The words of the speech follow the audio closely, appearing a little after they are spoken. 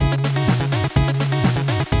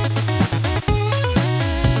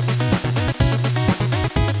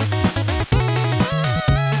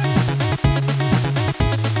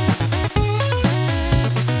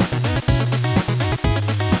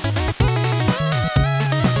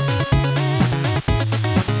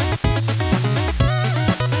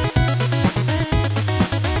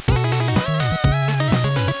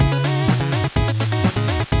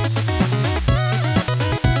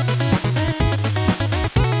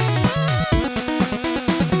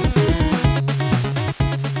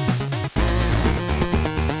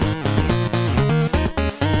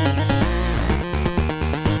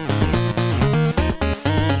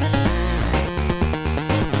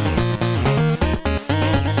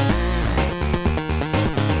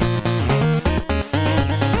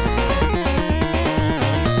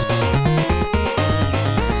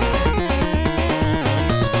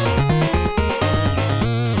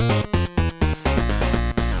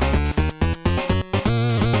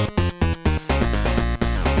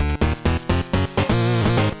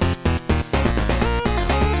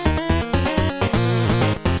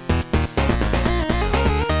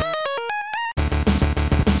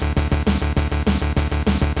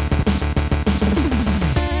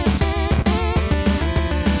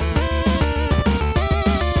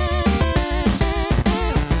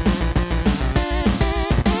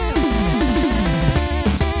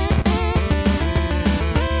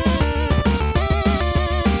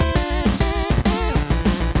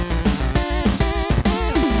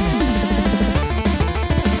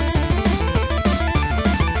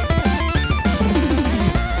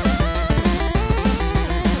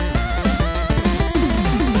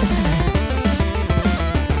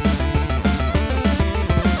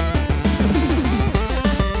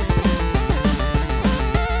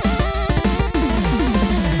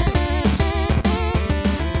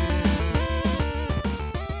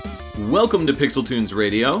Welcome to Pixel Tunes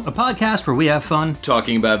Radio, a podcast where we have fun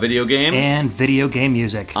talking about video games and video game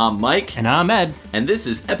music. I'm Mike. And I'm Ed. And this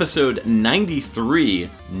is episode 93,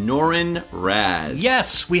 Norrin Radd.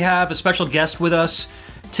 Yes, we have a special guest with us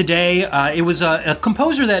today. It was a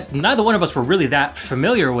composer that neither one of us were really that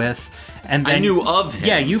familiar with. And then, I knew of him.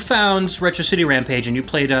 Yeah, you found Retro City Rampage and you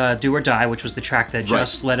played Do or Die, which was the track that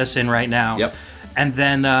just let us in right now. Yep. And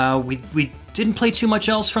then we didn't play too much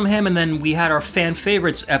else from him, and then we had our fan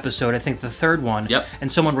favorites episode, I think the third one. Yep.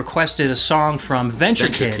 And someone requested a song from Venture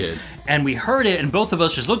Kid. And we heard it, and both of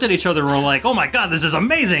us just looked at each other and were like, oh my god, this is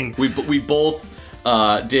amazing! We both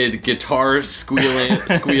did guitar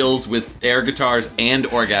squeals with air guitars and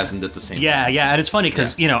orgasmed at the same time. Yeah, and it's funny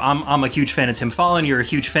because, you know, I'm a huge fan of Tim Follin, you're a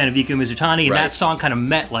huge fan of Iku Mizutani, and that song kind of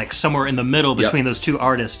met like somewhere in the middle between those two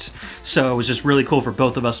artists. So it was just really cool for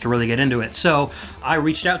both of us to really get into it. So I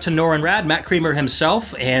reached out to Norrin Radd, Matt Creamer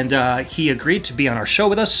himself, and he agreed to be on our show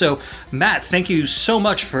with us. So Matt, thank you so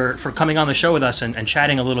much for coming on the show with us and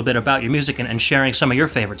chatting a little bit about your music and sharing some of your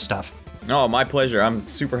favorite stuff. No, my pleasure. I'm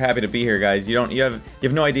super happy to be here, guys. You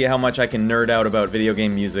have no idea how much I can nerd out about video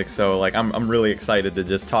game music. So like I'm really excited to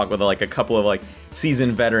just talk with like a couple of like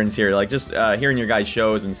seasoned veterans here. Like just hearing your guys'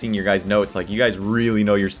 shows and seeing your guys' notes. Like you guys really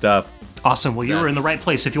know your stuff. Awesome. Well, you were in the right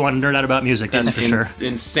place if you want to nerd out about music. That's for sure.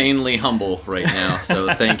 Insanely humble right now.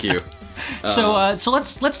 So thank you. So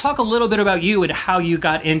let's talk a little bit about you and how you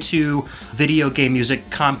got into video game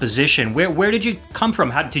music composition. Where did you come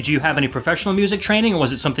from? Did you have any professional music training, or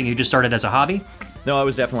was it something you just started as a hobby? No, it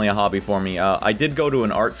was definitely a hobby for me. I did go to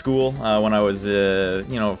an art school when I was,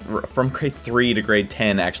 from grade 3 to grade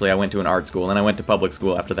 10, actually, I went to an art school, and I went to public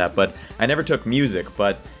school after that, but I never took music,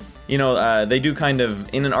 but they do kind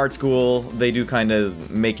of, in an art school, they do kind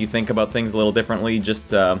of make you think about things a little differently,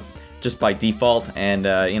 just by default, and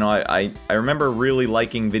I remember really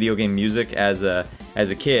liking video game music as a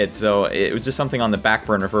kid, so it was just something on the back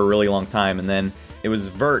burner for a really long time. And then it was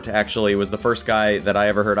Vert, actually, was the first guy that I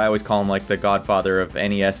ever heard. I always call him like the godfather of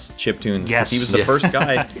NES chiptunes. Yes, he was the first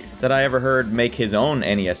guy that I ever heard make his own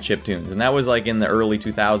NES chiptunes, and that was like in the early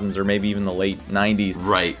 2000s or maybe even the late 90s.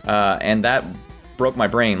 Right. And that broke my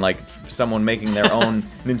brain. Like someone making their own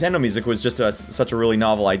Nintendo music was just such a really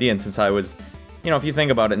novel idea, and since I was, if you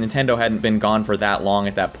think about it, Nintendo hadn't been gone for that long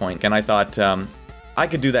at that point, and I thought I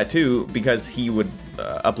could do that too, because he would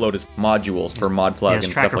upload his modules for ModPlug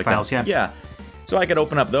and stuff like files, that. Yeah. So I could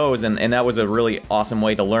open up those, and that was a really awesome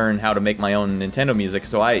way to learn how to make my own Nintendo music.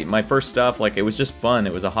 So my first stuff, like, it was just fun.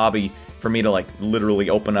 It was a hobby for me to, like, literally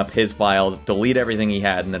open up his files, delete everything he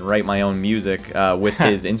had, and then write my own music with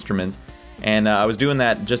his instruments. And I was doing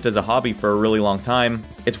that just as a hobby for a really long time.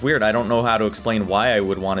 It's weird. I don't know how to explain why I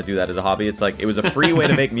would want to do that as a hobby. It's like, it was a free way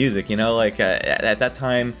to make music, Like, at that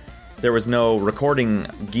time, there was no recording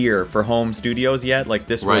gear for home studios yet. Like,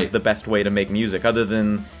 this was the best way to make music, other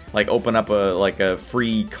than, like, open up a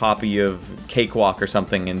free copy of Cakewalk or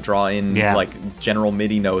something and draw in, like, general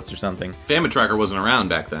MIDI notes or something. FamiTracker wasn't around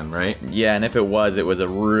back then, right? Yeah, and if it was a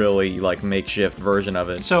really, like, makeshift version of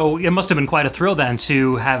it. So it must have been quite a thrill then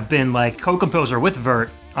to have been, like, co-composer with Vert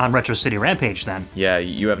on Retro City Rampage then. Yeah,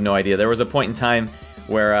 you have no idea. There was a point in time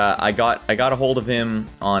where I got a hold of him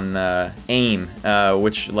on AIM,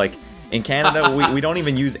 which, like, in Canada, we don't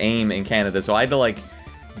even use AIM in Canada, so I had to, like,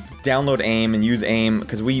 download AIM and use AIM,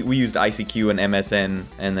 because we used ICQ and MSN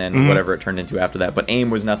and then whatever it turned into after that. But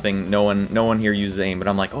AIM was nothing. No one here uses AIM. But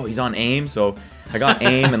I'm like, oh, he's on AIM, so I got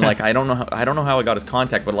AIM, and like I don't know how I got his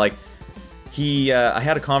contact, but like I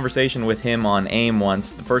had a conversation with him on AIM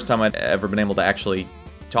once, the first time I'd ever been able to actually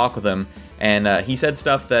talk with him, and he said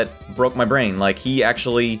stuff that broke my brain. Like, he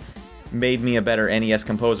actually made me a better NES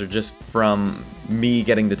composer just from me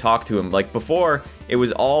getting to talk to him. Like, before, it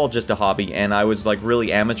was all just a hobby, and I was like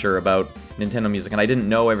really amateur about Nintendo music, and I didn't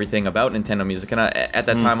know everything about Nintendo music, and at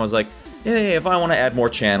that time I was like, hey, if I want to add more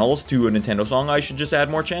channels to a Nintendo song, I should just add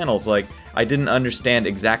more channels. Like, I didn't understand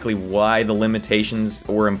exactly why the limitations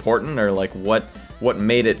were important, or like what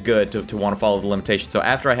made it good to want to follow the limitations. So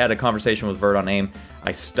after I had a conversation with Vert on AIM,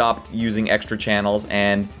 I stopped using extra channels,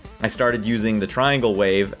 and I started using the triangle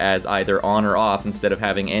wave as either on or off instead of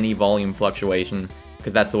having any volume fluctuation,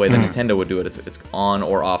 because that's the way that Nintendo would do it. It's on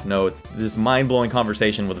or off notes. This mind-blowing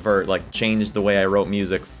conversation with Vert like changed the way I wrote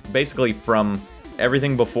music. Basically, from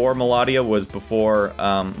everything before Melodia was before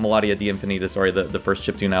Melodia di Infinita, the first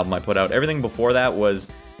chiptune album I put out. Everything before that was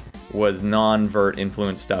non-Vert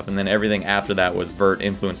influenced stuff, and then everything after that was Vert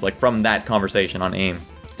influenced, like from that conversation on AIM.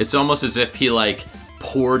 It's almost as if he like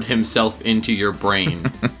poured himself into your brain.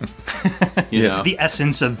 The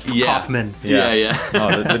essence of Kaufman. Yeah.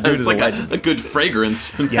 Oh, the dude is like a legend. a good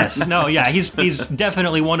fragrance. Yes. No, yeah, he's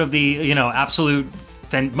definitely one of the, absolute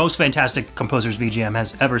most fantastic composers VGM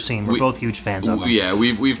has ever seen. We're both huge fans of him. Yeah,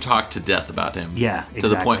 we've talked to death about him. Yeah, exactly. To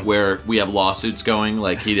the point where we have lawsuits going.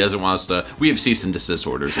 Like, he doesn't want us to. We have cease and desist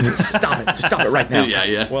orders. Stop it! Just stop it right now.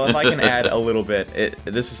 Yeah. Well, if I can add a little bit,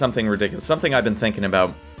 this is something ridiculous. Something I've been thinking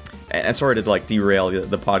about. And sorry to like derail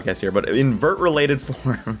the podcast here, but in vert-related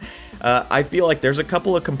form, I feel like there's a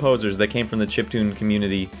couple of composers that came from the chiptune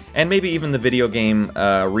community, and maybe even the video game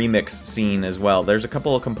remix scene as well. There's a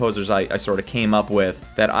couple of composers I sort of came up with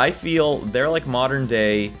that I feel they're like modern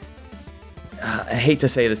day. I hate to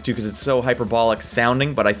say this too because it's so hyperbolic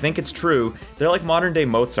sounding, but I think it's true. They're like modern day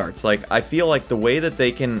Mozarts. Like, I feel like the way that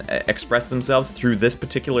they can express themselves through this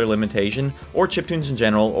particular limitation, or chiptunes in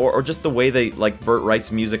general, or just the way they, like, Vert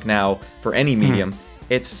writes music now for any medium,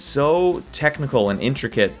 it's so technical and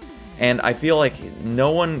intricate, and I feel like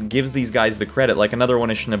no one gives these guys the credit. Like, another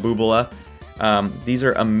one is Shnabubala. These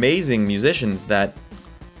are amazing musicians that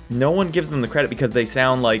no one gives them the credit because they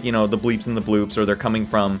sound like, you know, the bleeps and the bloops, or they're coming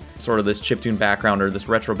from sort of this chiptune background or this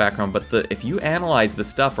retro background. But if you analyze the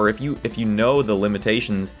stuff, or if you know the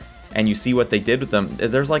limitations and you see what they did with them,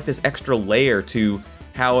 there's like this extra layer to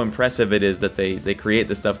how impressive it is that they create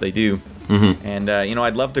the stuff they do. Mm-hmm. And you know,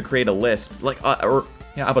 I'd love to create a list, like, or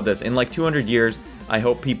yeah, how about this? In like 200 years, I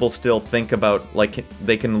hope people still think about, like,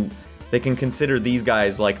 they can consider these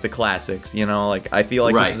guys like the classics. You know, like, I feel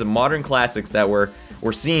like This is a modern classics that we're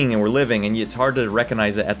seeing and we're living, and it's hard to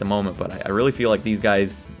recognize it at the moment, but I really feel like these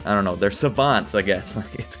guys, I don't know, they're savants, I guess.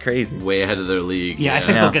 Like, it's crazy. Way ahead of their league. Yeah, I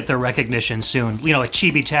think they'll get their recognition soon. You know, like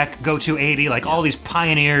Chibi Tech, Go280, like all these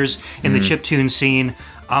pioneers in the chiptune scene.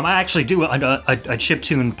 I actually do a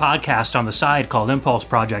chiptune podcast on the side called Impulse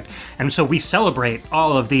Project, and so we celebrate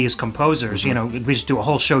all of these composers. You know, we just do a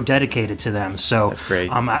whole show dedicated to them. So that's great.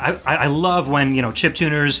 I love when, you know,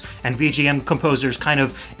 chiptuners and VGM composers kind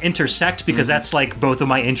of intersect, because that's like both of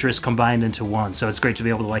my interests combined into one. So it's great to be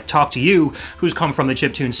able to like talk to you, who's come from the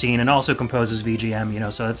chiptune scene and also composes VGM. You know,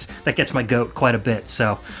 so that gets my goat quite a bit.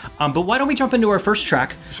 So, but why don't we jump into our first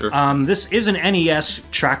track? Sure. This is an NES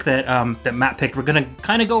track that Matt picked. We're gonna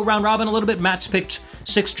kind of go round robin a little bit. Matt's picked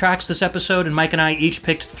 6 tracks this episode, and Mike and I each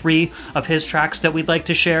picked 3 of his tracks that we'd like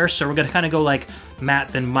to share. So we're going to kind of go like Matt,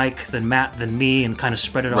 then Mike, then Matt, then me, and kind of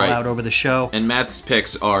spread it all out over the show. And Matt's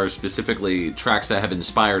picks are specifically tracks that have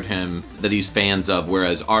inspired him, that he's fans of,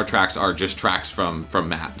 whereas our tracks are just tracks from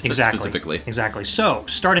Matt, specifically. Exactly. So,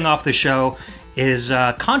 starting off the show is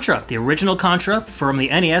Contra, the original Contra from the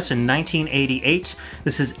NES in 1988.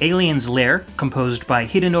 This is Alien's Lair, composed by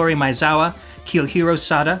Hidenori Maezawa, Kiyohiro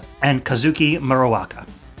Sada, and Kazuki Muraoka.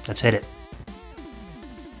 Let's hit it.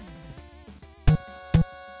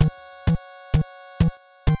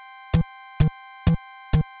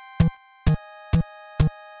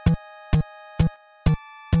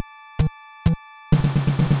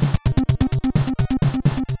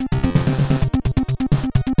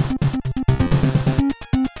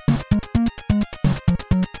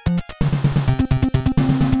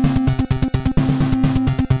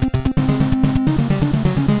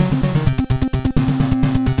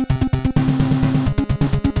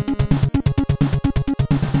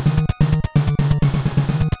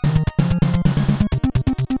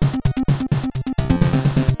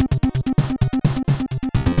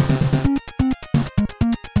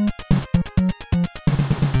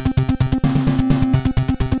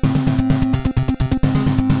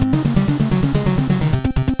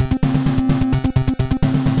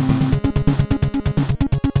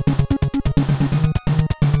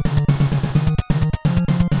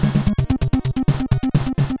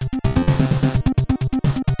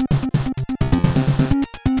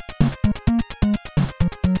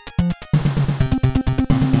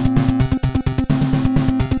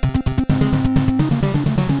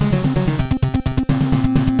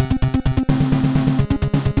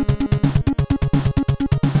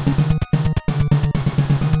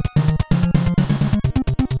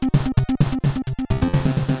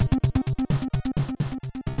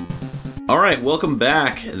 Alright, welcome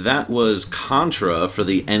back. That was Contra for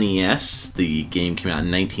the NES. The game came out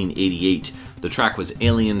in 1988. The track was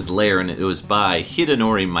Alien's Lair, and it was by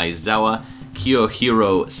Hidenori Maezawa,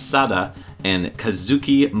 Kiyohiro Sada, and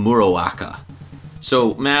Kazuki Muraoka.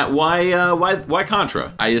 So, Matt, why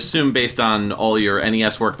Contra? I assume based on all your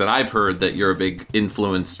NES work that I've heard that you're a big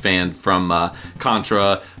influenced fan from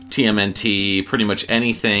Contra, TMNT, pretty much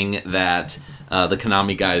anything that the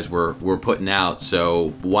Konami guys were putting out.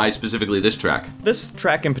 So why specifically this track? This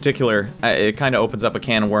track in particular, it kind of opens up a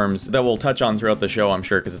can of worms that we'll touch on throughout the show, I'm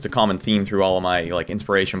sure, because it's a common theme through all of my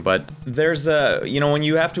inspiration. But there's when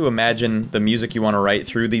you have to imagine the music you want to write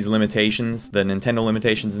through these limitations, the Nintendo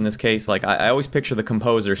limitations in this case, I always picture the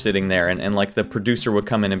composer sitting there and the producer would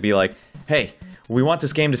come in and be like, hey, we want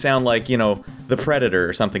this game to sound like, The Predator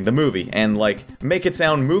or something, the movie, and make it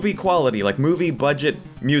sound movie quality, like movie budget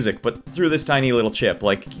music, but through this tiny little chip. Go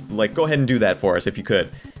ahead and do that for us if you could.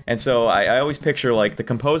 And so I always picture the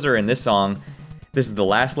composer in this song. This is the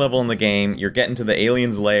last level in the game. You're getting to the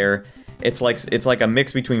alien's lair. It's like a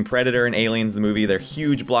mix between Predator and Aliens, the movie. They're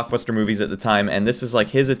huge blockbuster movies at the time, and this is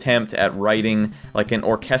his attempt at writing an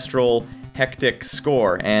orchestral, hectic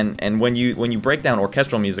score. And when you break down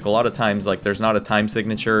orchestral music, a lot of times there's not a time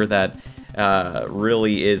signature that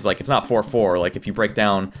really is it's not 4/4. If you break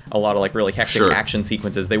down a lot of really hectic action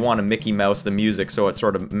sequences, they want to Mickey Mouse the music so it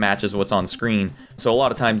sort of matches what's on screen. So a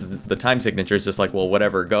lot of times the time signature is just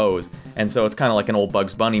whatever goes. And so it's kind of like an old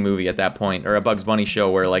Bugs Bunny movie at that point, or a Bugs Bunny show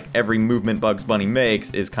where every movement Bugs Bunny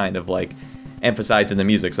makes is kind of emphasized in the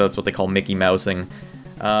music. So that's what they call Mickey Mousing.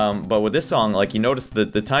 But with this song, you notice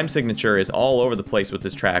the time signature is all over the place with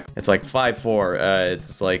this track. It's 5/4,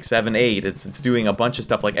 it's 7/8, it's doing a bunch of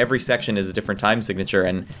stuff. Every section is a different time signature,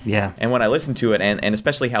 and when I listen to it, and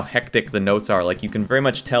especially how hectic the notes are, you can very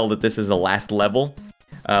much tell that this is a last level.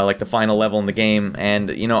 The final level in the game,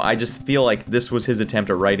 and I just feel this was his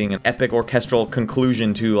attempt at writing an epic orchestral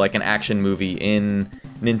conclusion to an action movie in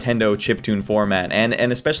Nintendo chiptune format,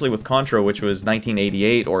 and especially with Contra, which was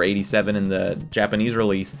 1988 or 87 in the Japanese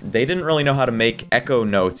release. They didn't really know how to make echo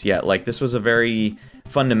notes yet. This was a very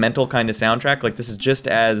fundamental kind of soundtrack. This is just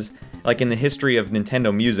as in the history of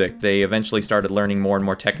Nintendo music, they eventually started learning more and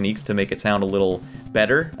more techniques to make it sound a little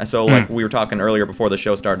better. So we were talking earlier before the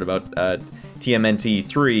show started about TMNT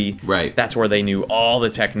 3, right? That's where they knew all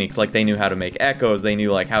the techniques. They knew how to make echoes, they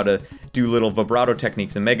knew how to do little vibrato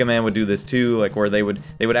techniques, and Mega Man would do this too, where they would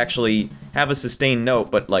actually have a sustained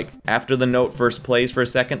note, but after the note first plays for a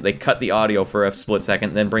second, they cut the audio for a split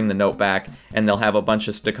second, then bring the note back, and they'll have a bunch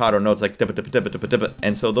of staccato notes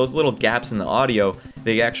and so those little gaps in the audio,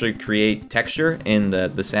 they actually create texture in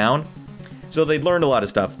the sound. So they learned a lot of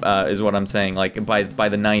stuff, is what I'm saying, by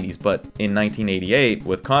the 90s, but in 1988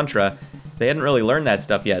 with Contra, they hadn't really learned that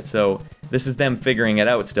stuff yet. So this is them figuring it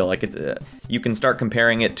out still. It's you can start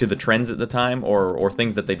comparing it to the trends at the time or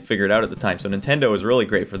things that they'd figured out at the time. So Nintendo is really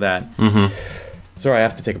great for that. Mm-hmm. Sorry, I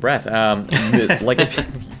have to take a breath.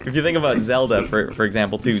 If you think about Zelda, for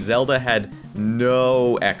example, too, Zelda had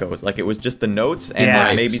no echoes. It was just the notes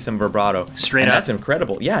and maybe some vibrato. Straight up. That's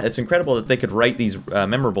incredible. Yeah, it's incredible that they could write these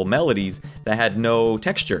memorable melodies that had no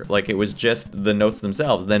texture. It was just the notes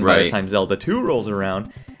themselves. Then by the time Zelda 2 rolls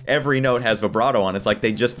around, every note has vibrato on. It's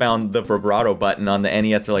they just found the vibrato button on the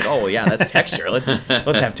NES. They're oh yeah, that's texture. Let's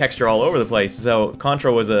have texture all over the place. So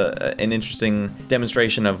Contra was an interesting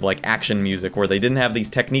demonstration of action music where they didn't have these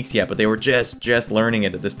techniques yet, but they were just learning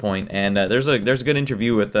it at this point. And there's a good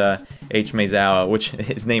interview with H. Maezawa, which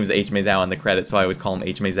his name is H. Maezawa in the credits, so I always call him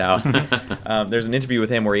H. Maezawa. There's an interview with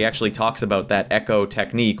him where he actually talks about that echo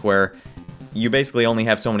technique where you basically only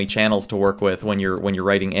have so many channels to work with when you're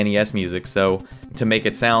writing NES music. So to make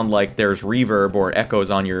it sound like there's reverb or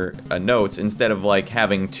echoes on your notes, instead of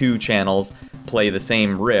having two channels play the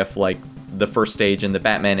same riff, the first stage in the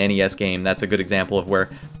Batman NES game, that's a good example of where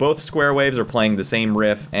both square waves are playing the same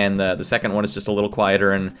riff, and the second one is just a little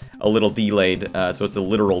quieter and a little delayed, so it's a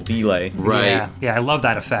literal delay. Right. Yeah, I love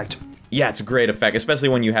that effect. Yeah, it's a great effect, especially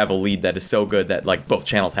when you have a lead that is so good that both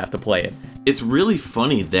channels have to play it. It's really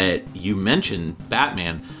funny that you mentioned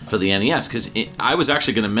Batman for the NES, because I was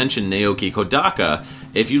actually going to mention Naoki Kodaka.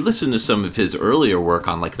 If you listen to some of his earlier work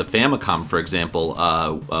on the Famicom, for example,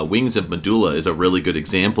 Wings of Medulla is a really good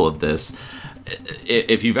example of this.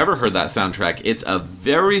 If you've ever heard that soundtrack, it's a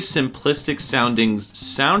very simplistic sounding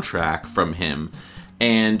soundtrack from him.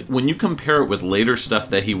 And when you compare it with later stuff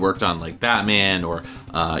that he worked on, like Batman or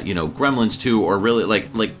Gremlins 2, or really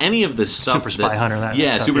like any of the stuff, Super Spy Hunter,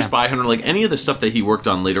 Spy Hunter, like any of the stuff that he worked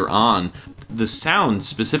on later on, the sound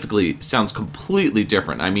specifically sounds completely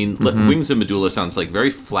different. I mean, Wings of Medulla sounds very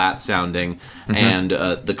flat sounding, and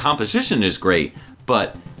the composition is great,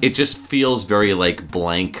 but it just feels very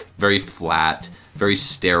blank, very flat, very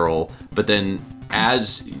sterile. But then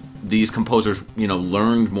as these composers,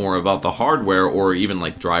 learned more about the hardware, or even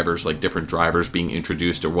drivers, different drivers being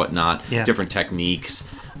introduced or whatnot, different techniques,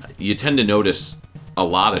 you tend to notice a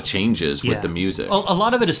lot of changes with the music. A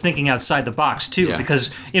lot of it is thinking outside the box too,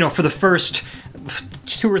 because for the first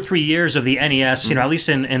 2 or 3 years of the NES, at least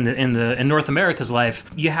in North America's life,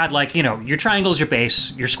 you had like, your triangles, your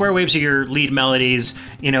bass, your square waves are your lead melodies,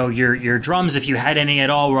 your drums, if you had any at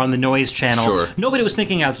all, were on the noise channel. Sure. Nobody was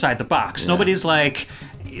thinking outside the box. Yeah. Nobody's like,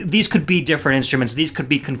 these could be different instruments. These could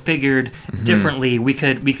be configured differently. We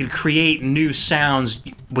could create new sounds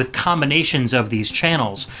with combinations of these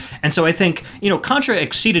channels. And so I think, Contra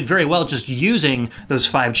exceeded very well just using those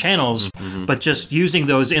 5 channels, but just using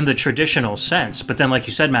those in the traditional sense. But then, like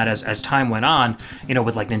you said, Matt, as time went on,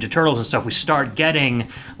 with like Ninja Turtles and stuff, we start getting,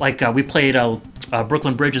 like, we played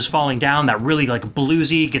Brooklyn Bridge is Falling Down, that really like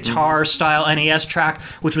bluesy guitar style NES track,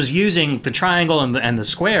 which was using the triangle and the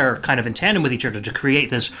square kind of in tandem with each other to create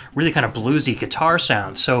this really kind of bluesy guitar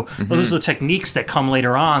sound. So those are the techniques that come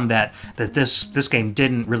later on that this game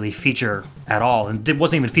didn't really feature at all, and it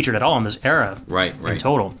wasn't even featured at all in this era. Right. In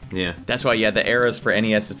total. Yeah. That's why, the eras for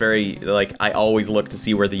NES is very, like, I always look to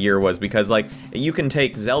see where the year was, because, like, you can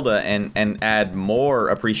take Zelda and add more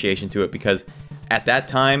appreciation to it, because at that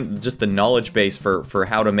time, just the knowledge base for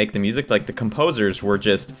how to make the music, like, the composers were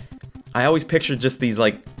just, I always pictured just these,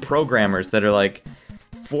 like, programmers that are, like,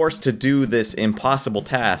 forced to do this impossible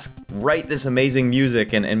task, write this amazing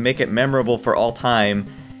music and make it memorable for all time,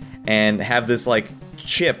 and have this, like,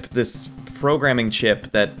 chip, this programming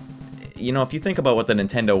chip that, if you think about what the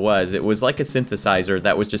Nintendo was, it was like a synthesizer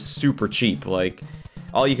that was just super cheap. Like,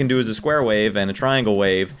 all you can do is a square wave and a triangle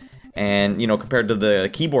wave, and, compared to the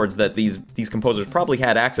keyboards that these composers probably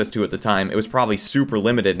had access to at the time, it was probably super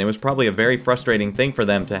limited, and it was probably a very frustrating thing for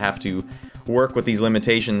them to have to work with these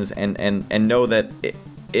limitations and know that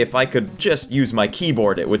if I could just use my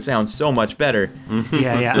keyboard, it would sound so much better.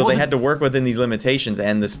 Yeah. So they had to work within these limitations,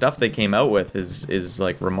 and the stuff they came out with is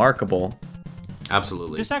like remarkable.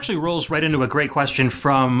 Absolutely. This actually rolls right into a great question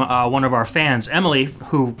from one of our fans, Emily,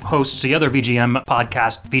 who hosts the other VGM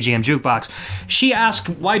podcast, VGM Jukebox. She asked,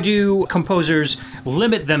 why do composers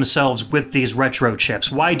limit themselves with these retro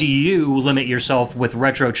chips? Why do you limit yourself with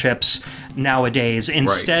retro chips nowadays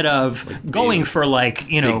instead of like going for like,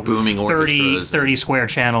 booming 30 square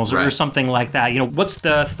channels or something like that? What's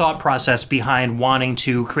the thought process behind wanting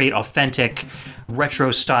to create authentic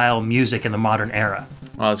retro style music in the modern era?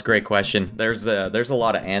 Well, that's a great question. There's a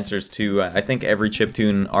lot of answers to. I think every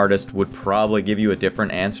chiptune artist would probably give you a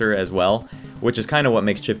different answer as well, which is kind of what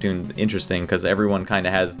makes chiptune interesting, because everyone kind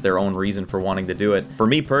of has their own reason for wanting to do it. For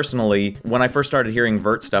me personally, when I first started hearing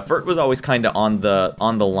Vert stuff, Vert was always kind of on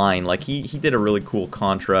the line. Like he did a really cool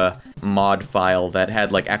Contra mod file that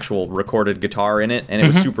had like actual recorded guitar in it, and it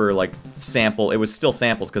was super like sample. It was still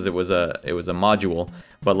samples because it was a module,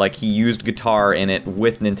 but like he used guitar in it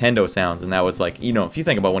with Nintendo sounds, and that was like, if you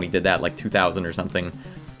think about when he did that, like 2000 or something,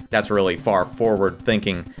 that's really far forward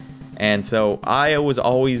thinking. And so I was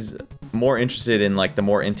always more interested in like the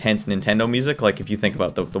more intense Nintendo music. Like if you think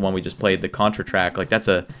about the one we just played, the Contra track, like that's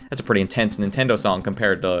a pretty intense Nintendo song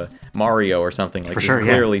compared to Mario or something. Like it's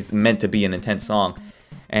clearly meant to be an intense song.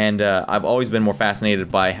 And I've always been more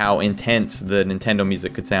fascinated by how intense the Nintendo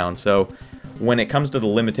music could sound. So when it comes to the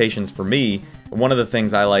limitations for me, one of the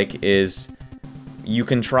things I like is you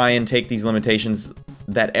can try and take these limitations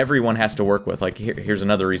that everyone has to work with. Like here's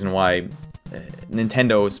another reason why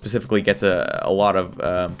Nintendo specifically gets a lot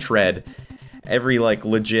of tread. Every like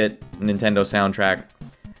legit Nintendo soundtrack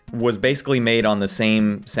was basically made on the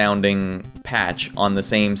same sounding patch on the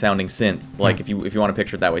same sounding synth, like if you want to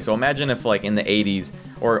picture it that way. So imagine if like in the 80s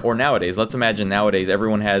or nowadays, let's imagine nowadays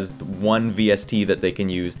everyone has one VST that they can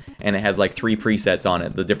use, and it has like 3 presets on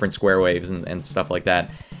it, the different square waves and stuff like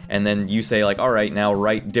that. And then you say like, all right, now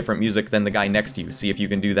write different music than the guy next to you, see if you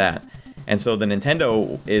can do that. And so the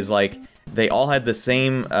Nintendo is like, they all had the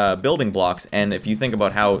same building blocks, and if you think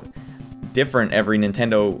about how different every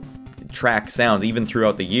Nintendo track sounds, even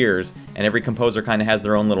throughout the years, and every composer kind of has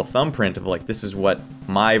their own little thumbprint of like, this is what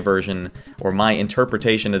my version or my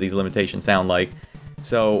interpretation of these limitations sound like.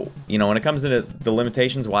 So, when it comes to the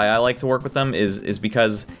limitations, why I like to work with them is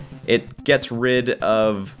because it gets rid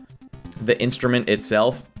of the instrument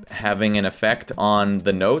itself having an effect on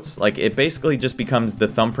the notes. Like, it basically just becomes the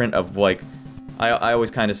thumbprint of like, I always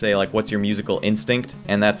kind of say like, what's your musical instinct?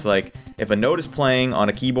 And that's like, if a note is playing on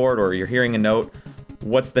a keyboard or you're hearing a note,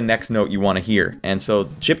 what's the next note you want to hear? And so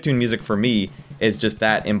chiptune music for me is just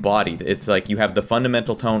that embodied. It's like you have the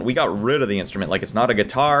fundamental tone. We got rid of the instrument. Like, it's not a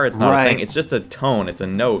guitar, it's not a thing, it's just a tone, it's a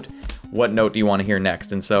note. What note do you want to hear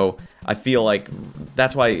next? And so I feel like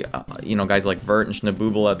that's why guys like Vert and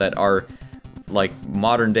Schnabubula that are like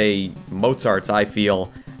modern day Mozarts, I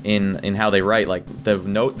feel, in how they write, like the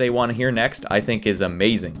note they want to hear next, I think is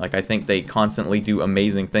amazing. Like, I think they constantly do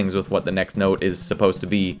amazing things with what the next note is supposed to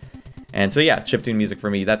be. And so yeah, chiptune music for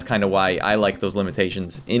me, that's kind of why I like those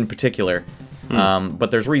limitations in particular.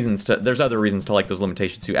 But there's other reasons to like those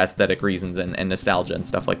limitations too, aesthetic reasons and nostalgia and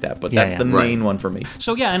stuff like that. But that's the main one for me.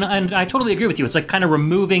 So yeah, and I totally agree with you. It's like kind of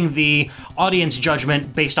removing the audience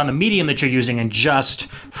judgment based on the medium that you're using and just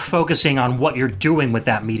focusing on what you're doing with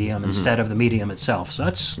that medium instead of the medium itself. So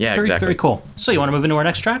that's very cool. So you want to move into our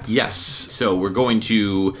next track? Yes. So we're going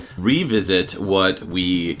to revisit what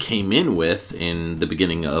we came in with in the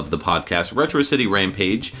beginning of the podcast, Retro City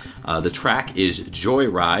Rampage. The track is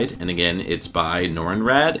Joyride, and again, it's by Norrin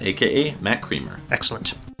Radd, aka Matt Creamer.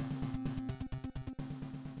 Excellent.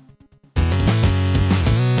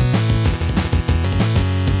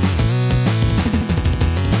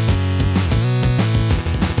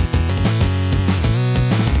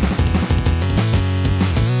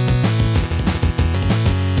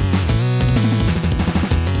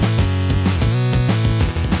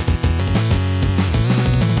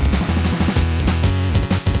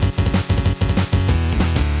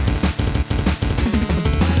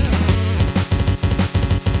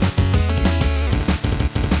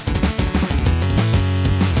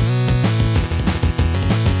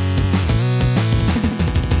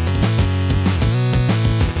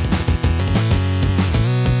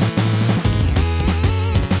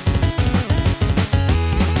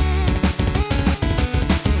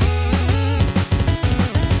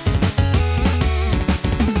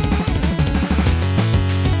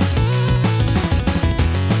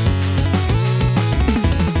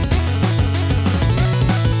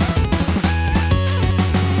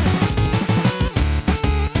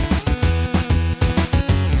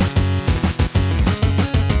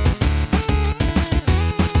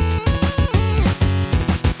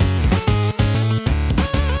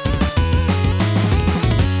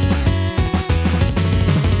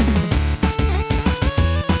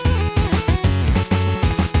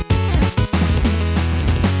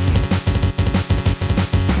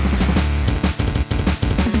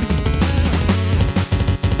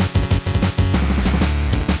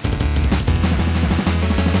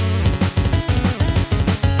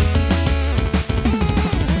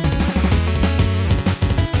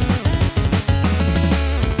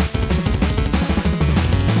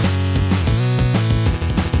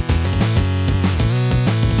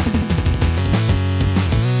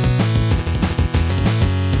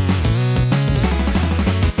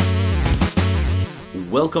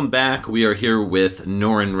 Welcome back. We are here with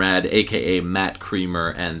Norrin Radd, aka Matt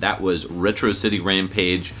Creamer, and that was Retro City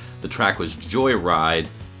Rampage. The track was Joyride,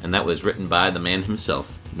 and that was written by the man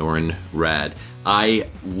himself, Norrin Radd. I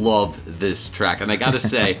love this track, and I gotta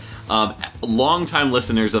say, long-time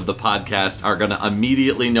listeners of the podcast are gonna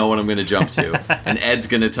immediately know what I'm gonna jump to, and Ed's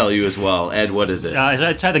gonna tell you as well. Ed, what is it?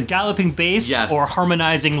 It's either galloping bass or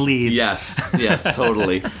harmonizing leads. Yes,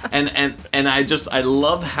 totally. And I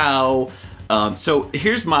love how. So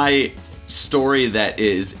here's my story.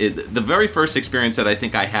 The very first experience that I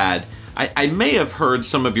think I had. I may have heard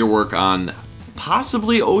some of your work on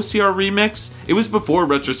possibly OCR Remix. It was before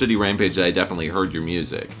Retro City Rampage that I definitely heard your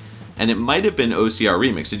music. And it might have been OCR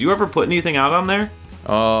Remix. Did you ever put anything out on there?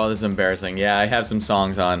 Oh, this is embarrassing. Yeah, I have some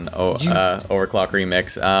songs on Overclock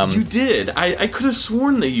Remix. You did? I could have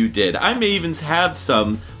sworn that you did. I may even have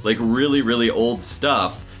some like really, really old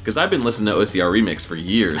stuff. Because I've been listening to OCR Remix for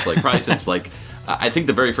years, like probably since like I think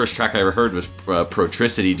the very first track I ever heard was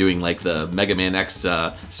Protricity doing like the Mega Man X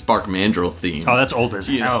Spark Mandrill theme. Oh, that's old as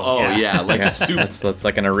hell. Like super. That's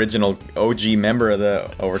like an original OG member of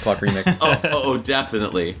the Overclock Remix. oh,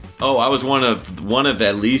 definitely. Oh, I was one of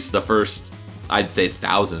at least the first, I'd say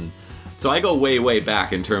 1,000. So I go way, way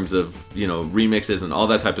back in terms of remixes and all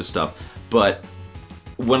that type of stuff, but.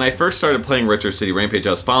 When I first started playing Retro City Rampage,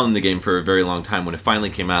 I was following the game for a very long time. When it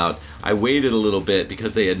finally came out, I waited a little bit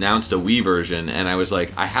because they announced a Wii version, and I was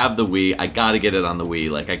like, I have the Wii, I gotta get it on the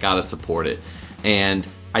Wii, like, I gotta support it. And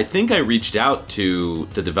I think I reached out to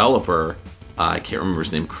the developer, I can't remember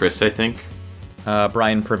his name, Chris, I think?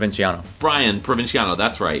 Brian Provinciano. Brian Provinciano,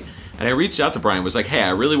 that's right. And I reached out to Brian, was like, hey,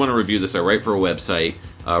 I really want to review this, I write for a website,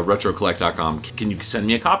 retrocollect.com, can you send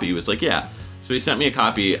me a copy? He was like, yeah. So he sent me a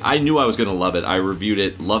copy. I knew I was going to love it. I reviewed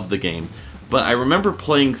it, loved the game. But I remember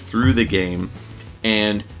playing through the game,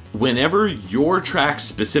 and whenever your track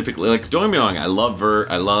specifically, like, don't get me wrong, I love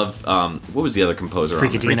Vert, I love, what was the other composer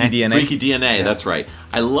Freaky on it? DNA. Freaky DNA, yeah. That's right.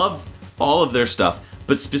 I love all of their stuff,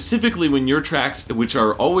 but specifically when your tracks, which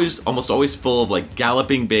are almost always full of, like,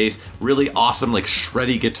 galloping bass, really awesome, like,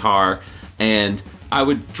 shreddy guitar, and I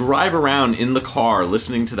would drive around in the car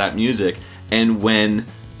listening to that music, and when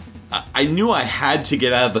I knew I had to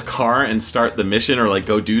get out of the car and start the mission or like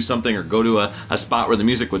go do something or go to a spot where the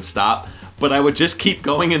music would stop. but I would just keep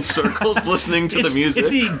going in circles listening to the music.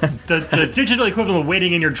 It's the digital equivalent of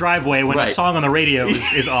waiting in your driveway when a song on the radio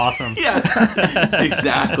is awesome. Yes,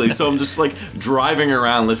 exactly. So I'm just like driving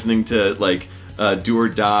around listening to like Do or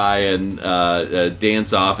Die and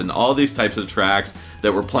Dance Off and all these types of tracks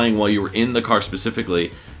that were playing while you were in the car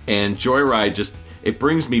specifically. And Joyride just, it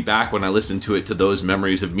brings me back when I listen to it to those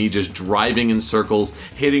memories of me just driving in circles,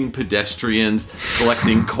 hitting pedestrians,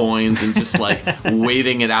 collecting coins, and just like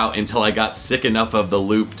waiting it out until I got sick enough of the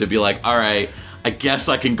loop to be like, all right, I guess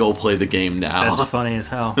I can go play the game now. That's funny as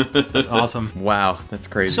hell. That's awesome. Wow, that's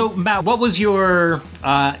crazy. So, Matt, what was your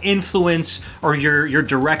influence or your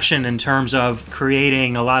direction in terms of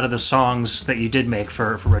creating a lot of the songs that you did make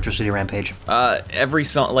for Retro City Rampage? Every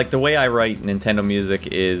song, like the way I write Nintendo music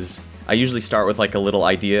is, I usually start with like a little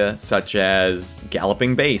idea, such as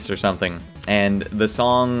galloping bass or something, and the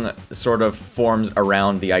song sort of forms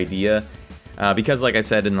around the idea. Because, like I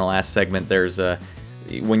said in the last segment, there's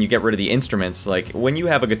when you get rid of the instruments, like when you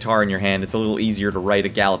have a guitar in your hand, it's a little easier to write a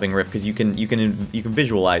galloping riff because you can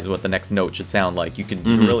visualize what the next note should sound like. You can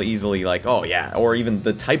really easily like, oh yeah, or even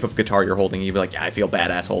the type of guitar you're holding, you'd be like, yeah, I feel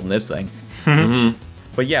badass holding this thing.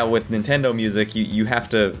 But yeah, with Nintendo music, you have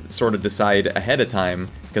to sort of decide ahead of time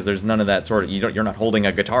because there's none of that sort of, you're not holding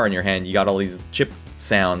a guitar in your hand. You got all these chip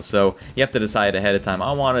sounds, so you have to decide ahead of time.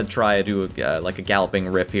 I want to try to do like a galloping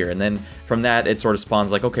riff here, and then from that it sort of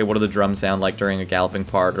spawns like, okay, what do the drums sound like during a galloping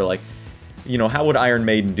part, or like, how would Iron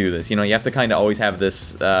Maiden do this? You have to kind of always have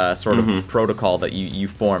this sort of protocol that you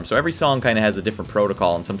form. So every song kind of has a different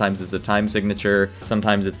protocol, and sometimes it's a time signature,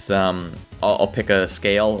 sometimes it's I'll pick a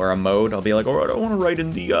scale or a mode. I'll be like, oh, I don't want to write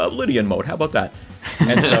in the Lydian mode. How about that?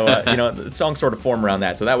 And so, the songs sort of form around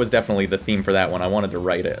that. So that was definitely the theme for that one. I wanted to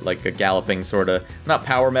write it like a galloping sort of, not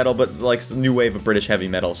power metal, but like new wave of British heavy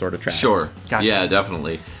metal sort of track. Sure. Gotcha. Yeah,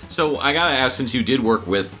 definitely. So I gotta ask, since you did work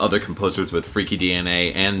with other composers with Freaky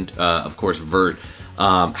DNA and, of course, Vert,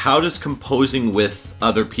 how does composing with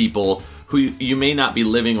other people who you may not be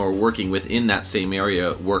living or working within that same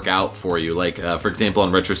area work out for you? Like, for example,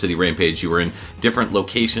 on Retro City Rampage, you were in different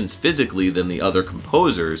locations physically than the other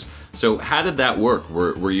composers. So how did that work?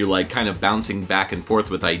 Were you like kind of bouncing back and forth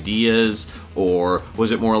with ideas? Or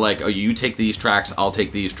was it more like, oh, you take these tracks, I'll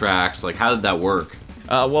take these tracks? Like, how did that work?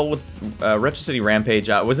 Well, with Retro City Rampage,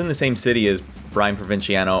 I was in the same city as Brian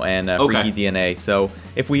Provinciano and Freaky DNA. So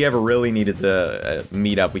if we ever really needed to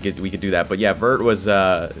meet up, we could do that. But yeah, Vert was,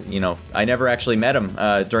 I never actually met him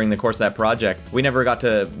during the course of that project. We never got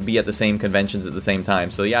to be at the same conventions at the same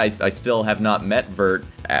time. So yeah, I still have not met Vert,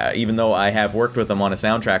 even though I have worked with him on a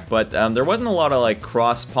soundtrack. But there wasn't a lot of like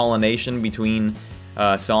cross-pollination between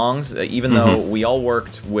songs, even though we all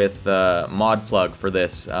worked with Modplug for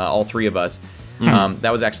this, all three of us.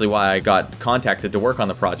 That was actually why I got contacted to work on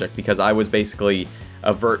the project, because I was basically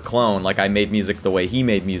a Vert clone. Like, I made music the way he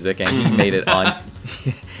made music, and he made it on...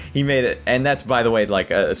 he made it... And that's, by the way, like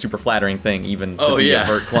a super flattering thing, even to be a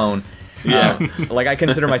Vert clone. Yeah. Like, I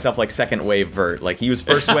consider myself, like, second wave Vert. Like, he was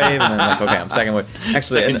first wave, and then, like, okay, I'm second wave.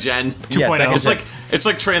 Actually, second gen 2.0. Yeah, it's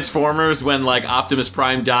like Transformers when, like, Optimus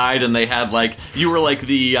Prime died, and they had, like, you were like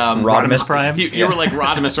the... Rodimus Prime? You were like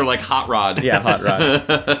Rodimus or like Hot Rod. Yeah, Hot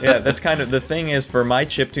Rod. Yeah, that's kind of... The thing is, for my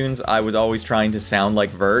chiptunes, I was always trying to sound like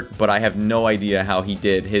Vert, but I have no idea how he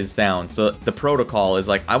did his sound. So the protocol is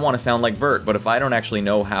like, I want to sound like Vert, but if I don't actually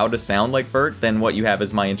know how to sound like Vert, then what you have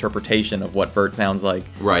is my interpretation of what Vert sounds like.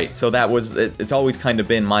 Right. So that was... It's always kind of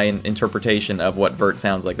been my interpretation of what Vert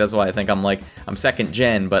sounds like. That's why I think I'm second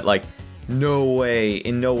gen, but, like, in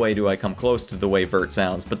no way do I come close to the way Vert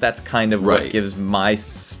sounds, but that's kind of what gives my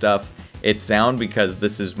stuff its sound, because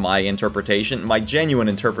this is my interpretation, my genuine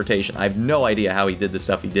interpretation. I have no idea how he did the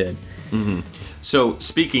stuff he did. So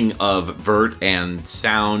speaking of Vert and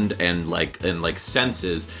sound and like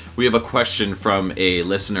senses, we have a question from a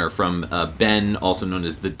listener from Ben, also known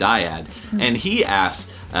as the Dyad, and he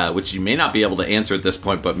asks, which you may not be able to answer at this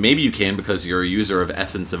point, but maybe you can because you're a user of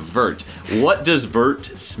Essence of Vert. What does Vert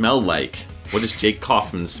smell like? What does Jake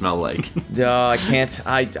Kaufman smell like? I can't.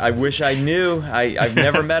 I wish I knew. I've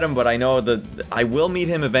never met him, but I know I will meet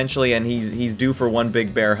him eventually, and he's due for one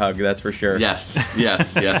big bear hug. That's for sure. Yes.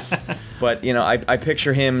 But I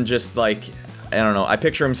picture him just like, I don't know. I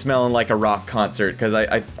picture him smelling like a rock concert, because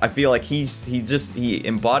I feel like he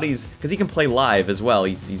embodies, because he can play live as well.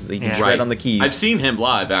 He can shred on the keys. I've seen him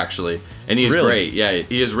live actually, and he's great. Yeah,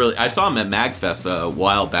 he is really. I saw him at MagFest a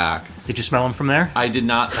while back. Did you smell him from there? I did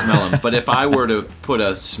not smell him, but if I were to put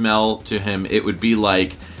a smell to him, it would be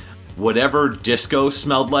like whatever disco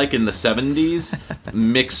smelled like in the 70s,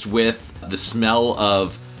 mixed with the smell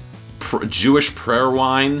of Jewish prayer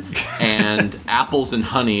wine and apples and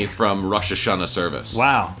honey from Rosh Hashanah service.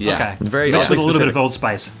 Wow. Yeah. Okay. Very mixed with a little bit specific. of Old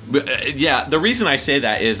Spice. Yeah, the reason I say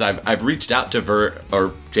that is I've reached out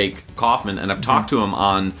to Jake Kaufman, and I've talked to him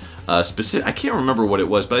on specific. I can't remember what it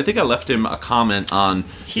was, but I think I left him a comment on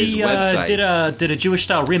his website. He did a Jewish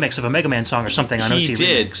style remix of a Mega Man song or something on OC He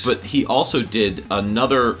did, Remix. but he also did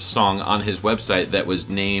another song on his website that was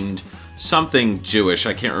named something Jewish.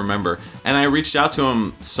 I can't remember. And I reached out to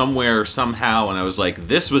him somewhere, somehow, and I was like,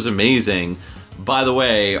 this was amazing. By the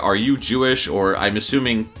way, are you Jewish? Or I'm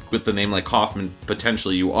assuming with the name like Kaufman,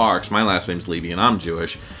 potentially you are, because my last name's Levy and I'm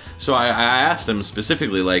Jewish. So I asked him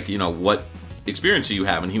specifically, like, what experience do you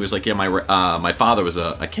have? And he was like, yeah, my father was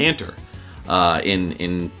a cantor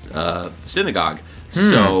in synagogue.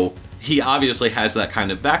 So he obviously has that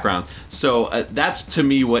kind of background. So that's to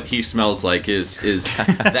me what he smells like is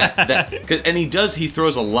that and he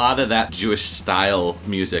throws a lot of that Jewish style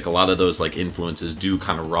music. A lot of those like influences do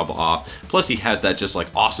kind of rub off. Plus he has that just like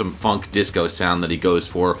awesome funk disco sound that he goes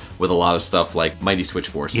for with a lot of stuff like Mighty Switch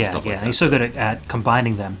Force and stuff like that. Yeah, he's so good at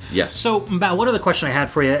combining them. Yes. So Matt, one other question I had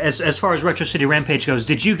for you, as far as Retro City Rampage goes,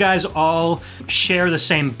 did you guys all share the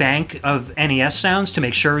same bank of NES sounds to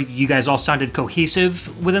make sure you guys all sounded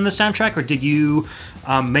cohesive within the soundtrack, or did you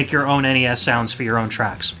make your own NES sounds for your own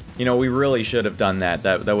tracks? We really should have done that.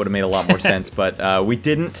 That would have made a lot more sense, but we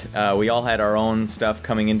didn't. We all had our own stuff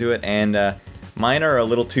coming into it, and mine are a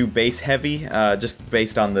little too bass heavy, just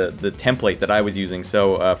based on the template that I was using.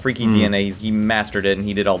 So Freaky DNA, he mastered it, and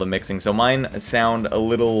he did all the mixing. So mine sound a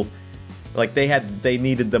little like they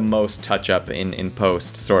needed the most touch up in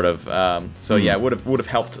post, sort of. So yeah, it would have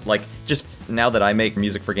helped. Like, just now that I make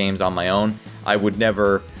music for games on my own, I would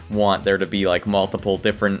never want there to be like multiple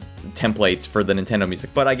different templates for the Nintendo music.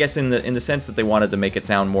 But I guess in the sense that they wanted to make it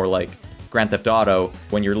sound more like Grand Theft Auto,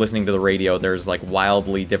 when you're listening to the radio, there's like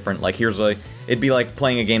wildly different, like it'd be like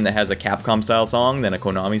playing a game that has a Capcom style song, then a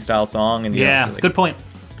Konami style song, and Good point.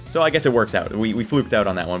 So I guess it works out. We fluked out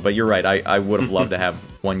on that one, but you're right. I would have loved to have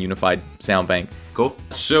one unified sound bank. Cool.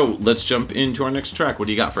 So let's jump into our next track. What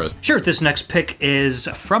do you got for us? Sure, this next pick is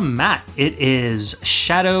from Matt. It is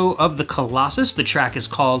Shadow of the Colossus. The track is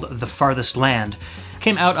called The Farthest Land.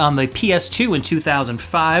 Came out on the PS2 in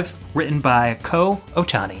 2005, written by Ko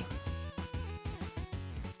Otani.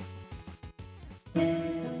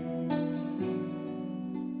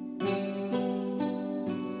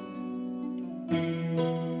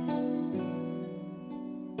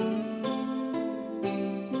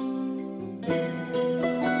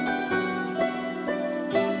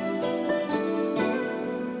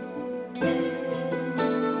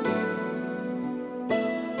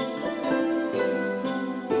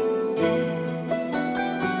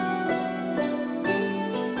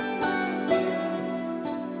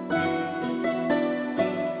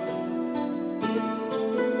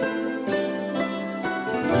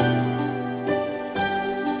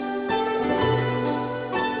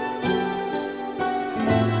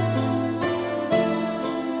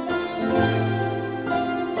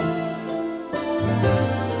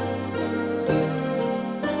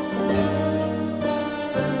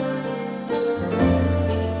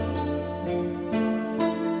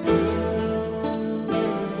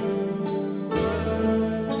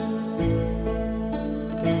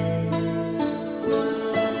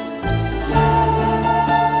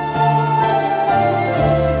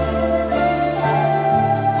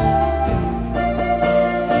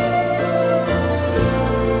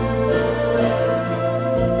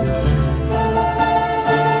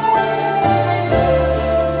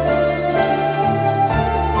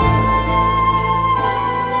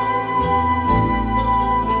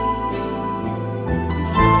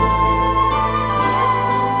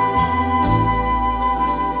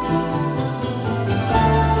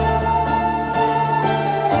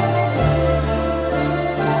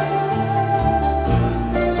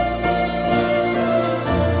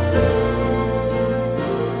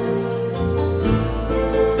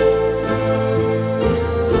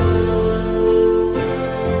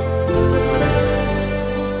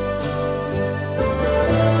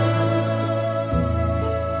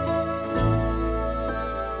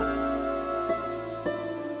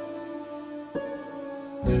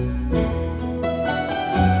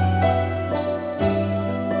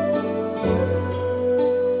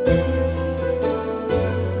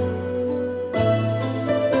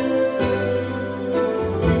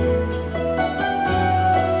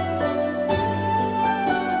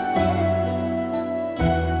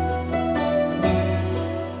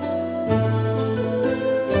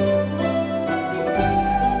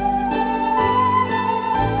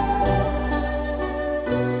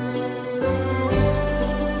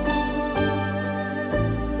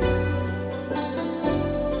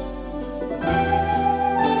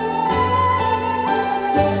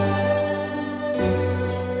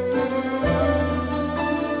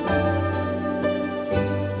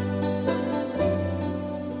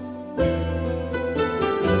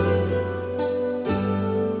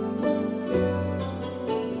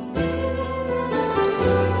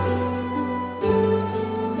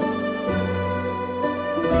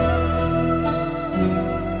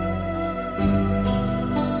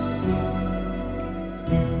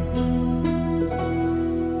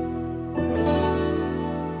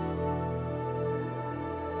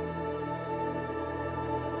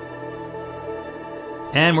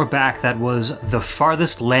 And we're back. That was The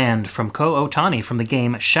Farthest Land from Ko Otani from the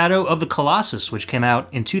game Shadow of the Colossus, which came out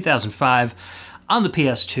in 2005 on the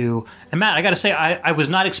PS2. And Matt, I gotta say, I was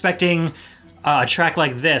not expecting a track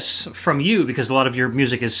like this from you, because a lot of your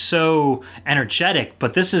music is so energetic,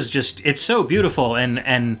 but this is just, it's so beautiful,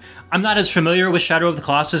 and I'm not as familiar with Shadow of the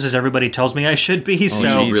Colossus as everybody tells me I should be,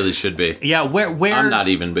 so... You really should be. Yeah, where... I'm not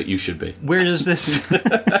even, but you should be. Where does this...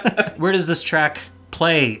 where does this track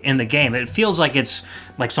play in the game? It feels like it's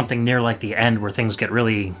like something near like the end where things get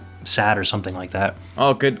really sad or something like that.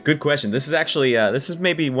 Oh, good question. This is actually this is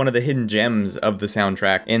maybe one of the hidden gems of the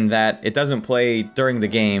soundtrack, in that it doesn't play during the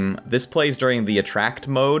game. This plays during the attract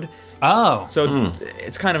mode. Oh. So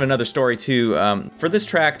it's kind of another story too. For this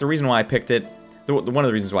track, the reason why I picked it, one of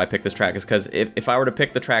the reasons why I picked this track is because if I were to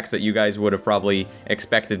pick the tracks that you guys would have probably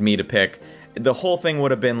expected me to pick, the whole thing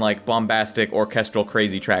would have been like bombastic, orchestral,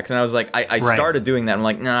 crazy tracks. And I was like, I started doing that. I'm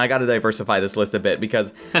like, no, I got to diversify this list a bit,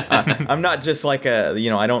 because I'm not just like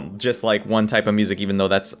I don't just like one type of music, even though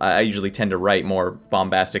I usually tend to write more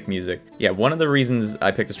bombastic music. Yeah, one of the reasons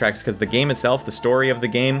I picked this track is because the game itself, the story of the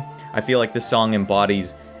game, I feel like this song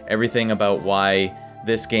embodies everything about why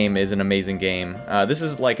this game is an amazing game. This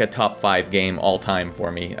is like a top 5 game all time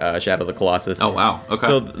for me, Shadow of the Colossus. Oh, wow. Okay.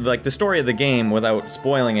 So, like, the story of the game, without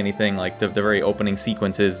spoiling anything, like, the very opening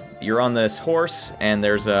sequence is, you're on this horse, and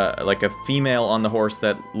there's a female on the horse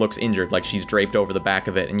that looks injured, like she's draped over the back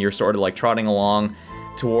of it, and you're sort of, like, trotting along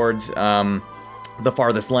towards, the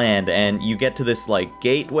farthest land, and you get to this, like,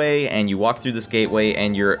 gateway, and you walk through this gateway,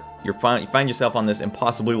 and you find yourself on this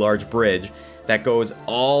impossibly large bridge that goes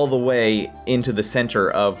all the way into the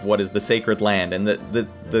center of what is the Sacred Land. And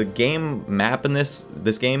the game map in this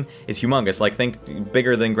game is humongous. Like, think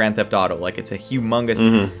bigger than Grand Theft Auto. Like, it's a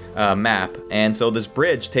humongous map. And so this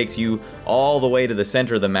bridge takes you all the way to the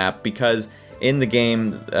center of the map, because in the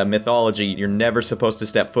game mythology, you're never supposed to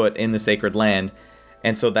step foot in the Sacred Land.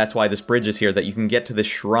 And so that's why this bridge is here, that you can get to this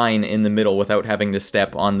shrine in the middle without having to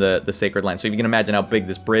step on the Sacred Land. So if you can imagine how big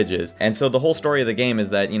this bridge is. And so the whole story of the game is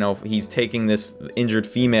that, he's taking this injured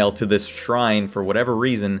female to this shrine for whatever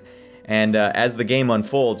reason. And as the game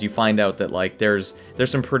unfolds, you find out that, like, there's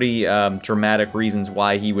some pretty dramatic reasons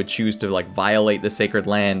why he would choose to, like, violate the Sacred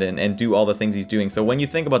Land and do all the things he's doing. So when you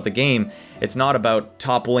think about the game, it's not about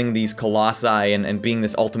toppling these colossi and being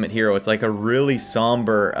this ultimate hero. It's like a really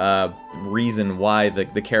somber reason why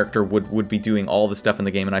the character would be doing all the stuff in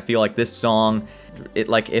the game. And I feel like this song, if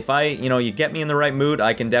you get me in the right mood,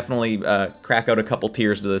 I can definitely crack out a couple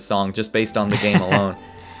tears to this song just based on the game alone.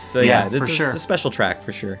 So yeah, it's a special track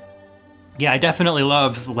for sure. Yeah, I definitely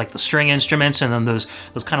love, like, the string instruments, and then those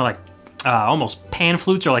kind of, like, almost pan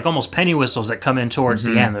flutes, or like almost penny whistles that come in towards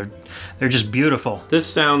the end. They're just beautiful. This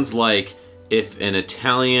sounds like if an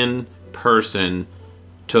Italian person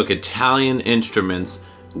took Italian instruments,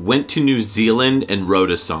 went to New Zealand, and wrote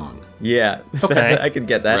a song. Yeah, okay. I could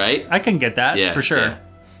get that. Right? I can get that, for sure. Yeah.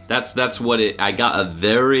 That's what I got, a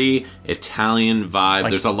very Italian vibe.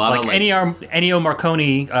 There's a lot of like Ennio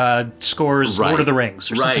Morricone scores Lord of the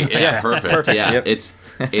Rings or something. Right. Yeah, perfect. Yeah. Yep.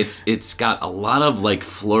 It's got a lot of like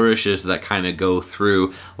flourishes that kind of go through,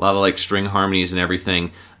 a lot of like string harmonies and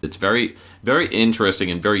everything. It's very, very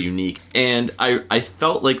interesting and very unique. And I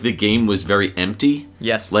felt like the game was very empty.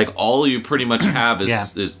 Yes. Like all you pretty much have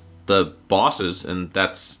is the bosses, and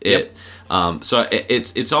that's it. So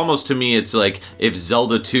it's almost, to me, it's like if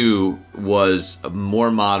Zelda 2 was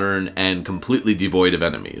more modern and completely devoid of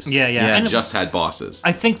enemies. Yeah. And just had bosses.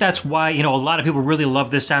 I think that's why, a lot of people really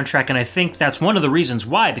love this soundtrack, and I think that's one of the reasons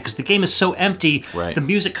why, because the game is so empty, the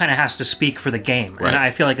music kind of has to speak for the game. Right. And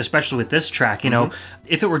I feel like, especially with this track,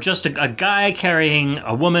 if it were just a guy carrying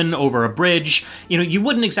a woman over a bridge, you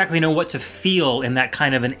wouldn't exactly know what to feel in that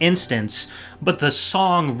kind of an instance, but the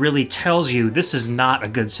song really tells you this is not a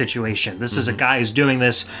good situation. This is a guy who's doing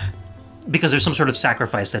this because there's some sort of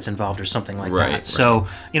sacrifice that's involved or something like that. So,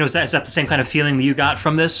 is that the same kind of feeling that you got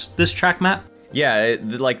from this track, Matt? Yeah,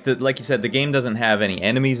 like you said, the game doesn't have any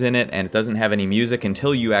enemies in it, and it doesn't have any music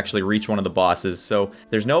until you actually reach one of the bosses. So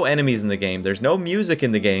there's no enemies in the game, there's no music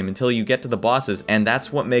in the game until you get to the bosses, and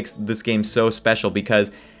that's what makes this game so special,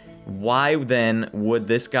 because why then would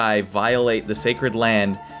this guy violate the Sacred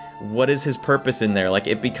Land? What is his purpose in there? Like,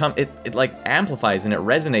 it like amplifies and it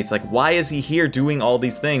resonates. Like, why is he here doing all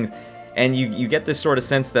these things? And you get this sort of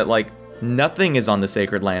sense that, like, nothing is on the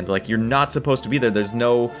Sacred Lands. Like, you're not supposed to be there. There's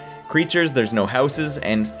no creatures, there's no houses,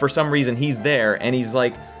 and for some reason he's there, and he's,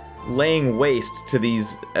 like, laying waste to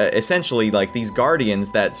these, essentially, like, these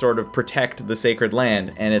guardians that sort of protect the Sacred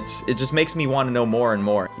Land, and it just makes me want to know more and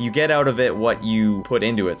more. You get out of it what you put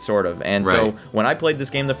into it, sort of, and so when I played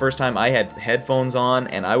this game the first time, I had headphones on,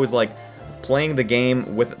 and I was, like, playing the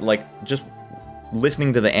game with like just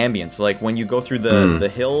listening to the ambience. Like when you go through the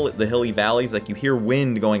hilly valleys, like you hear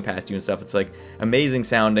wind going past you and stuff. It's like amazing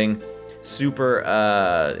sounding, super.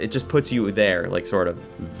 It just puts you there, like sort of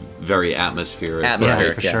very atmospheric.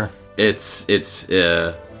 Yeah, for sure. It's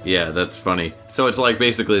yeah, that's funny. So it's like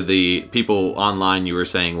basically the people online you were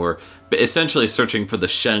saying were essentially searching for the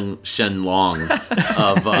Shen Long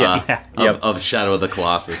of Shadow of the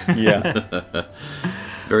Colossus. Yeah.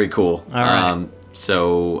 Very cool. All right.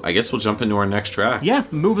 So I guess we'll jump into our next track. Yeah,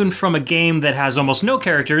 moving from a game that has almost no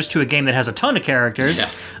characters to a game that has a ton of characters.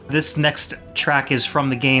 Yes. This next track is from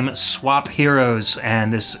the game Swap Heroes,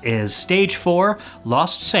 and this is Stage 4,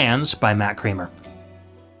 Lost Sands by Matt Creamer.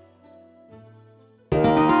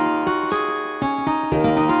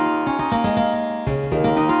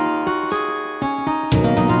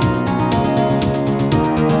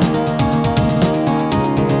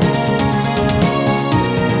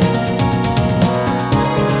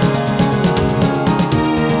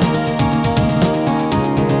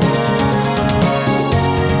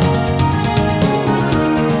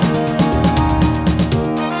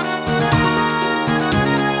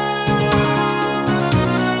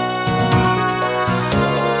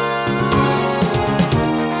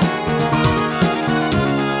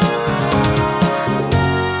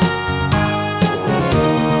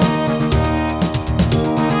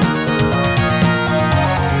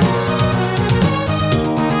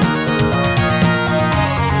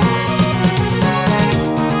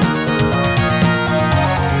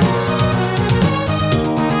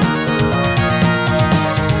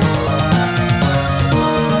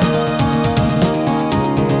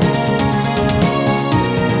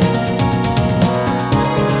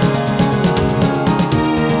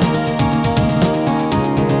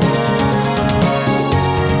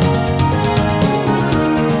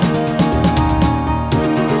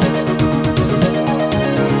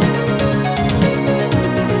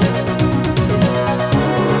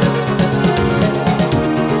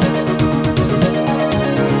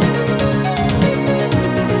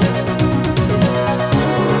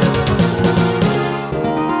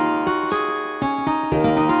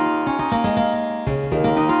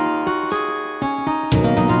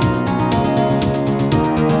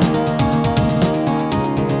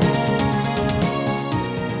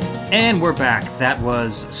 And we're back. That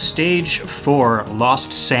was Stage 4,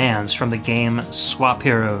 Lost Sands from the game Swap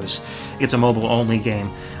Heroes. It's a mobile-only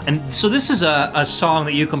game. And so this is a song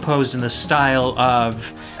that you composed in the style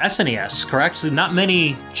of SNES, correct? So not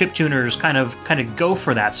many chiptuners kind of go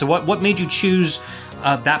for that. So what made you choose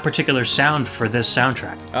that particular sound for this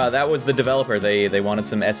soundtrack? That was the developer. They wanted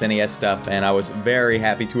some SNES stuff, and I was very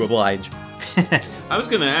happy to oblige. I was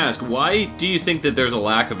going to ask, why do you think that there's a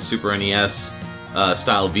lack of a Super NES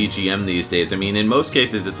style VGM these days? I mean, in most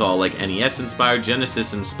cases, it's all like NES inspired,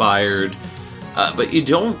 Genesis inspired, but you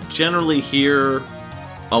don't generally hear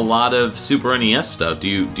a lot of Super NES stuff. Do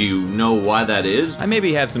you know why that is? I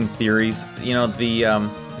maybe have some theories. You know, the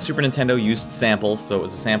Super Nintendo used samples, so it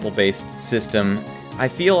was a sample-based system. I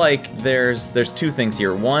feel like there's two things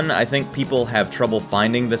here. One, I think people have trouble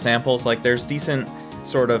finding the samples. Like, there's decent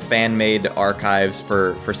sort of fan-made archives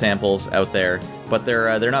for samples out there, but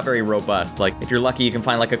they're not very robust. Like, if you're lucky, you can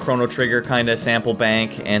find like a Chrono Trigger kind of sample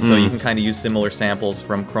bank, and so you can kind of use similar samples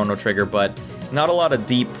from Chrono Trigger, but not a lot of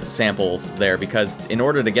deep samples there, because in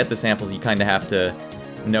order to get the samples, you kind of have to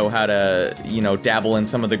know how to, you know, dabble in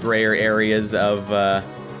some of the grayer areas of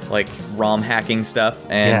like ROM hacking stuff,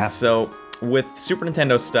 and so with Super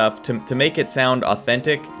Nintendo stuff, to make it sound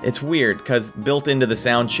authentic, it's weird, because built into the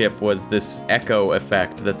sound chip was this echo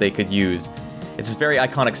effect that they could use. It's this very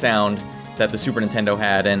iconic sound that the Super Nintendo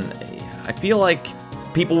had, and I feel like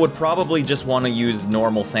people would probably just want to use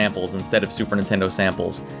normal samples instead of Super Nintendo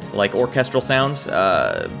samples, like orchestral sounds,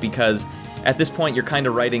 because at this point you're kind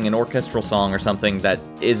of writing an orchestral song or something that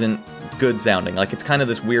isn't good sounding. Like, it's kind of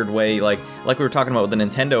this weird way, like we were talking about with the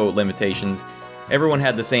Nintendo limitations, everyone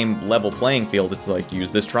had the same level playing field. It's like, use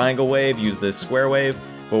this triangle wave, use this square wave.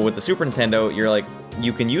 But with the Super Nintendo, you're like,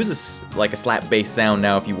 you can use a slap bass sound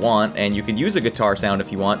now if you want, and you can use a guitar sound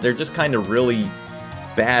if you want. They're just kind of really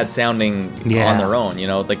bad sounding on their own, you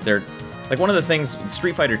know? Like, they're like, one of the things,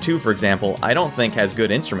 Street Fighter 2, for example, I don't think has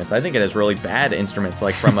good instruments. I think it has really bad instruments,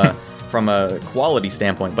 like from a quality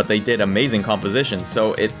standpoint, but they did amazing compositions,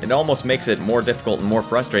 so it almost makes it more difficult and more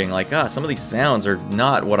frustrating. Like, some of these sounds are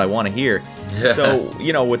not what I want to hear. So,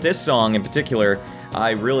 you know, with this song in particular,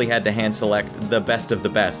 I really had to hand select the best of the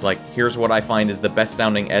best. Like, here's what I find is the best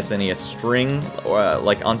sounding SNES string,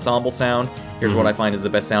 like ensemble sound. Here's what I find is the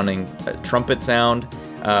best sounding trumpet sound.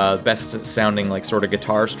 best sounding like sort of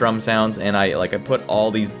guitar strum sounds, and I put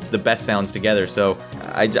all the best sounds together. So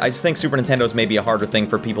I just think Super Nintendo's maybe a harder thing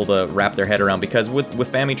for people to wrap their head around, because with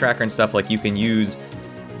FamiTracker and stuff, like, you can use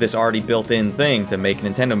this already built-in thing to make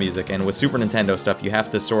Nintendo music, and with Super Nintendo stuff you have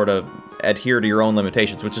to sort of adhere to your own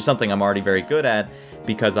limitations, which is something I'm already very good at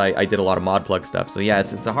because I did a lot of mod plug stuff. So yeah,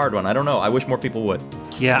 it's a hard one. I don't know. I wish more people would.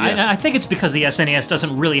 Yeah. I think it's because the SNES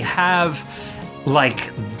doesn't really have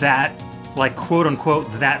like that, like, quote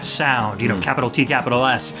unquote, that sound, you know, capital T, capital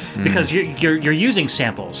S, because you're using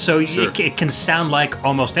samples, so it can sound like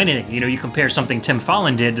almost anything. You know, you compare something Tim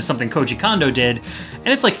Follin did to something Koji Kondo did, and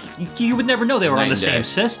it's like you would never know they were on the same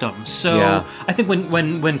system. So I think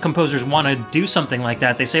when composers want to do something like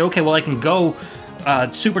that, they say, okay, well, I can go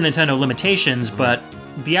Super Nintendo limitations, but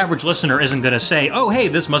the average listener isn't going to say, oh, hey,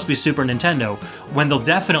 this must be Super Nintendo, when they'll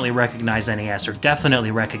definitely recognize NES or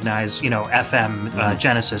definitely recognize, you know, FM,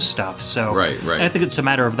 Genesis stuff. So right. And I think it's a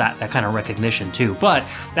matter of that kind of recognition, too. But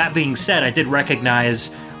that being said, I did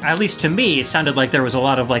recognize, at least to me, it sounded like there was a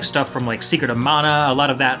lot of, like, stuff from, like, Secret of Mana, a lot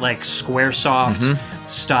of that, like, Squaresoft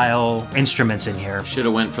style instruments in here. Should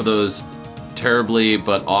have went for those terribly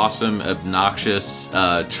but awesome, obnoxious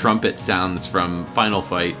trumpet sounds from Final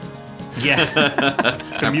Fight. Yeah.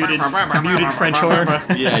 the muted French horn.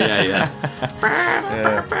 Yeah.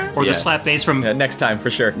 Or the slap bass from... next time,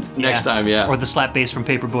 for sure. Next time, yeah. Or the slap bass from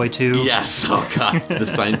Paperboy 2. Yes, oh god, the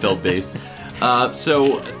Seinfeld bass.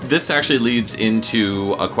 So this actually leads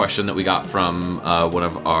into a question that we got from one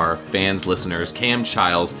of our fans, listeners, Cam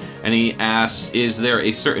Childs, and he asks, is there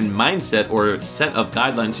a certain mindset or set of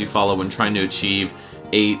guidelines you follow when trying to achieve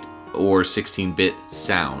 8 or 16-bit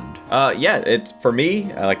sound? It's for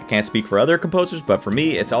me, I can't speak for other composers, but for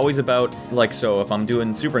me, it's always about, like, so if I'm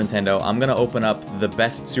doing Super Nintendo, I'm gonna open up the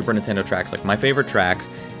best Super Nintendo tracks, like my favorite tracks,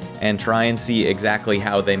 and try and see exactly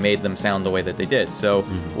how they made them sound the way that they did. So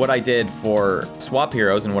what I did for Swap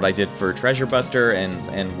Heroes and what I did for Treasure Buster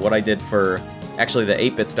and what I did for actually the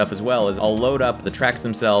 8-bit stuff as well is I'll load up the tracks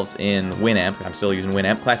themselves in Winamp. I'm still using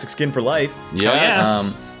Winamp. Classic skin for life.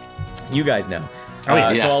 Yes. You guys know.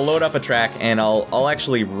 Yes. So I'll load up a track and I'll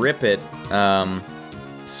actually rip it.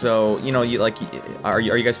 So, you know, are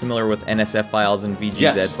you guys familiar with NSF files and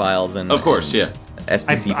VGZ files and of course, yeah,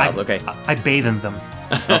 SPC files? Okay. I bathe in them.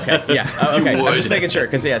 Okay, yeah. Okay, I'm just making sure,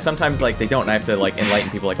 because sometimes they don't, and I have to enlighten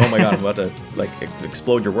people, oh my god, I'm about to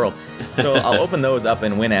explode your world. So I'll open those up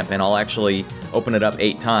in Winamp, and I'll actually open it up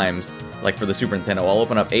 8 times. Like for the Super Nintendo, I'll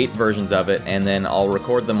open up 8 versions of it, and then I'll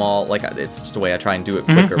record them all. It's just the way I try and do it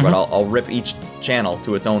quicker, but I'll rip each channel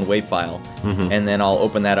to its own WAV file, and then I'll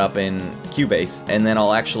open that up in Cubase, and then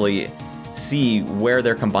I'll actually see where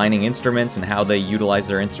they're combining instruments and how they utilize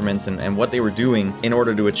their instruments and what they were doing in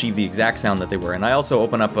order to achieve the exact sound that they were. And I also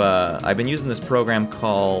open up I've been using this program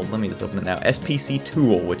called, let me just open it now, SPC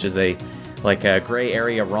Tool, which is a gray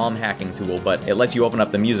area ROM hacking tool, but it lets you open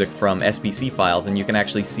up the music from SPC files, and you can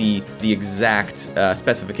actually see the exact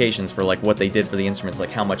specifications for what they did for the instruments, like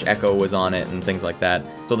how much echo was on it and things like that.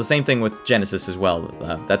 So the same thing with Genesis as well.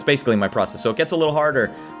 That's basically my process. So it gets a little harder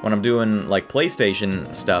when I'm doing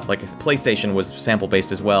PlayStation stuff. PlayStation was sample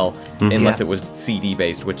based as well, unless it was CD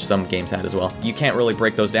based, which some games had as well. You can't really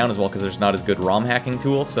break those down as well because there's not as good ROM hacking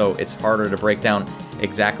tools, so it's harder to break down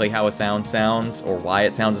exactly how a sound sounds or why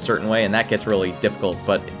it sounds a certain way, and that gets really difficult.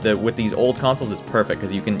 But with these old consoles, it's perfect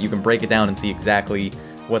because you can break it down and see exactly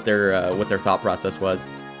what their thought process was.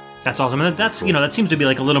 That's awesome. And that's, that seems to be a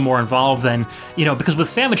little more involved than, because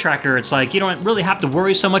with FamiTracker, it's you don't really have to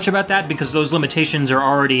worry so much about that because those limitations are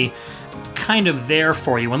already kind of there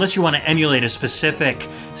for you. Unless you want to emulate a specific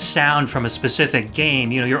sound from a specific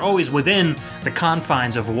game, you're always within the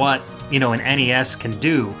confines of what, an NES can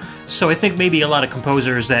do. So I think maybe a lot of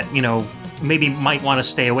composers that, maybe might want to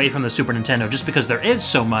stay away from the Super Nintendo just because there is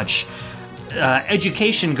so much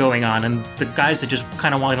education going on, and the guys that just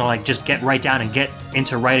kind of want to just get right down and get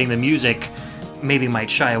into writing the music maybe might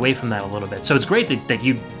shy away from that a little bit. So it's great that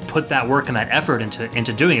you put that work and that effort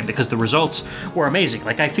into doing it, because the results were amazing.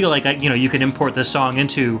 I feel like you could import this song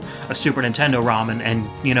into a Super Nintendo ROM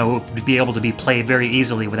and be able to be played very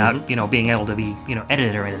easily without being able to be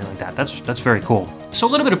edited or anything like that. That's very cool. So a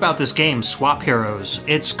little bit about this game, Swap Heroes.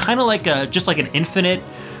 It's kind of just like an infinite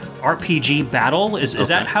RPG battle. Is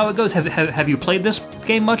that how it goes? Have you played this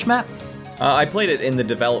game much, Matt? I played it in the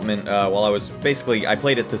development while I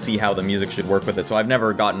played it to see how the music should work with it, so I've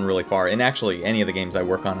never gotten really far. And actually, any of the games I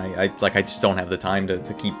work on, I just don't have the time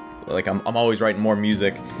to keep, I'm always writing more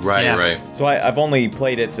music. Right. So I've only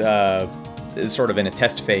played it sort of in a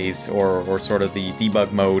test phase or sort of the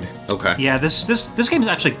debug mode. Okay. Yeah, this game is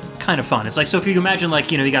actually kind of fun. It's like, so if you imagine,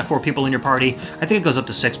 like, you got 4 people in your party, I think it goes up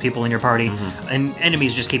to 6 people in your party, and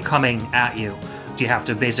enemies just keep coming at you. You have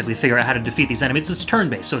to basically figure out how to defeat these enemies. It's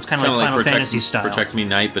turn-based, so it's kind of like Final Fantasy style. Protect Me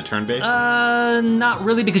Knight, but turn-based? Not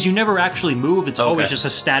really, because you never actually move. It's always just a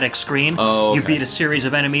static screen. Oh, okay. You beat a series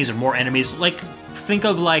of enemies and more enemies. Like, think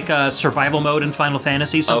of like a survival mode in Final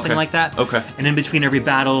Fantasy, something like that. Okay. And in between every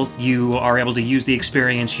battle, you are able to use the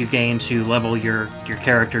experience you gain to level your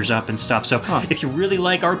characters up and stuff. So if you really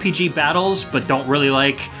like RPG battles, but don't really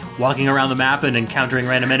like walking around the map and encountering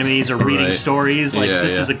random enemies or reading stories, like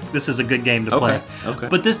this is a good game to play. Okay.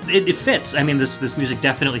 But it fits. I mean, this music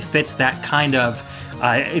definitely fits that kind of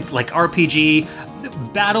like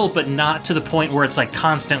RPG battle, but not to the point where it's like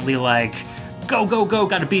constantly like go,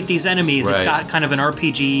 gotta beat these enemies. Right. It's got kind of an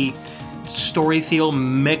RPG story feel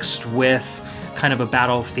mixed with kind of a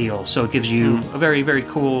battle feel, so it gives you a very, very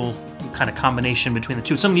cool kind of combination between the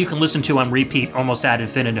two. It's something you can listen to on repeat almost ad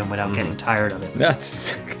infinitum without getting tired of it.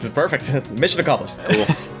 That's perfect. Mission accomplished. Cool.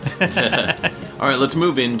 All right, let's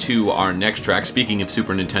move into our next track. Speaking of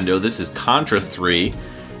Super Nintendo, this is Contra 3.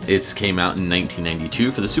 It came out in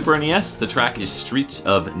 1992 for the Super NES. The track is Streets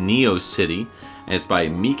of Neo City, and it's by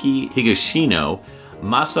Miki Higashino,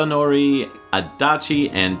 Masanori Adachi,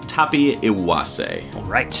 and Tapi Iwase. All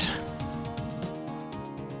right.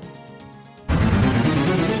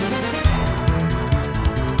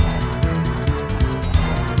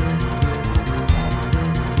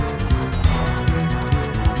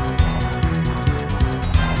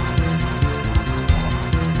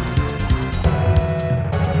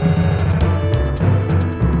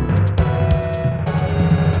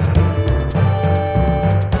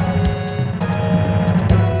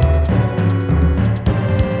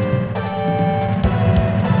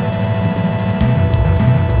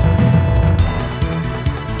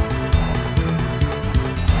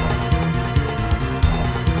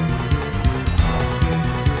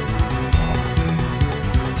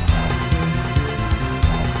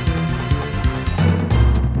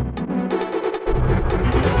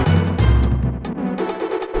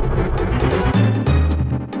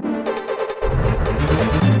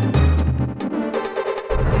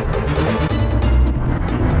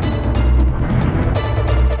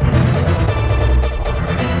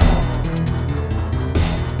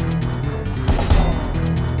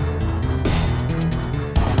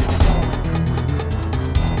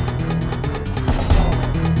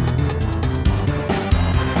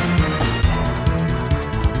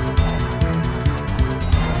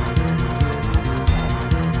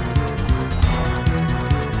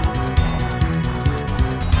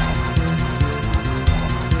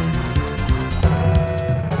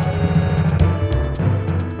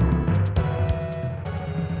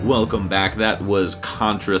 Welcome back. That was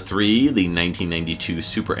Contra 3, the 1992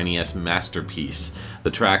 Super NES masterpiece.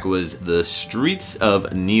 The track was The Streets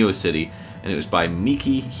of Neo City, and it was by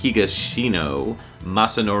Miki Higashino,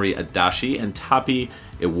 Masanori Adachi, and Tapi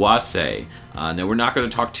Iwase. Now, we're not going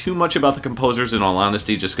to talk too much about the composers, in all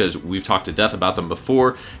honesty, just because we've talked to death about them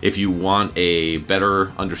before. If you want a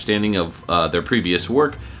better understanding of their previous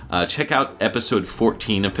work, check out episode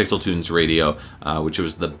 14 of Pixel Tunes Radio, which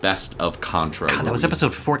was the best of Contra. God, that was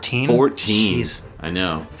episode 14? 14. Jeez. I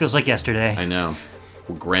know. Feels like yesterday. I know.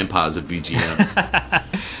 We're grandpas of VGM.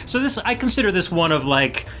 So I consider this one of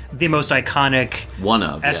like the most iconic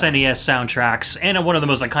SNES soundtracks and one of the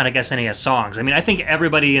most iconic SNES songs. I mean, I think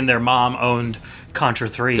everybody and their mom owned Contra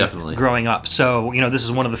 3 growing up. So, this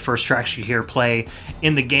is one of the first tracks you hear play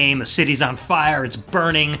in the game. The city's on fire, it's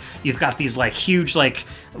burning. You've got these like huge like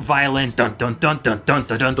violin dun dun dun dun dun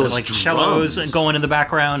dun dun, like cellos going in the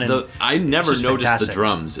background. And I never noticed fantastic. The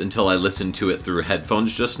drums until I listened to it through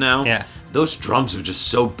headphones just now. Yeah. Those drums are just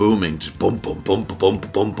so booming, just boom, boom, boom, boom, boom,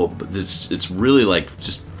 boom, boom. It's really like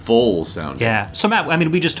just full sounding. Yeah. So Matt, I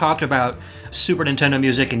mean, we just talked about Super Nintendo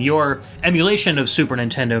music and your emulation of Super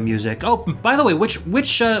Nintendo music. Oh, by the way,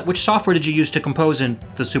 which software did you use to compose in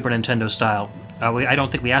the Super Nintendo style? I don't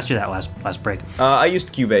think we asked you that last break. I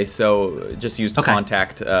used Cubase, so just used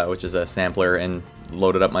Contact, which is a sampler, and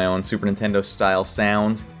loaded up my own Super Nintendo style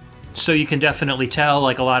sounds. So you can definitely tell,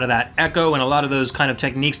 like, a lot of that echo and a lot of those kind of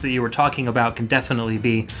techniques that you were talking about can definitely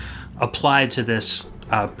be applied to this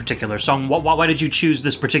particular song. Why did you choose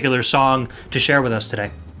this particular song to share with us today?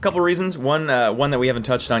 A couple reasons. One that we haven't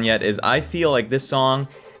touched on yet is I feel like this song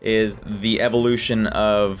is the evolution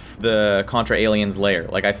of the Contra Aliens layer.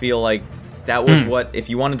 Like, I feel like that was what, if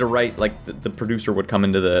you wanted to write, like, the producer would come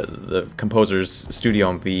into the composer's studio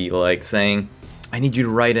and be, like, saying, I need you to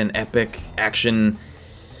write an epic action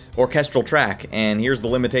orchestral track, and here's the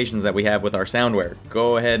limitations that we have with our soundware.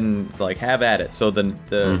 Go ahead and like have at it. So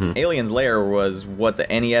the Alien's Lair was what the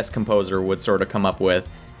NES composer would sort of come up with,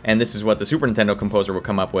 and this is what the Super Nintendo composer would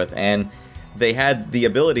come up with. And they had the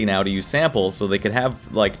ability now to use samples, so they could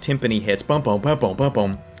have like timpani hits, bum bum bum bum bum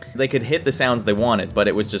bum. They could hit the sounds they wanted, but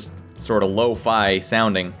it was just sort of lo-fi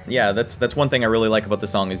sounding. Yeah, that's one thing I really like about the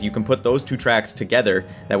song, is you can put those two tracks together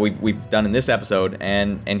that we've done in this episode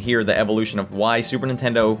and hear the evolution of why Super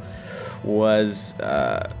Nintendo was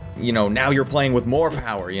now you're playing with more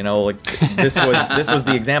power, like this was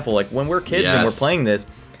the example. Like when we're kids and we're playing this,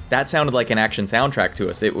 that sounded like an action soundtrack to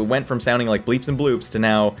us. It went from sounding like bleeps and bloops to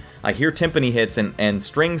now I hear timpani hits and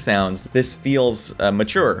string sounds. This feels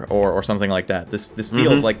mature or something like that. This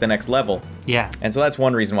feels like the next level. Yeah. And so that's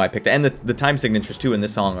one reason why I picked it. And the time signatures too in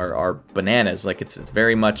this song are bananas. Like it's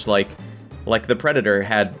very much like the Predator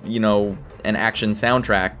had, an action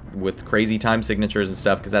soundtrack with crazy time signatures and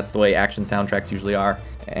stuff, because that's the way action soundtracks usually are.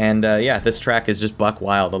 And this track is just buck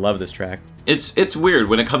wild. I love this track. It's weird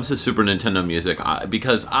when it comes to Super Nintendo music,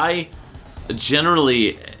 because I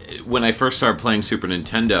generally, when I first started playing Super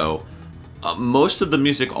Nintendo, most of the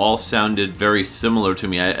music all sounded very similar to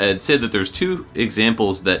me. I'd say that there's two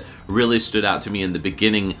examples that really stood out to me in the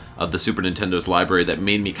beginning of the Super Nintendo's library that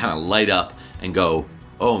made me kind of light up and go,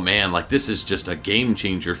 oh man, like this is just a game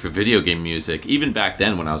changer for video game music. Even back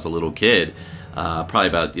then when I was a little kid, probably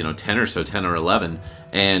about 10 or 11,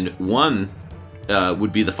 and one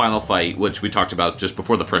would be the final fight, which we talked about just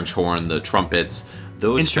before, the French horn, the trumpets,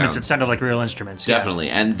 those instruments that sounded like real instruments. Definitely.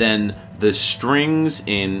 Yeah. And then the strings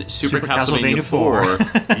in Super Castlevania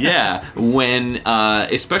 4. Yeah, when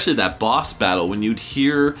especially that boss battle, when you'd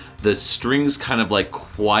hear the strings kind of like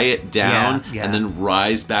quiet down and then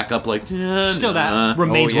rise back up like still that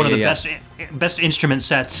remains one of the best instrument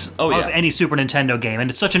sets of any Super Nintendo game, and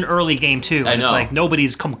it's such an early game too. And it's like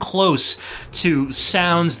nobody's come close to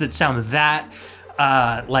sounds that sound that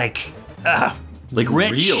like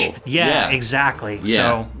rich. Real. Yeah, exactly.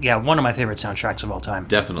 Yeah. So, one of my favorite soundtracks of all time.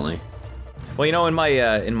 Definitely. Well, in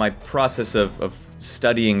my process of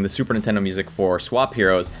studying the Super Nintendo music for Swap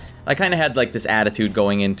Heroes, I kind of had like this attitude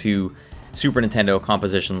going into Super Nintendo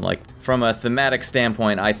composition. Like from a thematic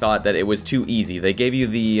standpoint, I thought that it was too easy. They gave you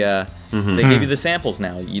the gave you the samples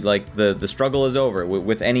now. You like the struggle is over.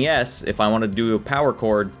 With NES, if I want to do a power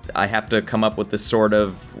chord, I have to come up with this sort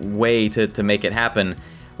of way to make it happen,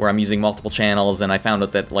 where I'm using multiple channels, and I found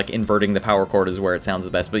out that like inverting the power chord is where it sounds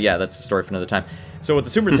the best. But yeah, that's a story for another time. So with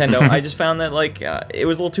the Super Nintendo, I just found that like it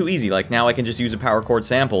was a little too easy. Like now I can just use a power chord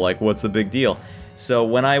sample. Like what's the big deal? So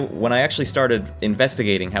when I actually started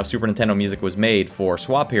investigating how Super Nintendo music was made for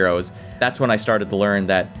Swap Heroes, that's when I started to learn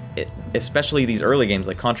that especially these early games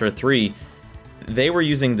like Contra 3, they were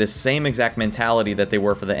using the same exact mentality that they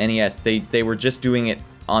were for the NES. They were just doing it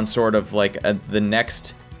on sort of like the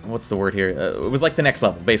next, what's the word here? It was like the next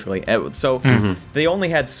level, basically. So they only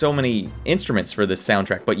had so many instruments for this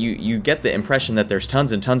soundtrack, but you get the impression that there's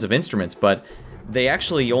tons and tons of instruments, but they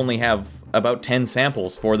actually only have about 10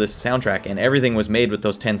 samples for this soundtrack, and everything was made with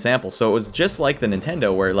those 10 samples. So it was just like the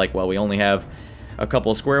Nintendo, where like, well, we only have a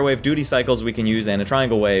couple of square wave duty cycles we can use and a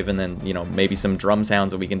triangle wave, and then maybe some drum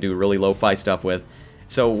sounds that we can do really lo-fi stuff with.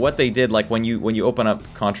 So what they did, like when you open up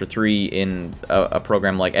Contra 3 in a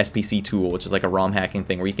program like SPC Tool, which is like a ROM hacking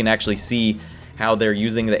thing, where you can actually see how they're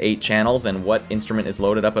using the 8 channels and what instrument is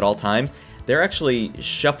loaded up at all times, they're actually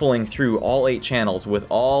shuffling through all 8 channels with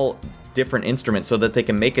all different instruments so that they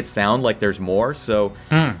can make it sound like there's more. So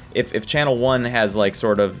if channel 1 has like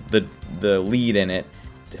sort of the lead in it,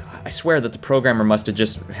 I swear that the programmer must have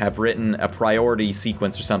just have written a priority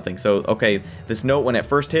sequence or something. So, okay, this note when it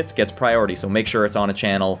first hits gets priority, so make sure it's on a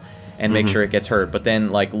channel and make sure it gets heard. But then,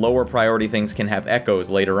 like, lower priority things can have echoes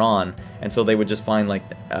later on, and so they would just find, like,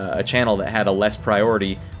 a channel that had a less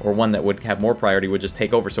priority or one that would have more priority would just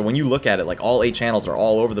take over. So when you look at it, like, all 8 channels are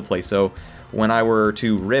all over the place. So when I were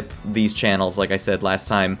to rip these channels, like I said last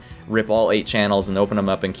time, rip all 8 channels and open them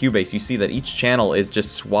up in Cubase, you see that each channel is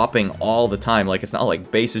just swapping all the time. Like, it's not like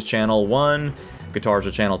bass is channel 1, guitars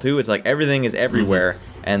are channel 2. It's like everything is everywhere.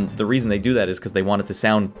 And the reason they do that is because they want it to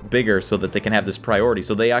sound bigger so that they can have this priority.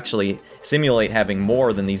 So they actually simulate having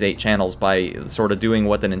more than these 8 channels by sort of doing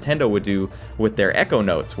what the Nintendo would do with their echo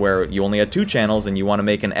notes, where you only had 2 channels and you want to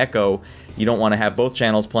make an echo. You don't want to have both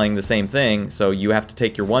channels playing the same thing, so you have to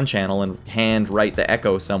take your one channel and hand write the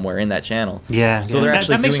echo somewhere in that channel. Yeah, so they're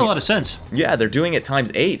actually that makes a lot of sense. Yeah, they're doing it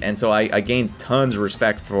times 8, and so I gained tons of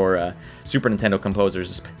respect for Super Nintendo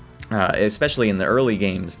composers, especially in the early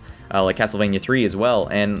games, like Castlevania 3 as well,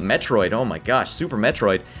 and Metroid. Oh my gosh, Super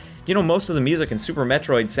Metroid. Most of the music in Super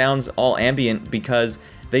Metroid sounds all ambient because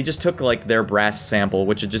they just took like their brass sample,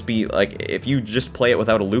 which would just be like, if you just play it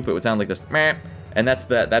without a loop, it would sound like this, meh, and that's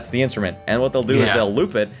the instrument. And what they'll do is they'll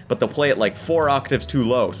loop it, but they'll play it like 4 octaves too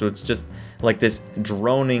low, so it's just like this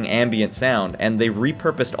droning ambient sound. And they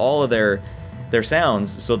repurposed all of their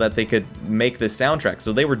sounds so that they could make this soundtrack.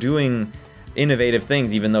 So they were doing innovative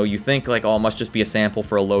things, even though you think like, oh, it must just be a sample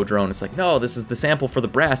for a low drone. It's like, no, this is the sample for the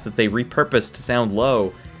brass that they repurposed to sound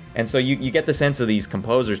low. And so you get the sense of these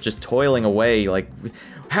composers just toiling away, like,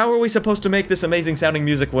 how are we supposed to make this amazing sounding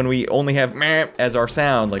music when we only have meh as our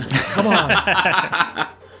sound? Like, come on.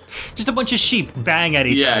 Just a bunch of sheep bang at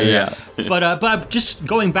each other. Yeah. But just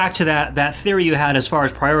going back to that theory you had as far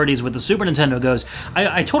as priorities with the Super Nintendo goes,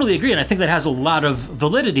 I totally agree, and I think that has a lot of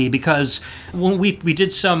validity, because when we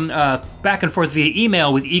did some back and forth via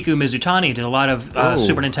email with Iku Mizutani, did a lot of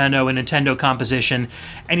Super Nintendo and Nintendo composition,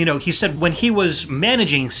 and he said when he was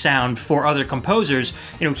managing sound for other composers,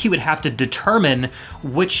 he would have to determine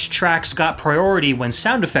which tracks got priority when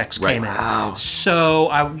sound effects came in. Wow. So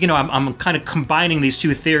I'm kind of combining these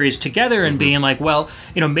two theories together and being like, well,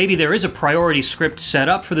 maybe there is a priority script set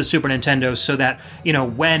up for the Super Nintendo so that,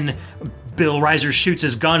 when Bill Rizer shoots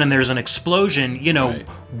his gun and there's an explosion,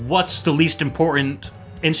 what's the least important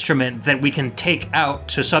instrument that we can take out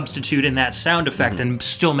to substitute in that sound effect and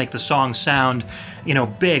still make the song sound,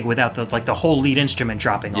 big without the whole lead instrument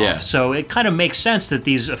dropping off. So it kind of makes sense that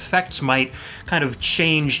these effects might kind of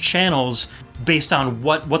change channels based on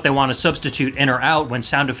what they want to substitute in or out when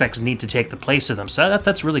sound effects need to take the place of them. So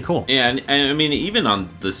that's really cool. Yeah, and I mean, even on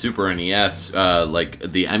the Super NES, like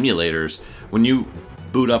the emulators, when you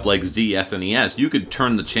boot up like ZSNES, you could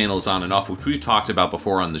turn the channels on and off, which we've talked about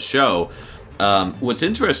before on the show. What's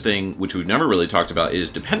interesting, which we've never really talked about,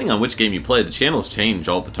 is depending on which game you play, the channels change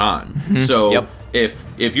all the time. So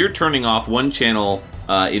if you're turning off one channel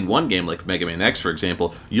in one game, like Mega Man X, for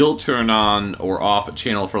example, you'll turn on or off a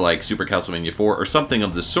channel for like Super Castlevania 4 or something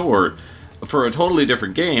of the sort for a totally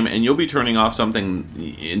different game, and you'll be turning off something.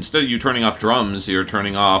 Instead of you turning off drums, you're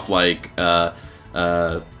turning off like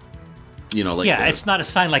it's not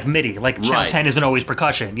assigned like MIDI. Like channel 10 isn't always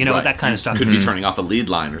percussion, that kind of stuff. Could be turning off a lead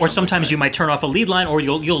line or sometimes you might turn off a lead line, or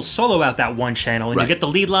you'll solo out that one channel and you get the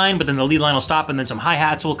lead line, but then the lead line will stop and then some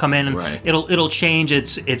hi-hats will come in and it'll change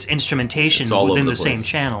its instrumentation within the same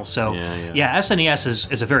channel. So SNES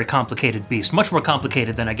is a very complicated beast, much more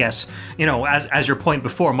complicated than, I guess, as your point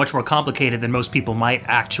before, much more complicated than most people might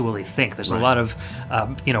actually think. There's a lot of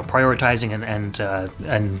prioritizing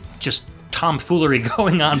and just tomfoolery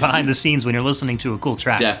going on behind the scenes when you're listening to a cool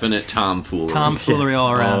track. Definite tomfoolery. Tomfoolery all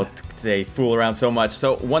around. They fool around so much.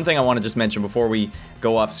 So one thing I want to just mention before we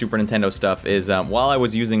go off Super Nintendo stuff is while I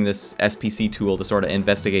was using this SPC tool to sort of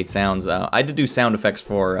investigate sounds, I did do sound effects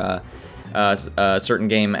for a certain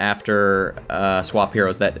game after Swap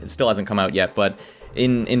Heroes that still hasn't come out yet, but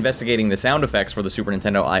in investigating the sound effects for the Super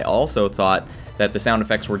Nintendo, I also thought that the sound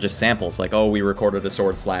effects were just samples, like, oh, we recorded a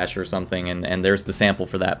sword slash or something, and there's the sample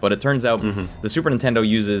for that. But it turns out the Super Nintendo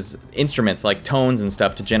uses instruments like tones and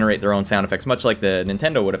stuff to generate their own sound effects, much like the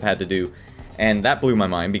Nintendo would have had to do. And that blew my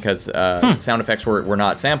mind because sound effects were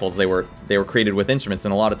not samples. They were created with instruments,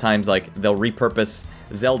 and a lot of times, like, they'll repurpose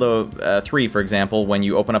Zelda 3, for example, when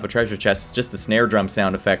you open up a treasure chest, just the snare drum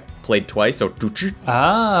sound effect played twice, so at different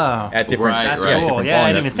that's cool. Different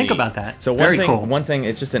I didn't even think about that. So one thing,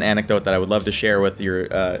 it's just an anecdote that I would love to share with your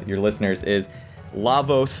listeners is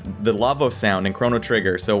Lavos, the Lavos sound in Chrono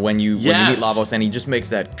Trigger. So when you meet Lavos and he just makes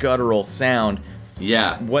that guttural sound.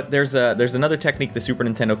 Yeah. There's another technique the Super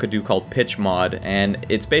Nintendo could do called pitch mod, and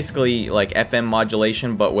it's basically like FM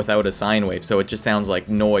modulation but without a sine wave. So it just sounds like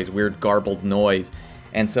noise, weird garbled noise.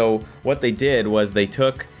 And so what they did was they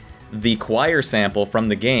took the choir sample from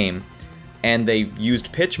the game and they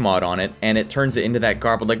used pitch mod on it, and it turns it into that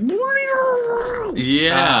garbled like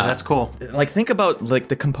that's cool. Like, think about, like,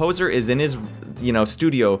 the composer is in his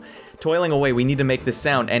studio toiling away, we need to make this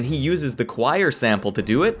sound, and he uses the choir sample to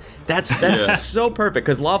do it. That's so perfect,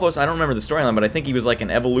 because Lavos, I don't remember the storyline, but I think he was like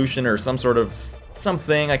an evolution or some sort of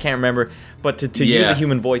something, I can't remember, but to use a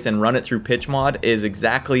human voice and run it through pitch mod is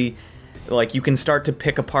exactly, like, you can start to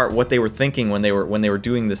pick apart what they were thinking when they were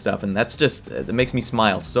doing this stuff, and that's just, it makes me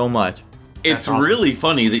smile so much. It's awesome. Really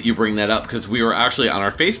funny that you bring that up, because we were actually on our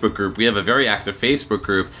Facebook group. We have a very active Facebook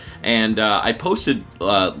group, and I posted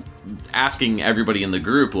asking everybody in the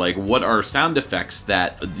group, like, what are sound effects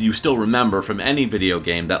that you still remember from any video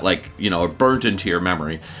game that, like, are burnt into your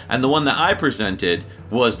memory? And the one that I presented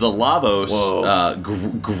was the Lavos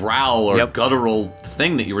growl or guttural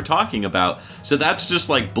thing that you were talking about. So that's just,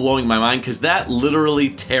 like, blowing my mind, because that literally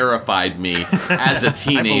terrified me as a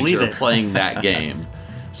teenager playing that game.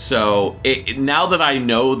 So now that I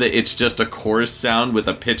know that it's just a chorus sound with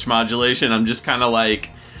a pitch modulation, I'm just kind of like,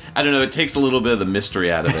 I don't know, it takes a little bit of the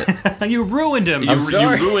mystery out of it. You ruined him. You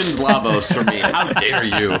ruined Lavos for me. How dare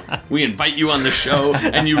you? We invite you on the show,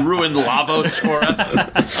 and you ruined Lavos for us.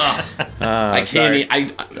 I can't.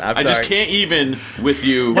 I just can't even with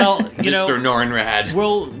you, Mr. Nornrad.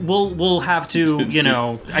 We'll have to.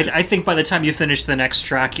 I think by the time you finish the next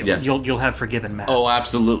track, you'll have forgiven Matt. Oh,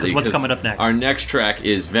 absolutely. Because what's coming up next? Our next track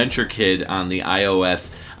is Venture Kid on the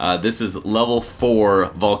iOS. This is level 4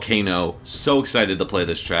 Volcano. So excited to play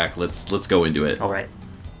this track. Let's go into it. All right.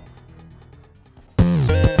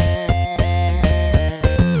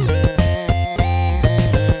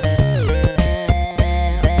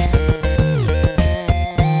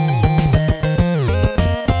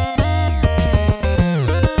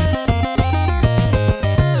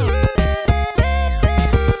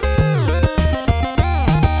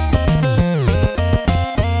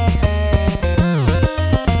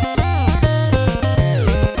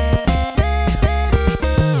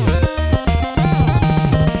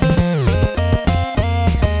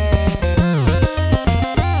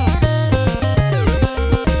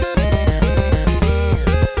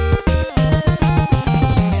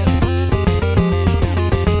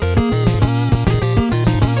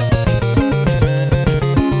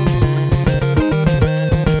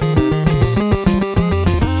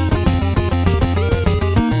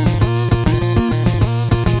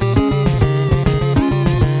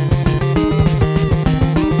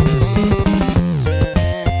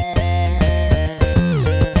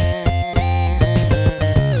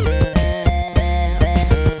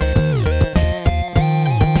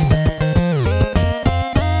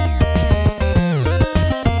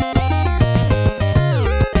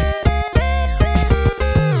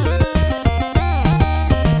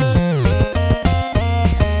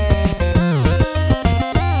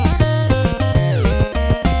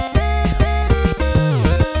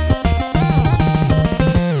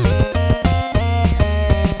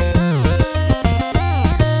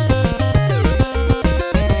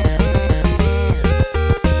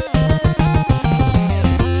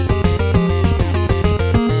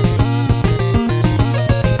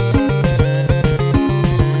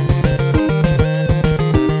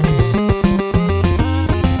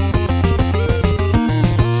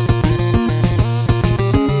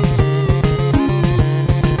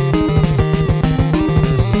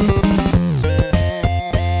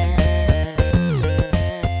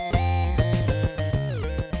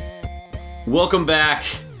 Welcome back.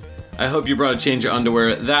 I hope you brought a change of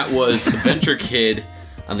underwear. That was Venture Kid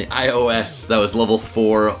on the iOS. That was level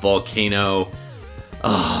 4 Volcano.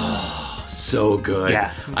 Oh, so good.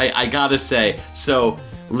 Yeah. I gotta say, so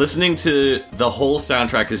listening to the whole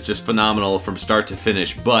soundtrack is just phenomenal from start to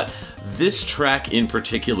finish, but this track in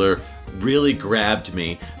particular really grabbed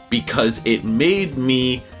me because it made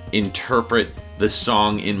me interpret the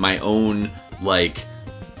song in my own,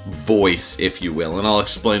 voice, if you will, and I'll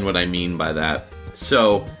explain what I mean by that.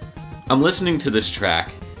 So, I'm listening to this track,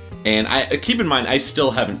 and I keep in mind I still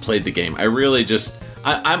haven't played the game. I really just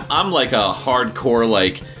I'm like a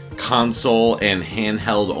hardcore console and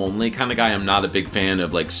handheld only kind of guy. I'm not a big fan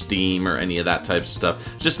of Steam or any of that type of stuff.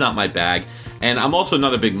 Just not my bag. And I'm also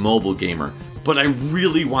not a big mobile gamer. But I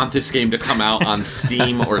really want this game to come out on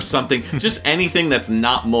Steam or something. Just anything that's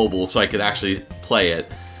not mobile so I could actually play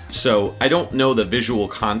it. So I don't know the visual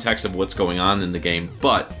context of what's going on in the game,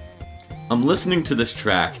 but I'm listening to this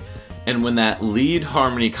track, and when that lead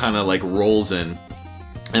harmony kind of rolls in,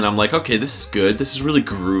 and I'm like, okay, this is good. This is really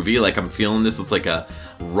groovy. I'm feeling this. It's like a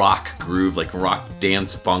rock groove, rock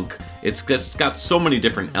dance funk. It's got so many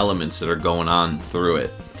different elements that are going on through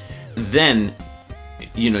it. Then,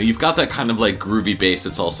 you've got that kind of groovy bass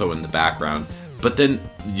that's also in the background. But then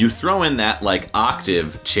you throw in that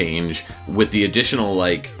octave change with the additional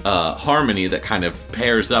harmony that kind of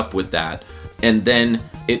pairs up with that. And then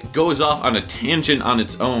it goes off on a tangent on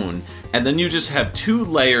its own. And then you just have 2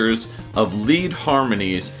 layers of lead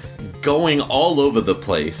harmonies going all over the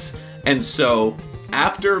place. And so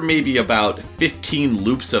after maybe about 15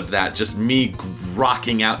 loops of that, just me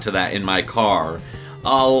rocking out to that in my car,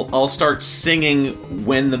 I'll start singing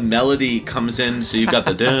when the melody comes in. So you've got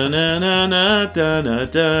the da na na na da na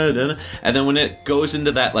da da, and then when it goes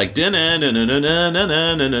into that da na na na na na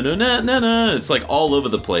na na na na na, it's all over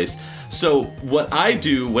the place. So what I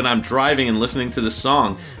do when I'm driving and listening to the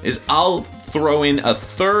song is I'll throw in a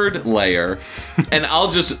 3rd layer, and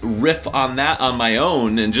I'll just riff on that on my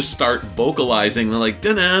own and just start vocalizing and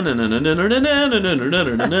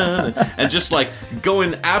just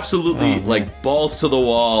going absolutely balls to the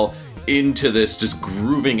wall into this, just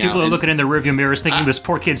grooving out. People are looking in the rearview mirrors thinking this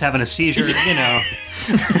poor kid's having a seizure, you know.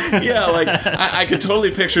 Yeah, like, I could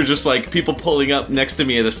totally picture just, like, people pulling up next to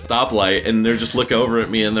me at a stoplight, and they're just look over at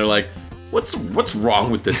me, and they're like, what's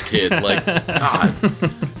wrong with this kid? Like, God.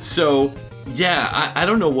 So, yeah, I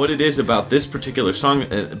don't know what it is about this particular song,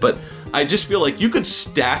 but I just feel like you could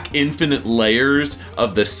stack infinite layers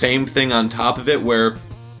of the same thing on top of it, where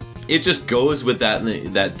it just goes with that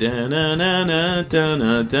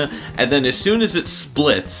da-na-na-na-da-na-da, and then as soon as it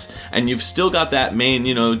splits, and you've still got that main,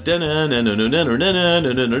 you know, and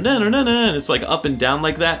it's like up and down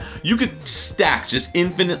like that, you could stack just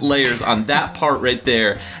infinite layers on that part right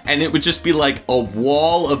there, and it would just be like a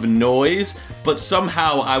wall of noise, but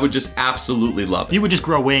somehow I would just absolutely love it. You would just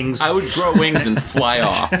grow wings. I would grow wings and fly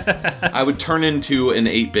off. I would turn into an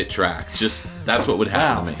 8-bit track. Just, that's what would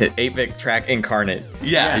happen to me. 8-bit track incarnate.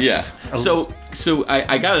 Yeah, Yes. yeah. So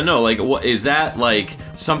I gotta know, like, what is that, like,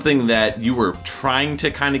 something that you were trying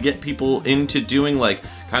to kind of get people into doing, like,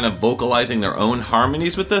 kind of vocalizing their own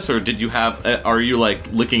harmonies with this, or did you have? Are you like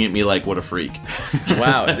looking at me like, what a freak?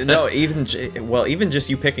 Wow, no, even just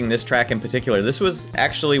you picking this track in particular, this was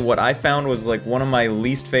actually what I found was like one of my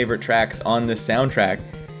least favorite tracks on this soundtrack.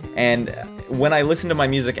 And when I listen to my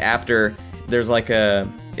music after, there's like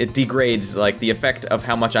it degrades, like the effect of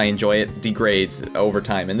how much I enjoy it degrades over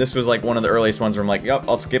time. And this was like one of the earliest ones where I'm like, yep,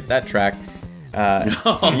 I'll skip that track.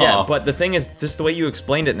 Yeah, but the thing is, just the way you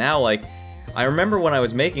explained it now, like, I remember when I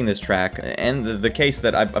was making this track, and the case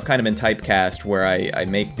that I've kind of been typecast, where I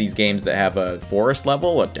make these games that have a forest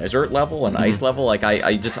level, a desert level, an ice level, like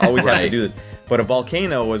I just always have to do this. But a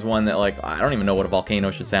volcano was one that, like, I don't even know what a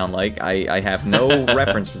volcano should sound like. I have no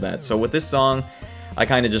reference for that. So with this song, I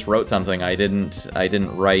kind of just wrote something. I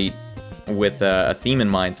didn't write with a theme in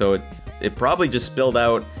mind, so it probably just spilled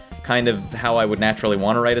out kind of how I would naturally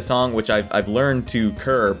want to write a song, which I've learned to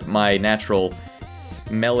curb my natural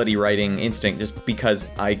melody writing instinct, just because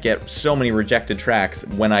I get so many rejected tracks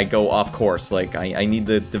when I go off course. Like, I need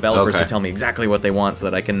the developers to tell me exactly what they want so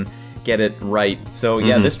that I can get it right. So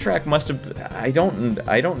yeah, this track must have, I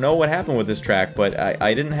don't know what happened with this track, but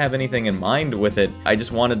I didn't have anything in mind with it. I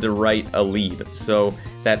just wanted to write a lead. So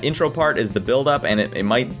that intro part is the build up, and it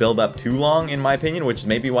might build up too long in my opinion, which is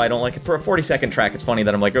maybe why I don't like it. For a 40-second track, it's funny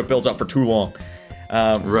that I'm like, it builds up for too long.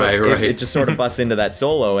 Right. It just sort of busts into that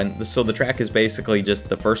solo, and so the track is basically just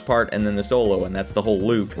the first part and then the solo, and that's the whole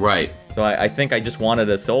loop. Right. So I think I just wanted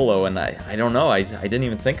a solo, and I don't know, I didn't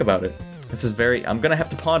even think about it. This is I'm gonna have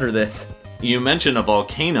to ponder this. You mentioned a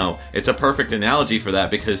volcano. It's a perfect analogy for that,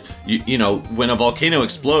 because you know, when a volcano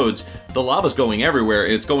explodes, the lava's going everywhere.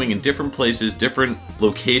 It's going in different places, different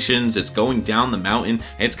locations. It's going down the mountain,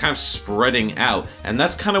 and it's kind of spreading out. And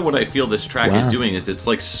that's kind of what I feel this track is doing. Is it's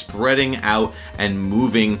like spreading out and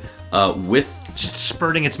moving with just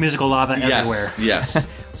spurting its musical lava everywhere. Yes,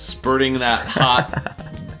 spurting that hot,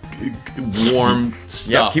 warm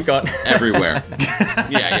stuff. Keep going. Everywhere.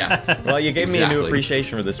 Yeah. Well, you gave me a new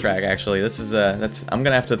appreciation for this track, actually. This is I'm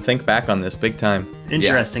gonna have to think back on this big time.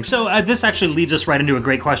 Interesting. So this actually leads us right into a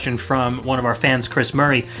great question from one of our fans, Chris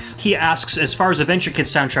Murray. He asks, as far as Adventure Kid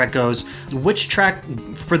soundtrack goes, which track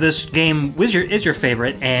for this game is your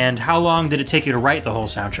favorite, and how long did it take you to write the whole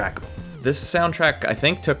soundtrack? This soundtrack, I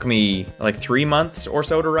think, took me like 3 months or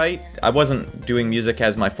so to write. I wasn't doing music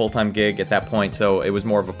as my full-time gig at that point, so it was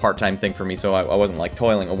more of a part-time thing for me, so I wasn't like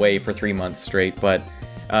toiling away for 3 months straight. But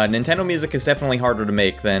Nintendo music is definitely harder to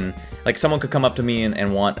make than, like, someone could come up to me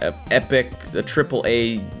and want a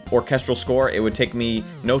AAA orchestral score. It would take me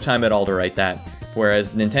no time at all to write that.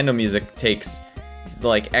 Whereas Nintendo music takes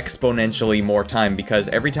like exponentially more time, because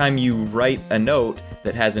every time you write a note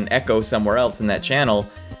that has an echo somewhere else in that channel,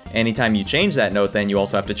 anytime you change that note, then you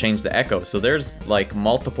also have to change the echo. So there's like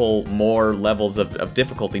multiple more levels of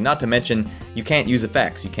difficulty, not to mention you can't use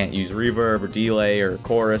effects. You can't use reverb or delay or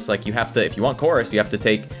chorus. Like, you have to, if you want chorus, you have to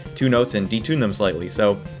take 2 notes and detune them slightly.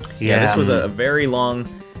 So yeah, this was a very long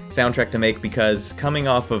soundtrack to make, because coming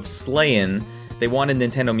off of Slayin', they wanted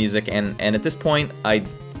Nintendo music, and at this point,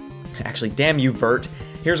 actually, damn you, Vert.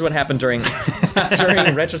 Here's what happened during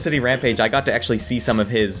Retro City Rampage. I got to actually see some of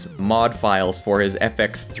his mod files for his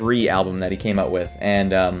FX3 album that he came out with,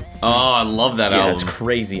 and I love that album. Yeah, it's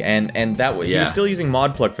crazy, and that he was still using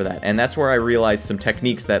ModPlug for that, and that's where I realized some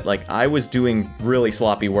techniques that, like, I was doing really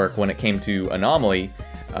sloppy work when it came to Anomaly.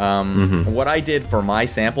 What I did for my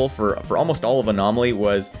sample for almost all of Anomaly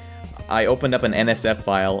was I opened up an NSF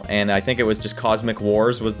file, and I think it was just Cosmic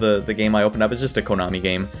Wars was the game I opened up. It's just a Konami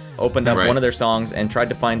game. Opened up one of their songs and tried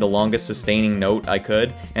to find the longest sustaining note I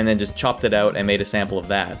could, and then just chopped it out and made a sample of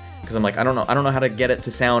that. because I'm like, I don't know how to get it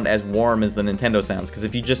to sound as warm as the Nintendo sounds, because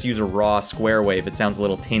if you just use a raw square wave, it sounds a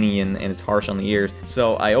little tinny and it's harsh on the ears.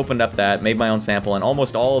 So I opened up that, made my own sample, and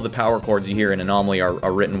almost all of the power chords you hear in Anomaly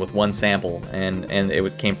are written with one sample, and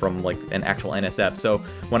it came from like an actual NSF. So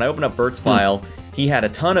when I opened up Vert's file, he had a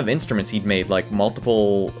ton of instruments he'd made, like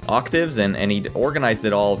multiple octaves, and he'd organized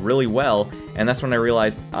it all really well. And that's when I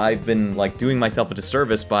realized I've been like doing myself a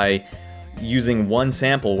disservice by using one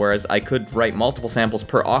sample, whereas I could write multiple samples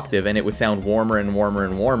per octave and it would sound warmer and warmer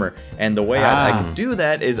and warmer. And the way I could do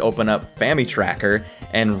that is open up FamiTracker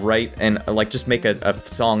and write and like just make a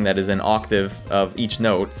song that is an octave of each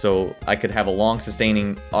note, so I could have a long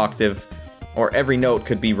sustaining octave, or every note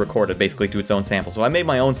could be recorded basically to its own sample. So I made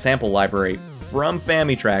my own sample library from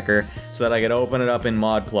FamiTracker so that I could open it up in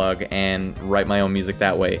ModPlug and write my own music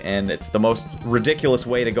that way. And it's the most ridiculous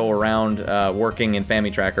way to go around working in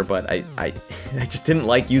FamiTracker, but I just didn't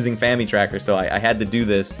like using FamiTracker, so I had to do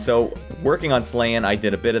this. So working on Slayin, I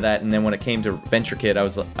did a bit of that, and then when it came to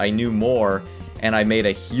VentureKid, I knew more, and I made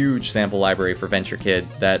a huge sample library for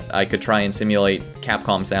VentureKid that I could try and simulate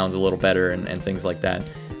Capcom sounds a little better and things like that.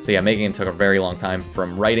 So yeah, making it took a very long time,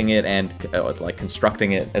 from writing it and like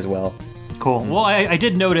constructing it as well. Cool. Well, I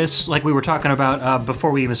did notice, like we were talking about before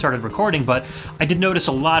we even started recording, but I did notice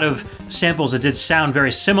a lot of samples that did sound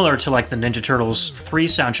very similar to like the Ninja Turtles 3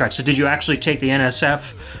 soundtrack. So did you actually take the NSF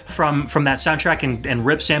from that soundtrack and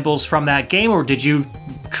rip samples from that game, or did you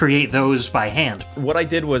create those by hand? What I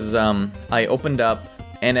did was I opened up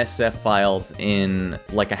NSF files in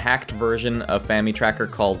like a hacked version of FamiTracker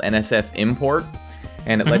called NSF Import,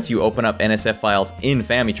 and it lets you open up NSF files in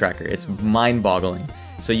FamiTracker. It's mind-boggling.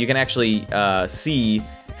 So you can actually see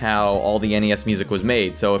how all the NES music was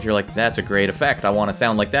made. So if you're like, that's a great effect, I want to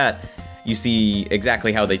sound like that, you see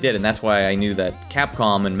exactly how they did. And that's why I knew that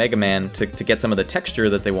Capcom and Mega Man, to get some of the texture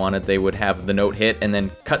that they wanted, they would have the note hit and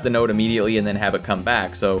then cut the note immediately and then have it come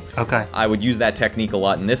back. So I would use that technique a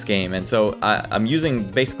lot in this game. And so I'm using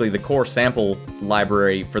basically the core sample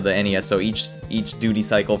library for the NES. So each duty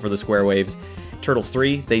cycle for the square waves. Turtles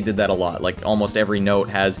 3, they did that a lot. Like almost every note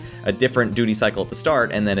has a different duty cycle at the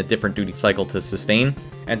start and then a different duty cycle to sustain.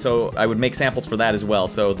 And so I would make samples for that as well.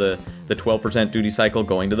 So the 12% duty cycle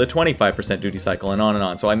going to the 25% duty cycle and on and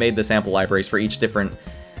on. So I made the sample libraries for each different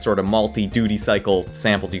sort of multi-duty cycle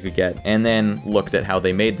samples you could get, and then looked at how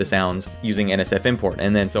they made the sounds using NSF Import.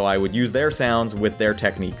 And then so I would use their sounds with their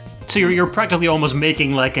techniques. So you're practically almost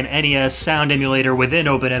making like an NES sound emulator within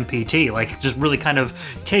OpenMPT, like just really kind of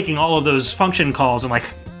taking all of those function calls and like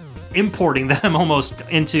importing them almost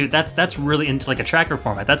into that's really into like a tracker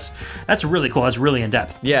format. That's really cool. That's really in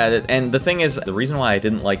depth. Yeah, and the thing is, the reason why I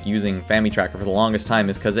didn't like using FamiTracker for the longest time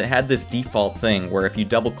is because it had this default thing where if you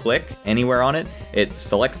double click anywhere on it, it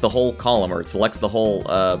selects the whole column, or it selects the whole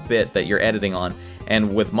bit that you're editing on.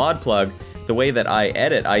 And with ModPlug, the way that I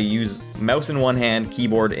edit, I use mouse in one hand,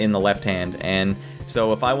 keyboard in the left hand, and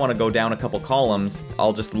so if I want to go down a couple columns,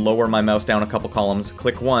 I'll just lower my mouse down a couple columns,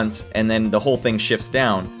 click once, and then the whole thing shifts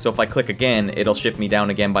down. So if I click again, it'll shift me down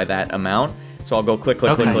again by that amount. So I'll go click,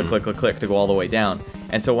 click, click, click, click, click, click to go all the way down.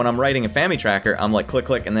 And so when I'm writing a FamiTracker, I'm like click,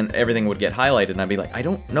 click, and then everything would get highlighted, and I'd be like, I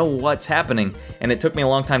don't know what's happening. And it took me a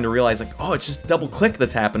long time to realize, like, oh, it's just double click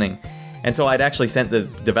that's happening. And so I'd actually sent the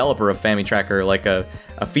developer of FamiTracker like a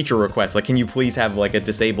feature request, like, can you please have like a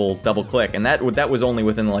disable double click? And that was only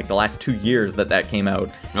within like the last 2 years that came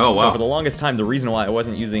out. Oh wow! So for the longest time, the reason why I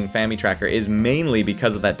wasn't using FamiTracker is mainly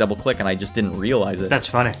because of that double click, and I just didn't realize it. That's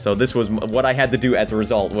funny. So this was what I had to do as a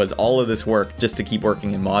result, was all of this work just to keep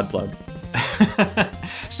working in ModPlug.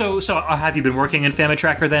 So have you been working in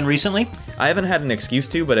FamiTracker then recently? I haven't had an excuse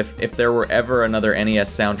to, but if there were ever another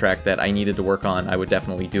NES soundtrack that I needed to work on, I would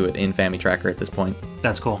definitely do it in FamiTracker at this point.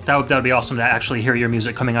 That's cool. That would be awesome to actually hear your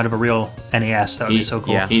music coming out of a real NES. That would be so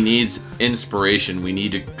cool. Yeah. He needs inspiration. We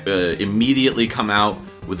need to immediately come out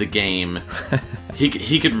with a game.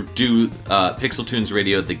 He could do Pixel Tunes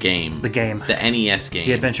Radio, the game. The game. The NES game.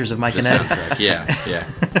 The Adventures of Mike and Ed. Soundtrack. Yeah.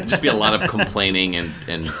 It'd just be a lot of complaining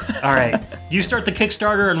and All right. You start the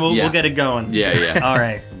Kickstarter and we'll get it going. Yeah. All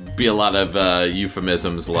right. Be a lot of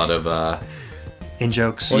euphemisms, a lot of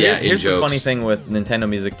in-jokes. Well, here's in-jokes. the funny thing with Nintendo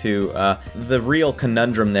music too. The real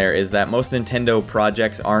conundrum there is that most Nintendo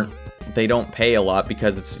projects don't pay a lot,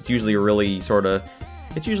 because it's usually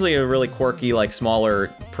a really quirky, like, smaller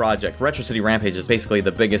project. Retro City Rampage is basically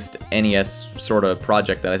the biggest NES sort of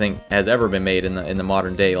project that I think has ever been made in the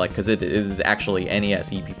modern day, like, because it is actually NES.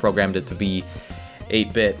 He programmed it to be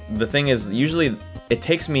 8-bit. The thing is, usually it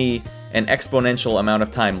takes me an exponential amount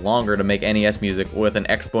of time longer to make NES music with an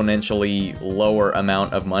exponentially lower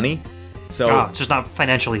amount of money. So it's just not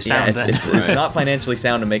financially sound. Yeah, it's not financially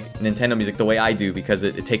sound to make Nintendo music the way I do, because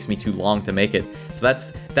it takes me too long to make it. So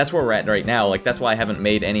that's where we're at right now. Like, that's why I haven't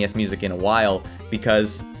made NES music in a while,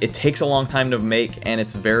 because it takes a long time to make, and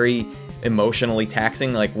it's very emotionally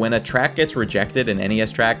taxing. Like, when a track gets rejected, an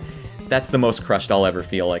NES track, that's the most crushed I'll ever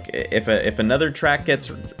feel. Like, if another track gets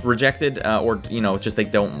rejected, or just they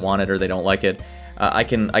don't want it or they don't like it, I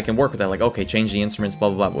can work with that. Like, okay, change the instruments,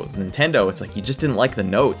 blah blah blah. With Nintendo, it's like you just didn't like the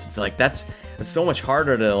notes. It's like that's so much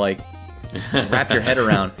harder to like wrap your head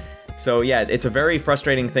around. So yeah, it's a very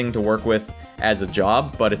frustrating thing to work with as a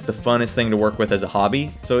job, but it's the funnest thing to work with as a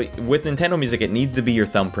hobby. So with Nintendo music, it needs to be your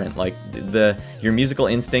thumbprint. Like, your musical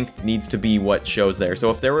instinct needs to be what shows there.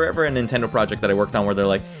 So if there were ever a Nintendo project that I worked on where they're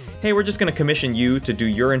like, hey, we're just going to commission you to do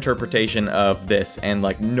your interpretation of this, and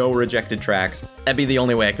like no rejected tracks, that'd be the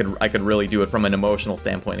only way I could really do it from an emotional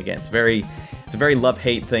standpoint. Again, it's a very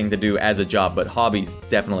love-hate thing to do as a job, but hobby's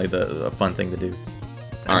definitely the fun thing to do.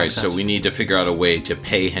 All right, so we need to figure out a way to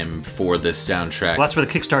pay him for this soundtrack. Well, that's where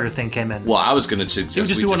the Kickstarter thing came in. Well, I was going to suggest... It would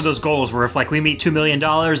just be one of those goals where if like we meet $2 million,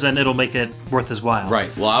 then it'll make it worth his while.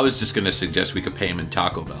 Right. Well, I was just going to suggest we could pay him in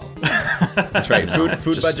Taco Bell. That's right.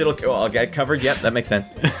 Food budget I'll get covered. Yep, that makes sense.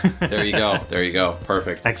 There you go.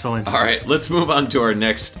 Perfect. Excellent. All right, let's move on to our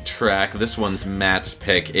next track. This one's Matt's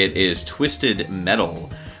pick. It is Twisted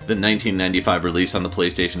Metal, the 1995 release on the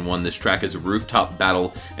PlayStation 1. This track is Rooftop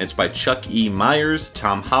Battle, and it's by Chuck E. Myers,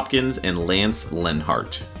 Tom Hopkins, and Lance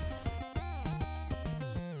Lenhart.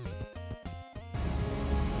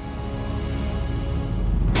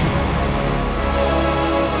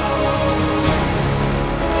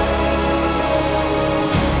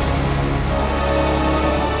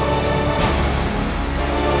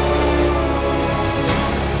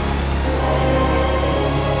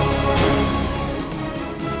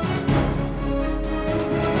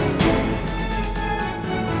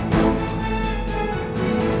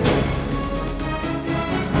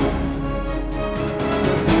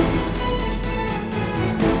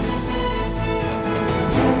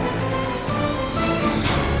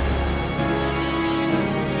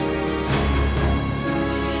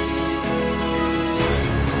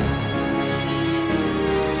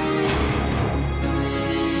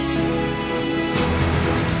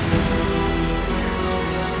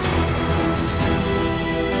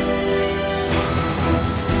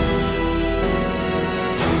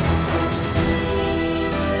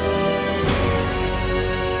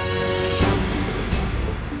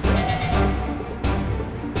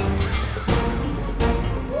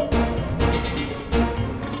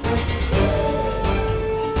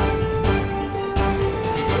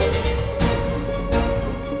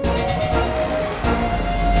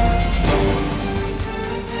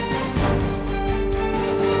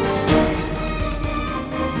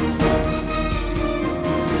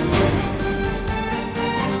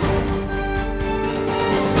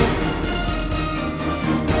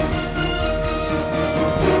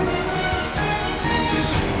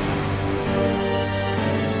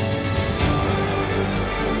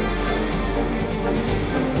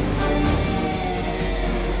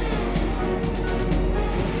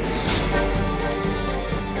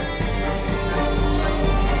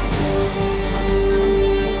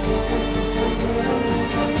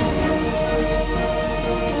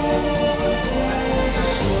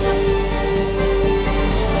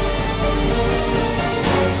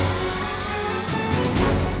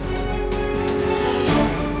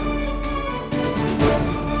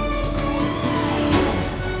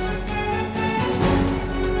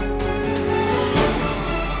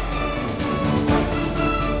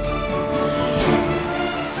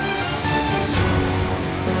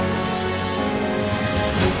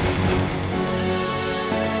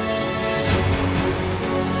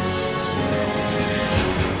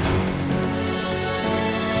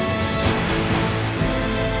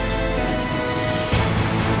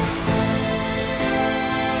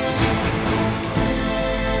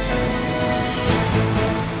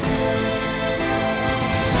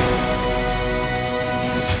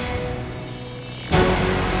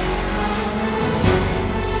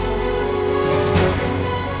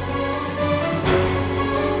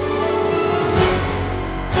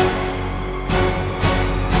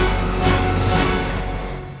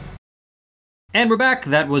 And we're back.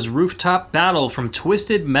 That was Rooftop Battle from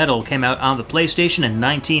Twisted Metal. Came out on the PlayStation in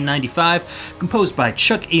 1995. Composed by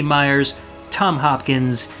Chuck E. Myers, Tom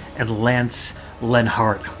Hopkins, and Lance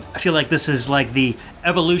Lenhart. I feel like this is like the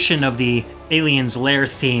evolution of the Alien's Lair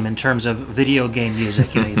theme in terms of video game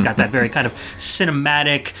music. You know, you've got that very kind of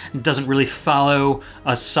cinematic, doesn't really follow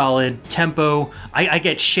a solid tempo. I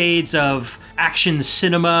get shades of action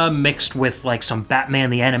cinema mixed with like some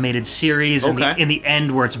Batman the Animated Series in the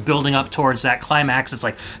end where it's building up towards that climax. It's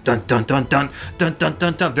like dun dun dun dun dun dun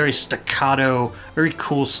dun dun, very staccato, very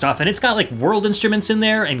cool stuff. And it's got like world instruments in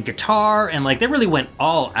there and guitar, and like they really went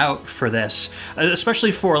all out for this,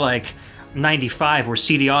 especially for like 95, where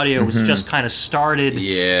CD audio was just kind of started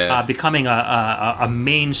becoming a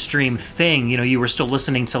mainstream thing. You know, you were still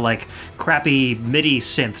listening to like crappy MIDI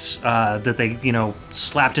synths that they, you know,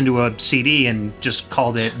 slapped into a CD and just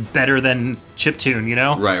called it better than chiptune, you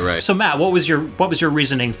know? Right. So Matt, what was your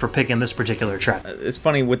reasoning for picking this particular track? It's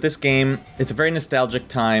funny, with this game, it's a very nostalgic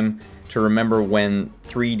time to remember when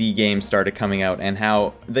 3D games started coming out and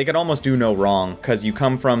how they could almost do no wrong, because you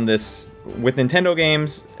come from this with Nintendo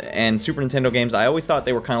games and Super Nintendo games. I always thought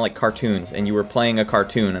they were kind of like cartoons, and you were playing a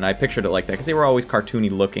cartoon, and I pictured it like that because they were always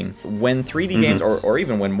cartoony looking. When 3D games, or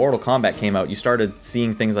even when Mortal Kombat came out, you started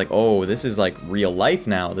seeing things like, oh, this is like real life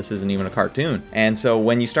now, this isn't even a cartoon. And so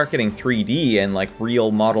when you start getting 3D and like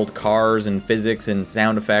real modeled cars and physics and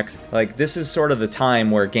sound effects, like this is sort of the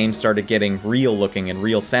time where games started getting real looking and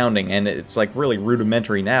real sounding. And it's like really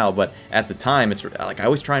rudimentary now, but at the time, it's like I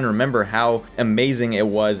was trying to remember how amazing it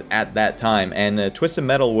was at that time. And Twisted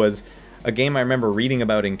Metal was a game I remember reading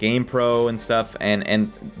about in GamePro and stuff,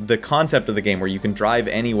 and the concept of the game where you can drive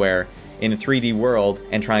anywhere in a 3D world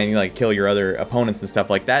and try and like kill your other opponents and stuff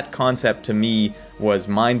like that. Concept to me was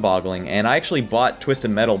mind-boggling, and I actually bought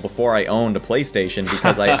Twisted Metal before I owned a PlayStation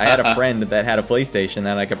because I had a friend that had a PlayStation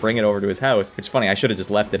and I could bring it over to his house. Which is funny, I should have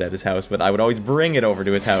just left it at his house, but I would always bring it over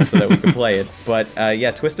to his house so that we could play it. But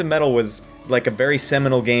yeah, Twisted Metal was like a very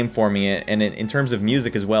seminal game for me, and in terms of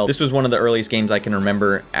music as well. This was one of the earliest games I can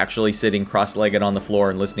remember actually sitting cross-legged on the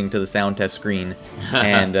floor and listening to the sound test screen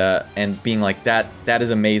and being like, that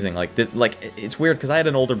is amazing. Like this, like it's weird because I had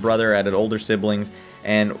an older brother, I had older siblings,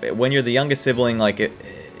 and when you're the youngest sibling, like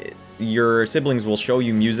your siblings will show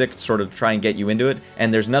you music to sort of try and get you into it,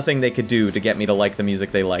 and there's nothing they could do to get me to like the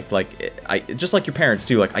music they liked. Like I just like your parents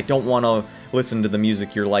too. Like I don't want to listen to the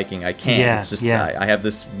music you're liking. I can't. Yeah, it's just I have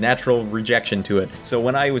this natural rejection to it. So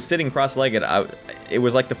when I was sitting cross-legged, it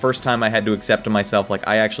was like the first time I had to accept to myself, like,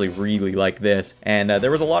 I actually really like this. And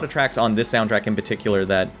there was a lot of tracks on this soundtrack in particular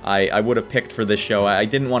that I would have picked for this show. I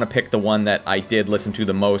didn't want to pick the one that I did listen to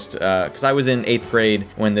the most, because I was in 8th grade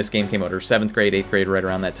when this game came out, or 7th grade, 8th grade, right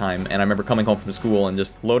around that time. And I remember coming home from school and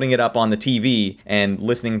just loading it up on the TV and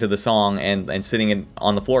listening to the song and sitting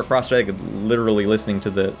on the floor cross-legged, literally listening to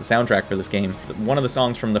the soundtrack for this game. One of the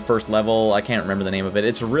songs from the first level, I can't remember the name of it.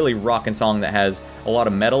 It's a really rockin' song that has a lot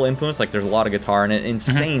of metal influence. Like there's a lot of guitar in it,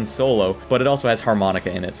 insane solo, but it also has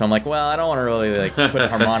harmonica in it. So I'm like, well, I don't want to really like put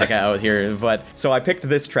harmonica out here. But so I picked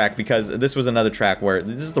this track because this was another track where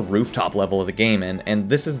this is the rooftop level of the game, and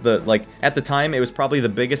this is the, like, at the time it was probably the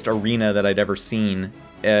biggest arena that I'd ever seen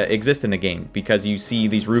exist in a game, because you see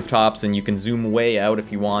these rooftops and you can zoom way out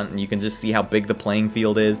if you want, and you can just see how big the playing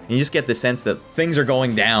field is, and you just get the sense that things are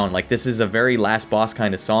going down. Like this is a very Last Boss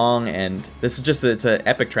kind of song, and this is just, it's an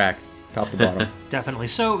epic track top to bottom. Definitely.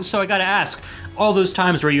 So I gotta ask, all those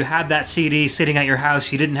times where you had that CD sitting at your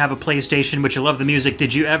house, you didn't have a PlayStation, but you loved the music,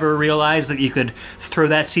 did you ever realize that you could throw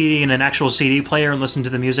that CD in an actual CD player and listen to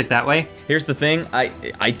the music that way? Here's the thing,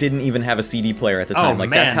 I didn't even have a CD player at the time. Oh, like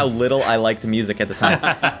man. That's how little I liked music at the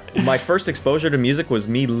time. My first exposure to music was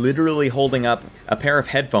me literally holding up a pair of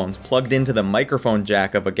headphones plugged into the microphone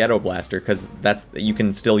jack of a Ghetto Blaster, because you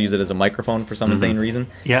can still use it as a microphone for some insane reason.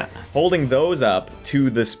 Yeah. Holding those up to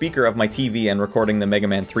the speaker of my TV and recording the Mega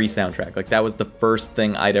Man 3 soundtrack. Like that was the first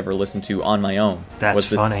thing I'd ever listened to on my own. That's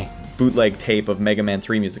funny. Bootleg tape of Mega Man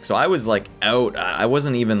 3 music. So I was like out. I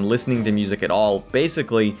wasn't even listening to music at all,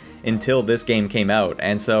 basically, until this game came out.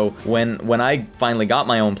 And so when I finally got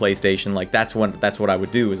my own PlayStation, like that's what I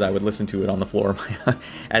would do, is I would listen to it on the floor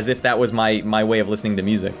as if that was my way of listening to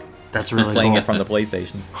music. That's really playing cool. it from the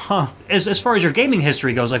PlayStation. Huh. As far as your gaming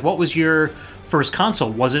history goes, like what was your first console?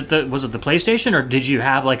 Was it the PlayStation, or did you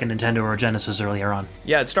have like a Nintendo or a Genesis earlier on?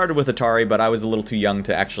 Yeah, it started with Atari, but I was a little too young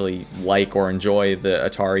to actually like or enjoy the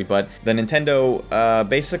Atari. But the Nintendo,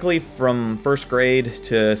 basically from first grade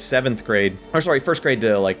to 7th grade, first grade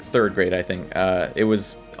to like 3rd grade, I think, it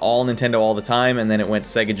was all Nintendo all the time, and then it went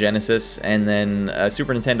Sega Genesis, and then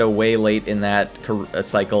Super Nintendo way late in that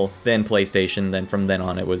cycle, then PlayStation, then from then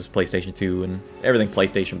on it was PlayStation 2 and everything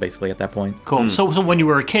PlayStation basically at that point. Cool. So when you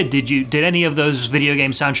were a kid, did any of those video game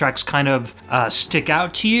soundtracks kind of stick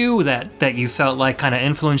out to you that you felt like kind of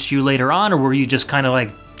influenced you later on, or were you just kind of like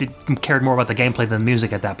cared more about the gameplay than the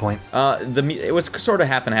music at that point? It was sort of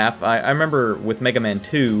half and half. I remember with Mega Man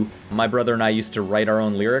 2, my brother and I used to write our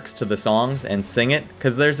own lyrics to the songs and sing it,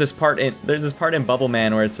 because there's this part in Bubble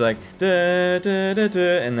Man where it's like da, da, da,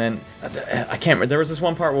 da, and then I can't remember. There was this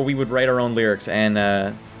one part where we would write our own lyrics, and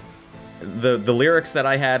the lyrics that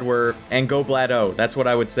I had were "and go Blado." That's what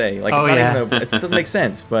I would say. Like, it doesn't make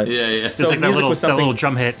sense, but yeah. So like that little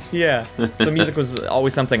drum hit. Yeah. So music was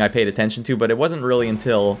always something I paid attention to, but it wasn't really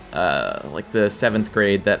until like the 7th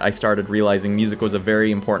grade that I started realizing music was a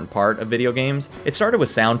very important part of video games. It started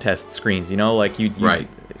with sound test screens, like you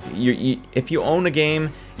if you own a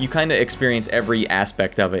game, you kind of experience every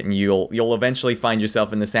aspect of it, and you'll eventually find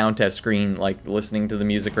yourself in the sound test screen, like listening to the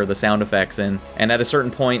music or the sound effects, and at a certain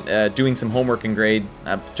point, doing some homework in grade.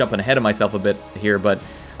 I'm jumping ahead of myself a bit here, but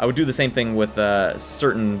I would do the same thing with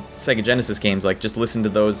certain Sega Genesis games, like just listen to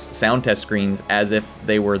those sound test screens as if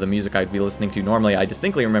they were the music I'd be listening to normally. I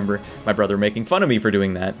distinctly remember my brother making fun of me for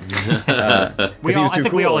doing that. We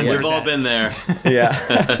We've all been there.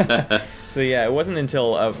 Yeah. So yeah, it wasn't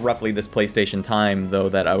until roughly this PlayStation time, though,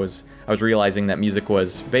 that I was realizing that music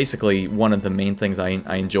was basically one of the main things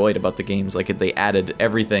I enjoyed about the games. Like, they added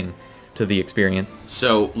everything to the experience.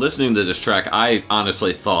 So, listening to this track, I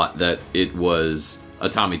honestly thought that it was a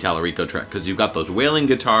Tommy Tallarico track, because you've got those wailing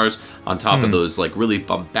guitars on top of those like really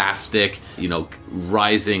bombastic,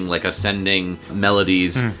 rising, like ascending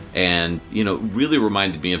melodies, and really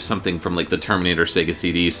reminded me of something from like the Terminator Sega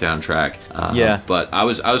CD soundtrack. But I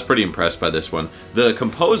was pretty impressed by this one. The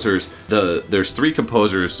composers, there's 3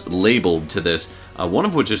 composers labeled to this. One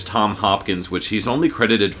of which is Tom Hopkins, which he's only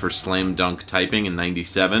credited for Slam Dunk Typing in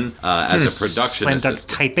 '97 as a production Slam assistant.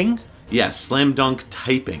 Dunk Typing? Yeah, Slam Dunk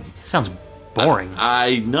Typing. Sounds boring.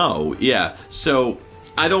 I know, yeah. So,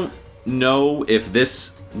 I don't know if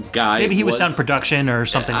this guy Maybe he was sound production or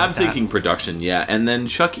something like that. I'm thinking production, yeah. And then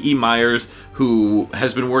Chuck E. Myers, who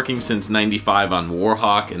has been working since '95 on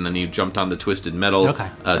Warhawk, and then he jumped on the Twisted Metal,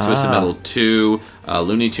 Twisted Metal 2,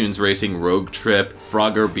 Looney Tunes Racing, Rogue Trip,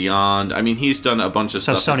 Frogger Beyond. I mean, he's done a bunch of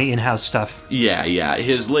stuff. So Sony in-house stuff. Yeah.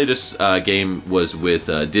 His latest game was with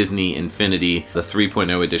Disney Infinity, the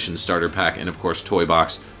 3.0 edition starter pack, and of course Toy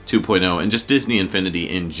Box 2.0, and just Disney Infinity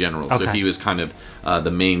in general. Okay. So he was kind of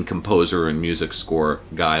the main composer and music score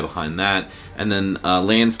guy behind that. And then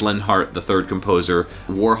Lance Lenhart, the 3rd composer,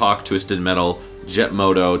 Warhawk, Twisted Metal, Jet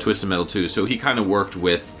Moto, Twisted Metal 2. So he kind of worked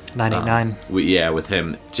with 989. With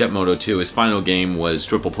him. Jet Moto 2, his final game was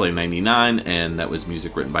Triple Play 99, and that was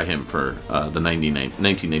music written by him for the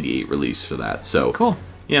 1998 release for that. So cool.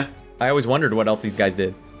 Yeah. I always wondered what else these guys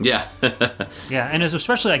did. Yeah. Yeah, and it's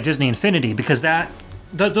especially like Disney Infinity, because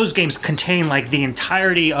those games contain like the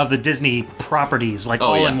entirety of the Disney properties, like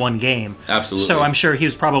in one game. Absolutely. So I'm sure he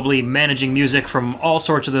was probably managing music from all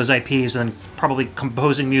sorts of those IPs, and probably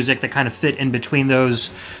composing music that kind of fit in between those.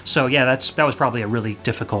 So yeah, that was probably a really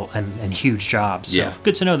difficult and huge job. So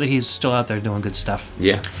good to know that he's still out there doing good stuff.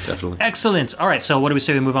 Yeah, definitely. Excellent. All right, so what do we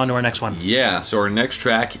say we move on to our next one? Yeah, so our next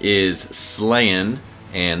track is Slayin',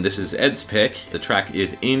 and this is Ed's pick. The track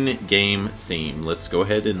is In-Game Theme. Let's go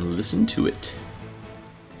ahead and listen to it.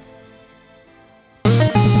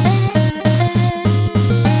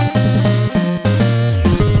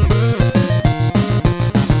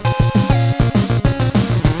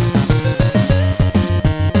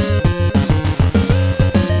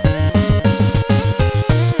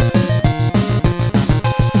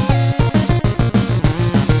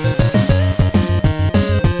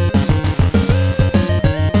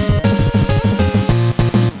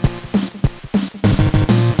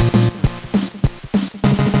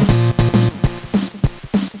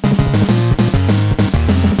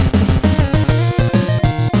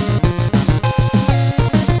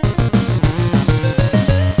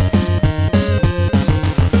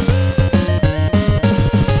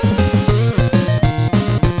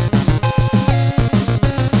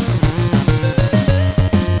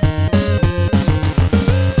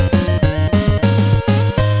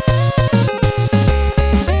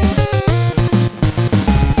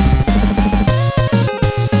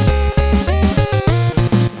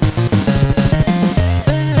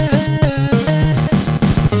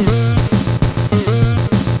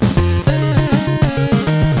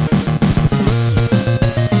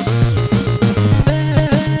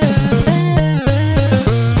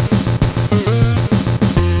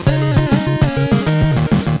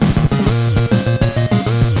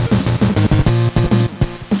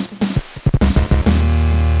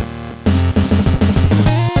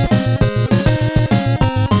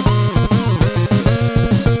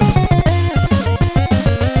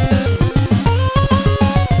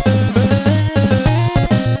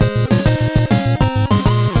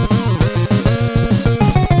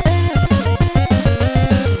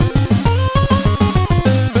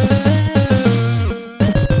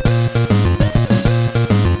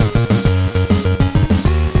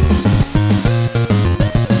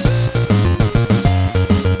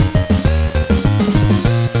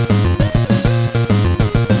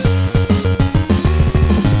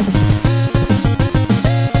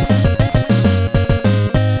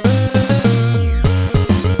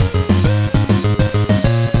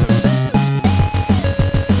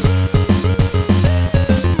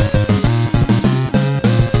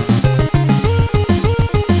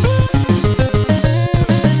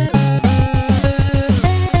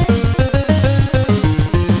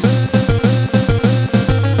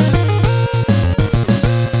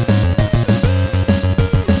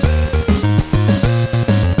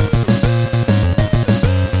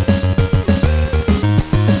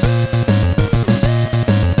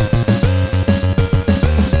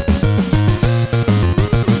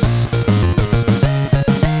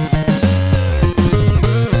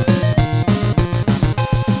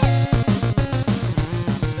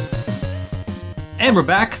 And we're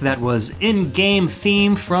back. That was In-Game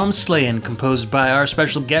Theme from Slayin, composed by our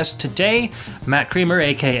special guest today, Matt Creamer,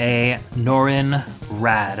 a.k.a. Norin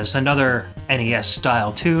Rad. It's another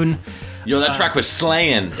NES-style tune. Yo, that track was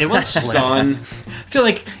slaying. It was slaying. son. I feel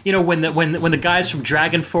like, you know, when the guys from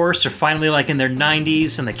Dragon Force are finally like in their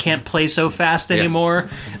 90s and they can't play so fast anymore,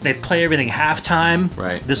 they play everything halftime.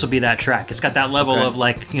 Right. This will be that track. It's got that level of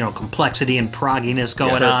like, you know, complexity and progginess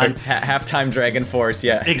going on. Halftime Dragon Force,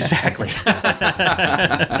 yeah. Exactly.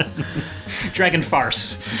 Dragon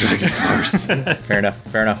Farce. Dragon Force. Fair enough.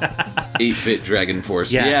 8-bit Dragon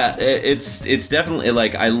Force. Yeah. It's definitely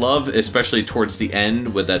like I love, especially towards the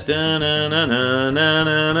end with that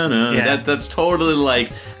that's totally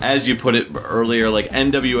like, as you put it earlier, like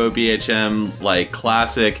NWO BHM, like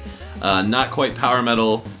classic, not quite power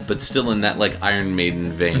metal, but still in that like Iron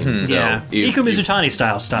Maiden vein. So Iku Mizutani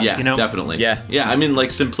style stuff, yeah, you know? Definitely. Yeah. I mean, like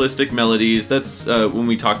simplistic melodies. That's when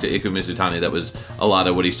we talked to Iku Mizutani, that was a lot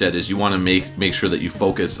of what he said, is you want to make sure that you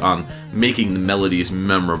focus on making the melodies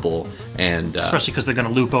memorable, and especially because they're going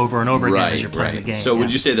to loop over and over again as you're playing the game. So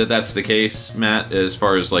would you say that that's the case, Matt, as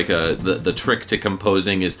far as like the trick to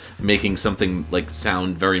composing is making something like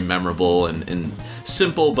sound very memorable and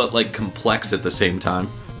simple but like complex at the same time?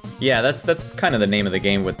 Yeah, that's kind of the name of the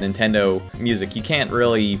game with Nintendo music. You can't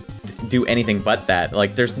really do anything but that.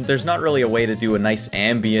 Like, there's not really a way to do a nice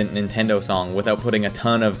ambient Nintendo song without putting a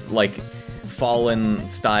ton of like Fallen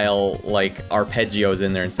style like arpeggios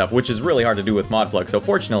in there and stuff, which is really hard to do with ModPlug. So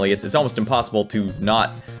fortunately, it's almost impossible to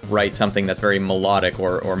not write something that's very melodic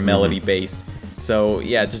or melody based. So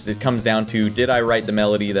yeah, it comes down to, did I write the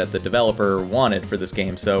melody that the developer wanted for this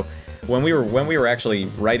game? So when we were actually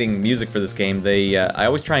writing music for this game, I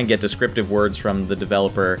always try and get descriptive words from the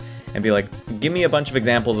developer and be like, give me a bunch of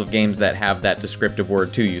examples of games that have that descriptive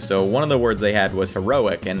word to you. So one of the words they had was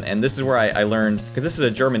heroic, and this is where I learned, because this is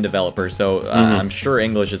a German developer, so I'm sure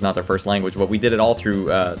English is not their first language, but we did it all through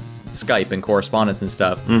Skype and correspondence and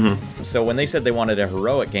stuff. So when they said they wanted a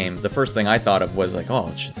heroic game, the first thing I thought of was like, oh,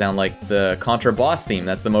 it should sound like the Contra boss theme.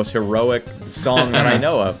 That's the most heroic song that I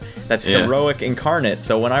know of. That's heroic incarnate.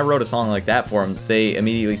 So when I wrote a song like that for them, they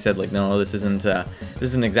immediately said like, no, this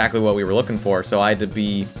isn't exactly what we were looking for. So I had to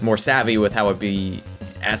be more savvy with how I'd be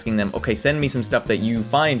asking them, okay, send me some stuff that you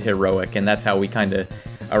find heroic, and that's how we kind of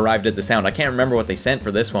arrived at the sound. I can't remember what they sent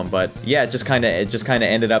for this one, but yeah, it just kind of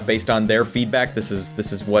ended up based on their feedback. This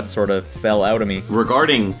is what sort of fell out of me.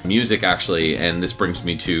 Regarding music, actually, and this brings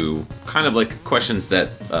me to kind of like questions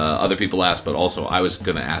that other people ask, but also I was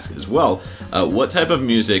going to ask as well. What type of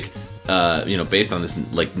music, based on this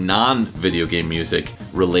like non-video game music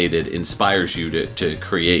related, inspires you to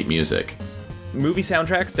create music? Movie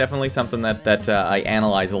soundtracks, definitely something that I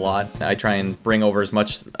analyze a lot. I try and bring over as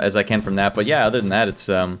much as I can from that. But yeah, other than that, it's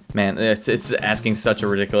it's asking such a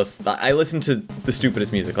ridiculous. I listen to the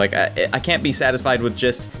stupidest music. Like I can't be satisfied with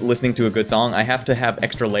just listening to a good song. I have to have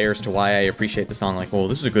extra layers to why I appreciate the song. Like, well,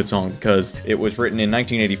 this is a good song because it was written in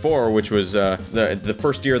 1984, which was the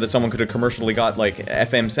first year that someone could have commercially got like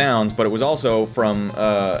FM sounds, but it was also from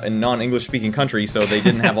a non-English speaking country, so they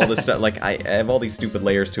didn't have all this stuff. Like I have all these stupid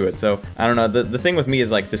layers to it. So I don't know. The thing with me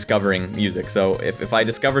is like discovering music. So if I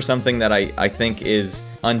discover something that I think is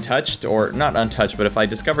untouched, or not untouched, but if I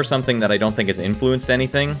discover something that I don't think has influenced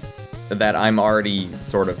anything that I'm already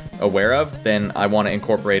sort of aware of, then I want to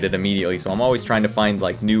incorporate it immediately. So I'm always trying to find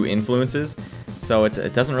like new influences. So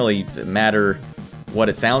it doesn't really matter what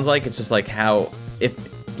it sounds like. It's just like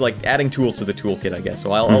like adding tools to the toolkit, I guess.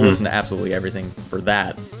 So I'll listen to absolutely everything for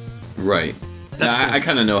that. Right. I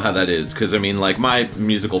kind of know how that is, because I mean, like, my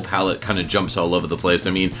musical palette kind of jumps all over the place. I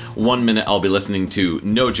mean, 1 minute I'll be listening to,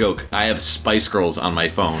 no joke, I have Spice Girls on my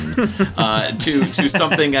phone, to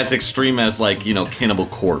something as extreme as, like, Cannibal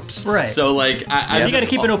Corpse. Right. So, like, you got to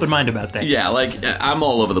keep an open mind about that. Yeah, like, I'm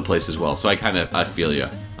all over the place as well, so I feel you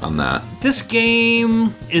on that. This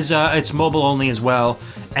game is it's mobile only as well,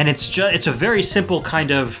 and it's a very simple kind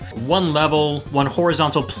of one level, one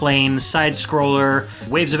horizontal plane, side scroller.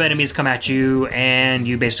 Waves of enemies come at you, and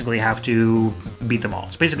you basically have to beat them all.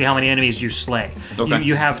 It's basically how many enemies you slay. Okay.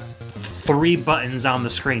 You have 3 buttons on the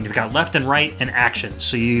screen. You've got left and right and action,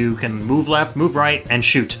 so you can move left, move right, and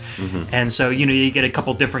shoot. And so you get a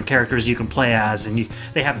couple different characters you can play as, and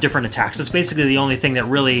they have different attacks. It's basically the only thing that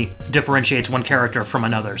really differentiates one character from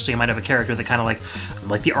another. So you might have a character that kind of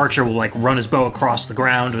like the archer will like run his bow across the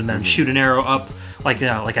ground and then shoot an arrow up, like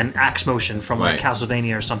an axe motion from like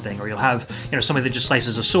Castlevania or something, or you'll have somebody that just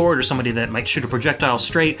slices a sword, or somebody that might shoot a projectile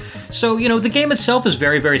straight. So the game itself is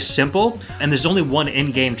very, very simple, and there's only one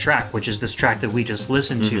in-game track, which is this track that we just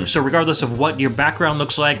listened to. So regardless of what your background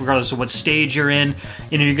looks like, regardless of what stage you're in,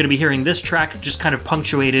 you're going to be hearing this track just kind of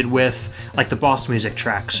punctuated with like the boss music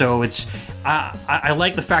track. So it's I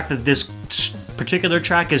like the fact that this particular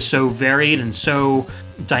track is so varied and so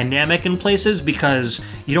dynamic in places, because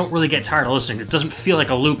you don't really get tired of listening. It doesn't feel like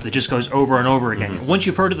a loop that just goes over and over again. Once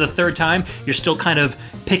you've heard it the third time, you're still kind of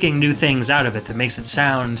picking new things out of it that makes it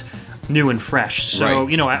sound new and fresh. So,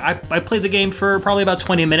 I played the game for probably about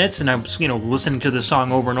 20 minutes, and I was, listening to the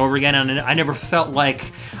song over and over again, and I never felt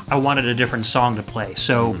like I wanted a different song to play.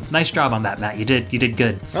 So, nice job on that, Matt. You did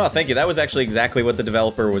good. Oh, thank you. That was actually exactly what the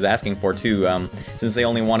developer was asking for, too. Since they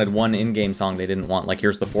only wanted one in-game song, they didn't want, like,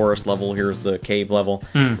 here's the forest level, here's the cave level.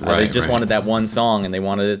 They just wanted that one song, and they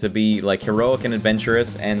wanted it to be, like, heroic and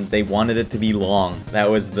adventurous, and they wanted it to be long. That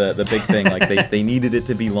was the big thing. Like, they needed it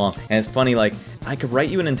to be long. And it's funny, like, I could write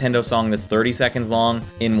you a Nintendo song that's 30 seconds long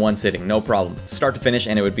in one sitting, no problem. Start to finish,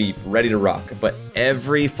 and it would be ready to rock. But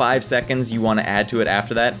every 5 seconds you want to add to it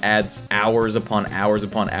after that adds hours upon hours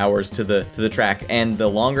upon hours to the track. And the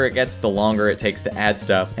longer it gets, the longer it takes to add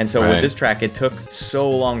stuff. And so with this track, it took so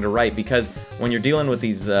long to write, because when you're dealing with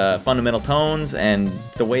these fundamental tones and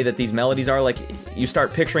the way that these melodies are, like, you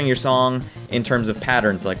start picturing your song in terms of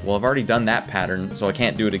patterns. Like, well, I've already done that pattern, so I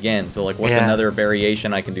can't do it again. So, like, what's another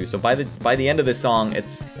variation I can do? So by the end of this song,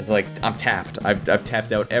 it's like I'm tapped. I've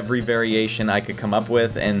tapped out every variation I could come up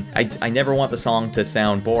with, and I never want the song to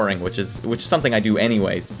sound boring, which is something I do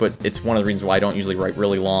anyways. But it's one of the reasons why I don't usually write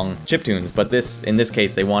really long chiptunes. But in this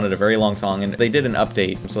case, they wanted a very long song, and they did an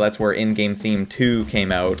update. So that's where In-Game Theme 2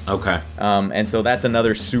 came out. Okay. And so that's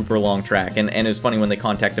another super long track. And it was funny when they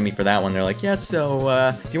contacted me for that one. They're like, yeah, so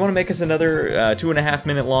do you want to make us another 2.5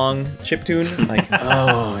 minute long chiptune? Like,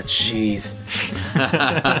 oh, jeez.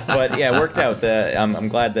 But yeah, it worked out. I'm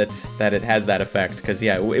glad that it has that effect, because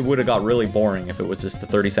yeah, it would have got really boring if it was just the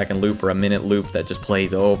 30-second loop or a minute loop that just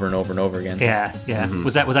plays over and over and over again. Yeah.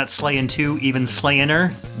 Was that Slayin' 2 even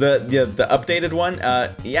Slayin'er? The updated one?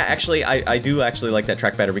 Yeah, actually, I do actually like that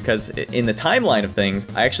track better, because in the timeline of things,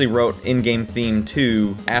 I actually wrote In-Game Theme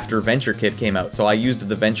 2 after Venture Kid came out. So I used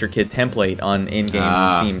the Venture Kid template on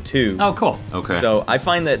In-Game Theme 2. Oh, cool. Okay. So I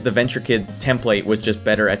find that the Venture Kid template was just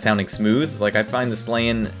better at sounding smooth. Like, I find the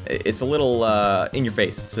Slayin', it's a little in your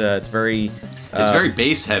face. It's very... It's very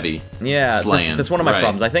bass heavy. Yeah, that's one of my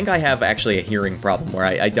problems. I think I have actually a hearing problem where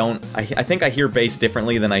I think I hear bass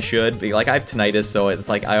differently than I should. Like, I have tinnitus, so it's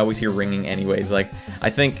like I always hear ringing anyways. Like, I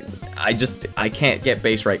think I can't get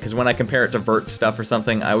bass right, because when I compare it to Vert's stuff or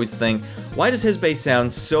something, I always think, why does his bass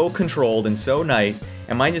sound so controlled and so nice,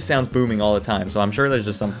 and mine just sounds booming all the time? So I'm sure there's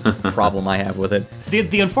just some problem I have with it.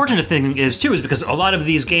 The unfortunate thing is because a lot of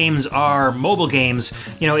these games are mobile games.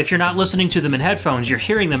 If you're not listening to them in headphones, you're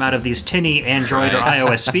hearing them out of these tinny Android or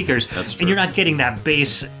iOS speakers, and you're not getting that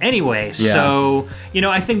bass anyway. Yeah. So,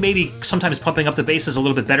 I think maybe sometimes pumping up the bass is a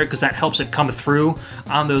little bit better, because that helps it come through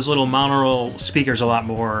on those little monaural speakers a lot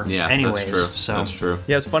more. Yeah, anyways. that's true. So. That's true.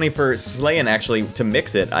 Yeah, it's funny for Slayin', actually, to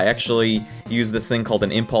mix it, I actually use this thing called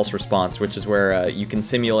an impulse response, which is where you can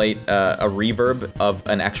simulate a reverb of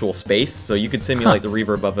an actual space. So you could simulate the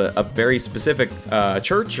reverb of a very specific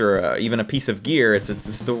church, or even a piece of gear. It's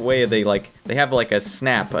the way they have like a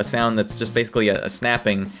snap, a sound that's just basically a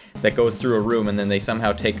snapping that goes through a room, and then they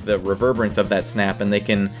somehow take the reverberance of that snap and they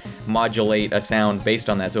can modulate a sound based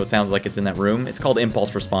on that, so it sounds like it's in that room. It's called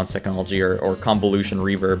impulse response technology, or convolution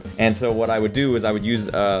reverb. And so what I would do is I would use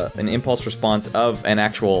an impulse response of an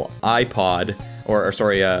actual iPod,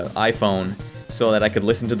 iPhone, so that I could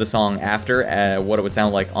listen to the song after what it would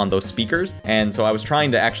sound like on those speakers. And so I was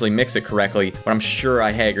trying to actually mix it correctly, but I'm sure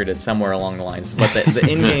I haggard it somewhere along the lines. But the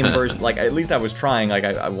in-game version, like, at least I was trying. Like,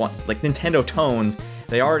 I want, like, Nintendo tones,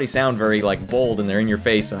 they already sound very, like, bold, and they're in your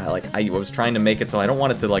face. So I was trying to make it so I don't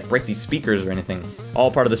want it to, like, break these speakers or anything. All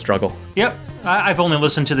part of the struggle. Yep. I've only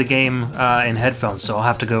listened to the game in headphones, so I'll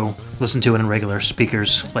have to go listen to it in regular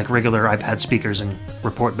speakers, like regular iPad speakers, and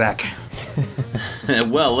report back.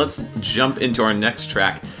 Well, let's jump into our next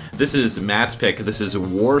track. This is Matt's pick. This is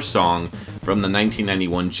War Song from the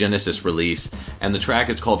 1991 Genesis release, and the track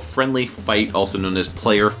is called Friendly Fight, also known as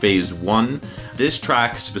Player Phase 1. This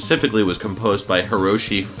track specifically was composed by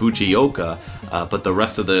Hiroshi Fujioka, but the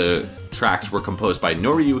rest of the tracks were composed by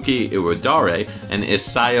Noriyuki Iwadare and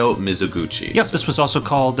Isayo Mizuguchi. Yep, this was also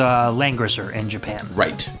called Langrisser in Japan.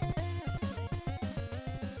 Right.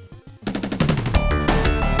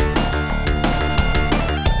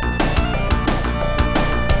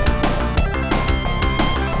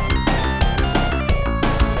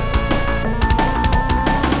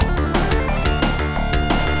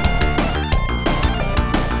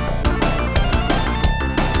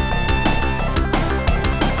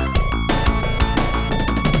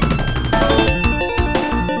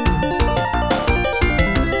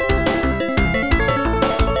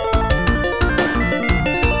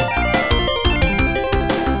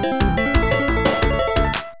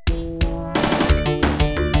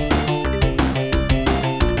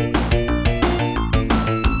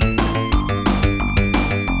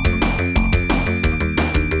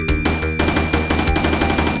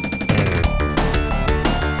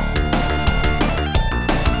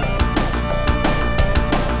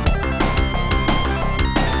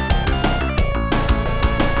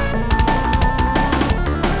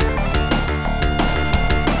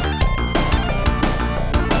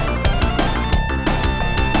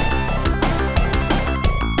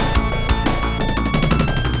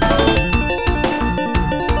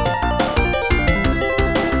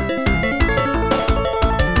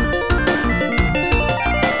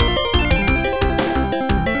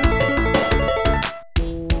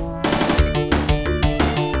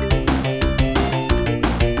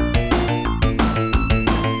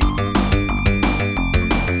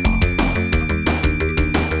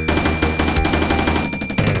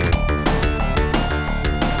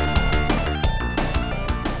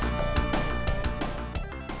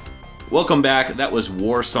 Welcome back. That was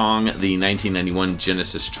War Song, the 1991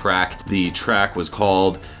 Genesis track. The track was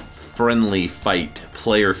called Friendly Fight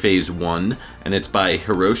Player Phase 1, and it's by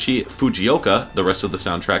Hiroshi Fujioka. The rest of the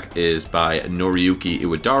soundtrack is by Noriyuki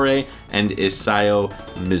Iwadare and Isao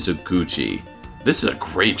Mizuguchi. This is a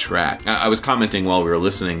great track. I was commenting while we were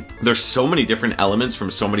listening. There's so many different elements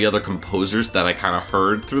from so many other composers that I kind of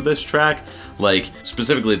heard through this track. Like,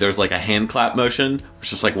 specifically, there's like a hand clap motion, which is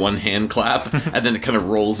just like one hand clap, and then it kind of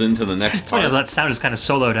rolls into the next part. Yeah, that sound is kind of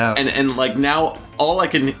soloed out. And like now,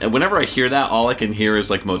 whenever I hear that, all I can hear is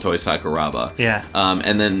like Motoi Sakuraba. Yeah.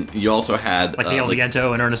 And then you also had... Like the El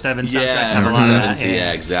Viento and Ernest Evans soundtracks. Yeah, have a lot of that.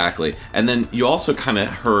 Yeah, exactly. And then you also kind of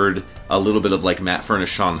heard a little bit of like Matt Furniss,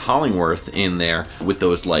 Sean Hollingworth in there with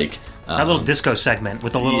those like... that little disco segment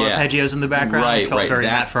with the little arpeggios in the background. Right, felt right. very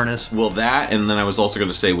Matt Furniss. Well, that, and then I was also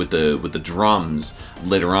going to say with the drums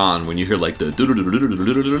later on, when you hear like the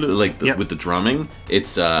with the drumming,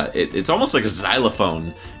 it's almost like a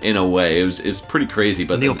xylophone in a way. It's pretty crazy,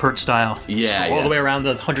 but Neil Peart style. Yeah, all the way around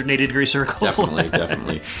the 180-degree circle.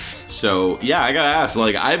 Definitely. So yeah, I gotta ask.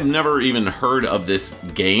 Like, I've never even heard of this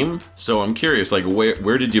game, so I'm curious. Like,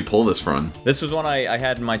 where did you pull this from? This was one I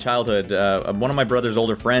had in my childhood. One of my brother's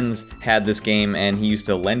older friends had this game, and he used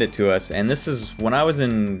to lend it to us. And this is when I was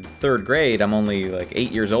in 3rd grade. I'm only like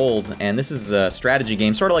 8 years old, and this is a strategy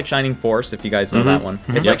game, sort of like Shining Force, if you guys know that one.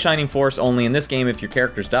 It's like Shining Force, only in this game, if your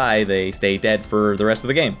characters die, they stay dead for the rest of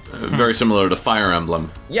the game. Very similar to Fire Emblem.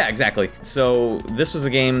 Yeah, exactly. So this was a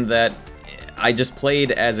game that I just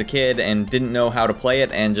played as a kid and didn't know how to play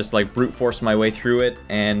it, and just like brute forced my way through it.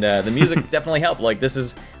 And the music definitely helped. Like, this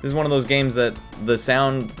is one of those games that the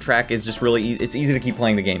soundtrack is just really it's easy to keep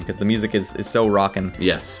playing the game because the music is so rockin'.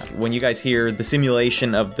 Yes. When you guys hear the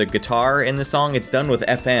simulation of the guitar in the song, it's done with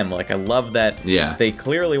FM. Like, I love that. Yeah. They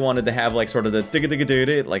clearly wanted to have like sort of the digga digga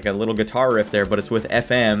digga, like a little guitar riff there, but it's with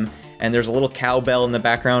FM. And there's a little cowbell in the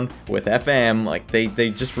background with FM. Like, they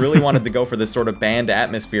just really wanted to go for this sort of band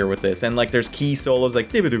atmosphere with this. And like, there's key solos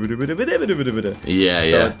like yeah.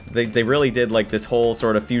 So they really did like this whole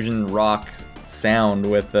sort of fusion rock sound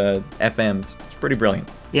with FM. It's pretty brilliant.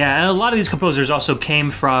 Yeah, and a lot of these composers also came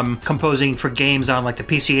from composing for games on like the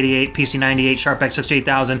PC-88, PC-98, SharpX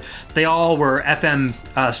 68000. They all were FM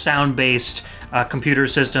sound-based computer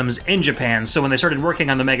systems in Japan. So when they started working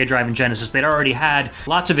on the Mega Drive and Genesis, they'd already had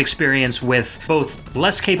lots of experience with both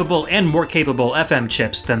less capable and more capable FM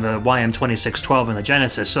chips than the YM2612 and the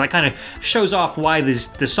Genesis. So that kind of shows off why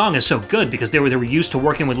this song is so good, because they were used to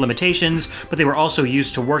working with limitations, but they were also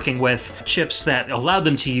used to working with chips that allowed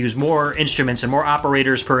them to use more instruments and more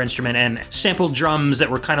operators per instrument and sampled drums that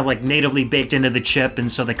were kind of like natively baked into the chip. And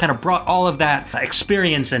so they kind of brought all of that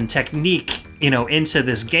experience and technique into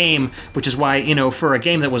this game, which is why, for a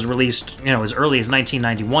game that was released, as early as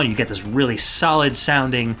 1991, you get this really solid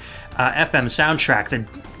sounding FM soundtrack that,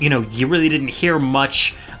 you really didn't hear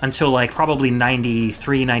much until like probably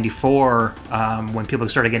 93, 94, when people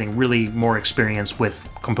started getting really more experience with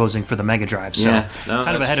composing for the Mega Drive. So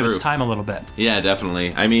kind of ahead of its time a little bit. Yeah,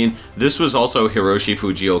 definitely. I mean, this was also Hiroshi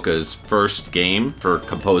Fujioka's first game for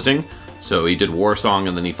composing. So he did War Song,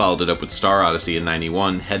 and then he followed it up with Star Odyssey in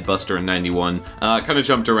 91, Headbuster in 91. Kind of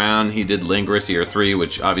jumped around. He did Langrisser 3,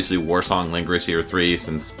 which obviously War Song, Langrisser 3,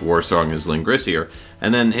 since War Song is Langrisser.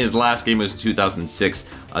 And then his last game was 2006,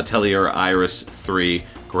 Atelier Iris 3,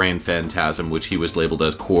 Grand Phantasm, which he was labeled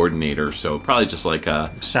as coordinator. So probably just like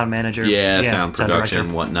a sound manager. Yeah, sound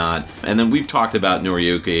production, whatnot. And then we've talked about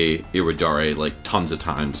Noriyuki Iwadare like tons of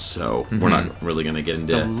times, so we're not really going to get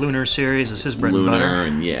into the Lunar series is his bread and butter.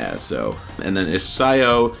 And and then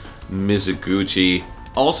Isao Mizuguchi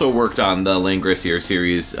also worked on the Langrisser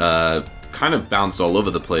series. Kind of bounced all over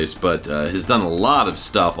the place, but has done a lot of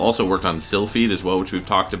stuff. Also worked on Sylphid as well, which we've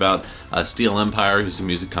talked about. Steel Empire, who's a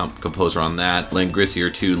music composer on that.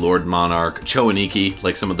 Langrisser 2, Lord Monarch, Choaniki,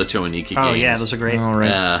 like some of the Choaniki games. Oh yeah, those are great. All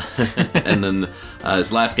right. And then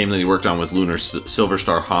his last game that he worked on was Lunar Silver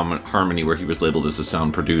Star Harmony, where he was labeled as a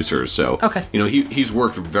sound producer. So, okay. He's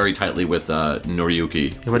worked very tightly with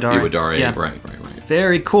Noriyuki Iwadare. Yeah. Right.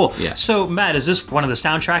 Very cool. Yeah. So, Matt, is this one of the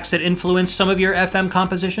soundtracks that influenced some of your FM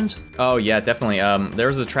compositions? Oh, yeah, definitely. There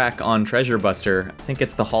was a track on Treasure Buster. I think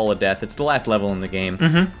it's the Hall of Death. It's the last level in the game.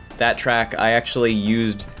 Mm-hmm. That track, I actually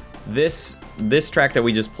used this track that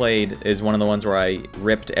we just played is one of the ones where I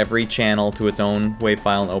ripped every channel to its own WAV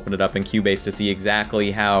file and opened it up in Cubase to see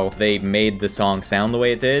exactly how they made the song sound the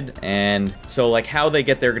way it did. And so, like, how they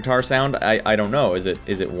get their guitar sound, I don't know. Is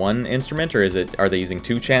it one instrument, or are they using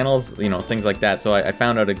two channels? Things like that. So I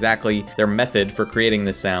found out exactly their method for creating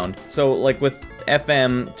this sound. So, like, with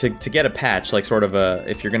FM to get a patch, like sort of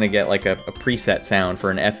if you're gonna get like a preset sound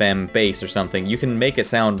for an FM bass or something, you can make it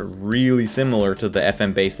sound really similar to the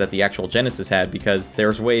FM bass that the actual Genesis had, because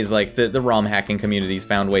there's ways like the ROM hacking communities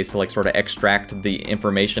found ways to like sort of extract the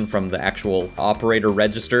information from the actual operator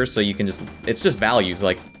registers, so you can it's just values,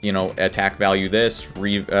 like, you know, attack value this,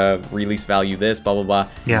 release value this, blah blah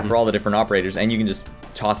blah, for all the different operators, and you can just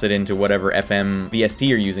toss it into whatever FM VST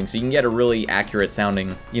you're using, so you can get a really accurate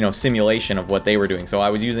sounding, you know, simulation of what they were doing. So I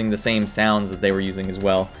was using the same sounds that they were using as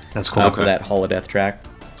well. That's cool. For that Holodeath track.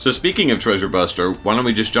 So speaking of Treasure Buster, why don't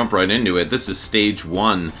we just jump right into it? This is stage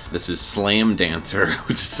 1. This is Slam Dancer,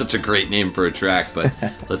 which is such a great name for a track, but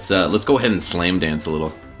let's go ahead and slam dance a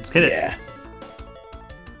little. Let's get it. Yeah.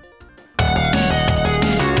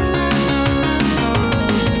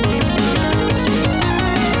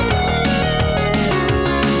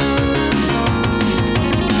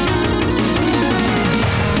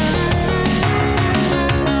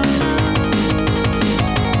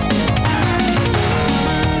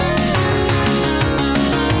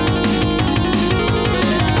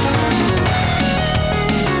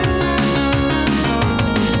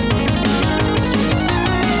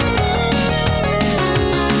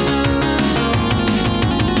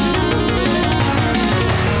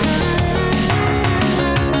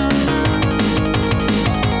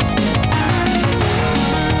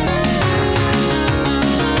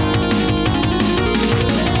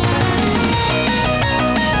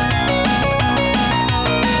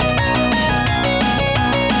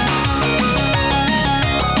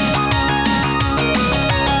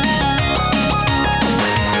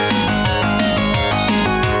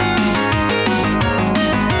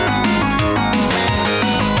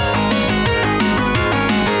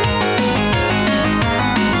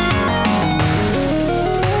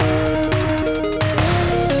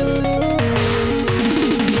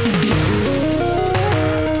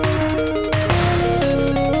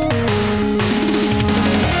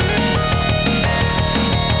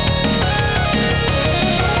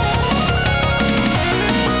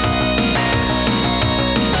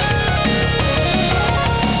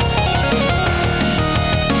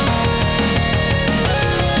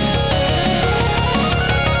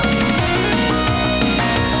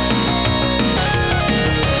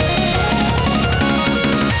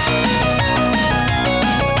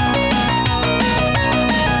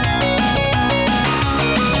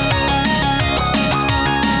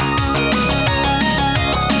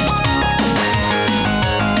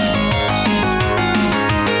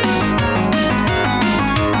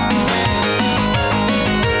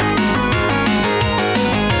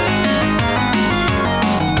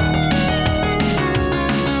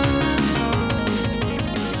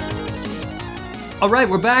 Alright,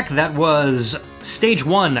 we're back. That was Stage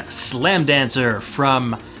 1, Slam Dancer,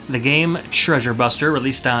 from the game Treasure Buster,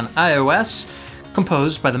 released on iOS,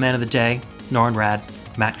 composed by the man of the day, Norrin Radd,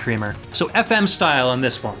 Matt Creamer. So FM style on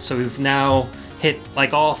this one. So we've now hit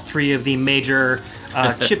like all 3 of the major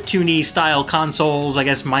chiptune style consoles, I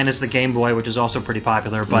guess minus the Game Boy, which is also pretty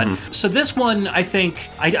popular. But so this one, I think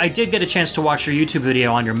I did get a chance to watch your YouTube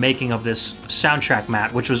video on your making of this soundtrack,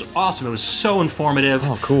 Matt, which was awesome. It was so informative.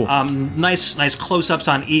 Oh, cool. Nice close-ups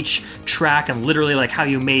on each track, and literally like how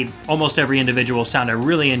you made almost every individual sound. I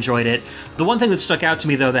really enjoyed it. The one thing that stuck out to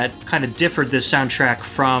me, though, that kind of differed this soundtrack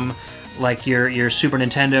from like your Super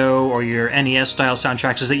Nintendo or your NES style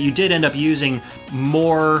soundtracks, is that you did end up using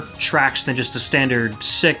more tracks than just a standard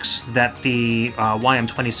 6 that the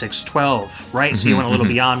YM2612, right? So you went a little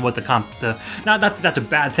beyond what not that that's a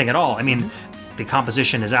bad thing at all. I mean, the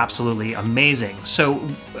composition is absolutely amazing. So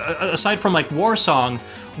aside from like Warsong,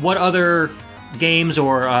 what other games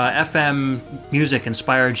or FM music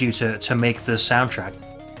inspired you to make this soundtrack?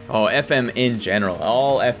 Oh, FM in general.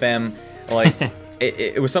 All FM, like...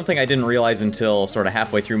 It was something I didn't realize until sort of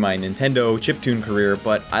halfway through my Nintendo chiptune career,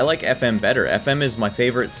 but I like FM better. FM is my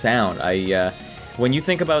favorite sound. When you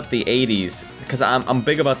think about the 80s, because I'm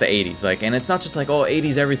big about the 80s, like, and it's not just like, oh,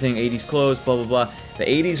 80s everything, 80s clothes, blah, blah, blah. The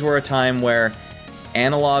 80s were a time where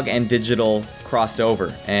analog and digital crossed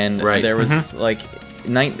over, and there was like,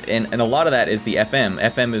 and a lot of that is the FM.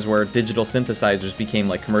 FM is where digital synthesizers became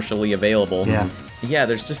like commercially available. Yeah,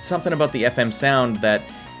 there's just something about the FM sound that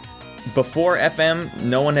before FM,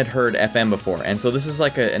 no one had heard FM before. And so this is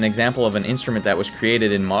like an example of an instrument that was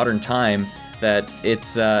created in modern time, that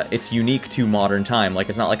it's unique to modern time. Like,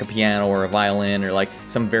 it's not like a piano or a violin or like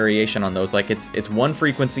some variation on those. Like, it's one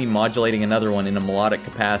frequency modulating another one in a melodic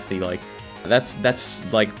capacity. Like, that's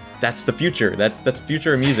the future. That's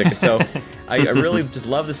future of music. And so I really just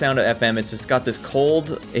love the sound of FM. It's just got this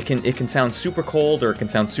cold, it can sound super cold or it can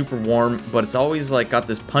sound super warm, but it's always like got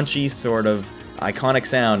this punchy sort of iconic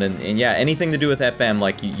sound, and yeah, anything to do with FM,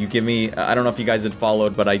 like you give me, I don't know if you guys had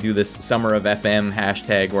followed, but I do this Summer of FM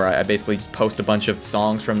hashtag where I basically just post a bunch of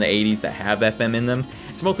songs from the 80s that have FM in them.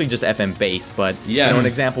 It's mostly just FM bass, but yes. You know, an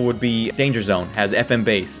example would be Danger Zone has FM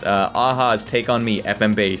bass, Aha's Take On Me,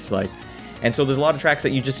 FM bass, like, and so there's a lot of tracks that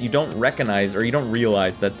you don't recognize or you don't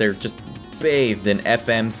realize that they're just bathed in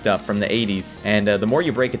FM stuff from the 80s, and the more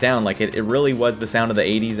you break it down, like it really was the sound of the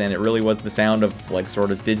 80s, and it really was the sound of like sort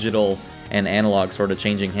of digital and analog sort of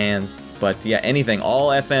changing hands. But yeah, anything, all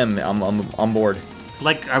FM, I'm on board.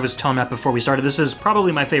 Like I was telling Matt before we started, this is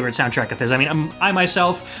probably my favorite soundtrack of his. I mean, I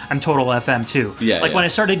myself, I'm total FM too. Yeah. Like when I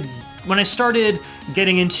started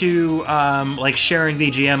getting into like sharing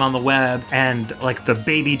VGM on the web and like the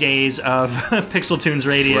baby days of Pixel Tunes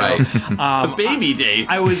Radio, right? The baby days.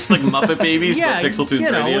 I was like Muppet Babies, yeah, but Pixel Tunes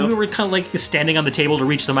Radio. When we were kind of like standing on the table to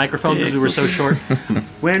reach the microphone because we were so short.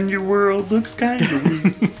 When your world looks kind of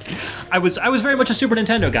weak. I was very much a Super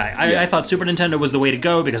Nintendo guy. I thought Super Nintendo was the way to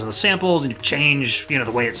go because of the samples and you change,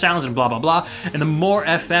 the way it sounds and blah blah blah. And the more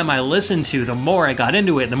FM I listened to, the more I got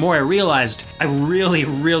into it, and the more I realized I really,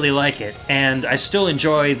 really like it. And I still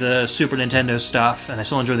enjoy the Super Nintendo stuff, and I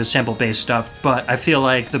still enjoy the sample-based stuff, but I feel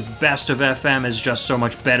like the best of FM is just so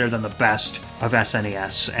much better than the best of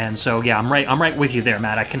SNES. And so yeah, I'm right with you there,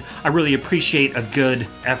 Matt. I really appreciate a good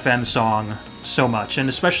FM song so much, and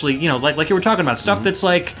especially like you were talking about stuff that's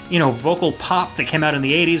like vocal pop that came out in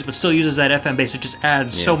the 80s but still uses that FM bass. It just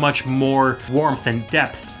adds so much more warmth and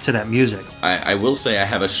depth to that music. I will say I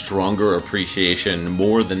have a stronger appreciation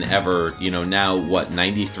more than ever, now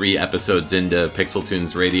 93 episodes into Pixel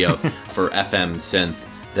Tunes Radio for FM synth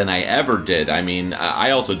than I ever did. I mean,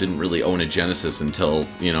 I also didn't really own a Genesis until,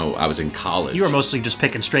 I was in college. You were mostly just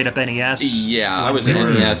picking straight up NES. Yeah, I was an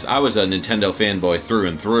NES. I was a Nintendo fanboy through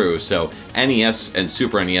and through, so NES and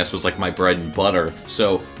Super NES was like my bread and butter.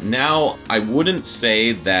 So now I wouldn't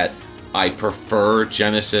say that I prefer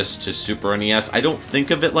Genesis to Super NES. I don't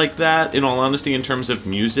think of it like that, in all honesty, in terms of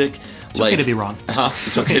music. It's okay to be wrong.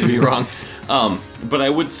 It's okay to be wrong. But I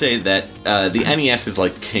would say that the NES is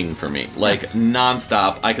like king for me. Like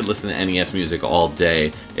nonstop, I could listen to NES music all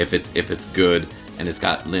day if it's good and it's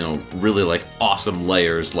got really like awesome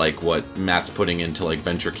layers like what Matt's putting into like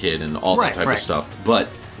Venture Kid and all that type of stuff. But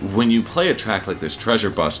when you play a track like this, Treasure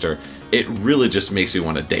Buster, it really just makes me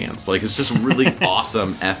want to dance. Like, it's just really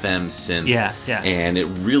awesome FM synth. Yeah. And it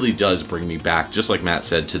really does bring me back, just like Matt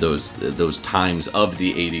said, to those times of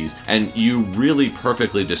the 80s. And you really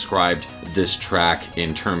perfectly described this track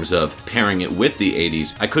in terms of pairing it with the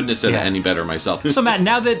 80s. I couldn't have said it any better myself. So, Matt,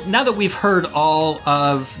 now that we've heard all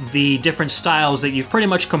of the different styles that you've pretty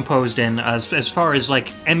much composed in, as far as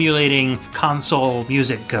like emulating console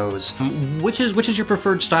music goes, which is your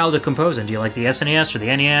preferred style to compose in? Do you like the SNES or the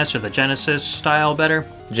NES or the Genesis style better?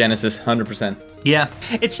 Genesis, 100%. Yeah,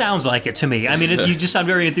 it sounds like it to me. I mean, you just sound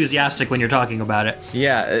very enthusiastic when you're talking about it.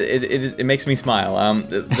 Yeah, it makes me smile.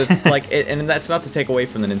 And that's not to take away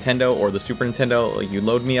from the Nintendo or the Super Nintendo. Like, you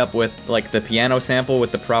load me up with like the piano sample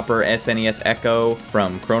with the proper SNES echo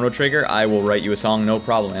from Chrono Trigger, I will write you a song, no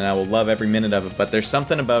problem, and I will love every minute of it. But there's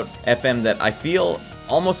something about FM that I feel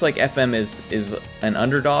almost like FM is an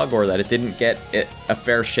underdog, or that it didn't get a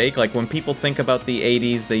fair shake. Like when people think about the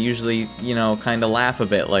 80s, they usually, kind of laugh a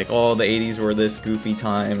bit, like, oh, the 80s were this goofy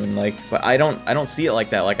time, and like, but I don't see it like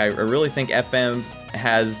that. Like I really think FM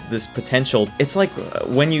has this potential. It's like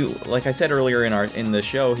when you, like I said earlier in the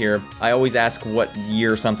show here, I always ask what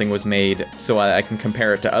year something was made so I can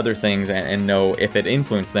compare it to other things and know if it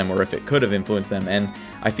influenced them or if it could have influenced them. And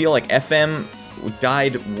I feel like FM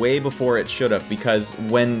died way before it should have, because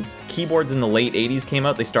when keyboards in the late 80s came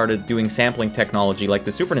out, they started doing sampling technology like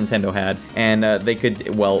the Super Nintendo had, and they could,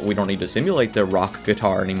 we don't need to simulate the rock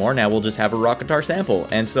guitar anymore, now we'll just have a rock guitar sample.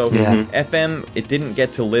 And so FM, it didn't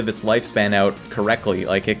get to live its lifespan out correctly.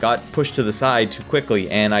 Like, it got pushed to the side too quickly,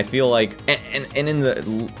 and I feel like, and in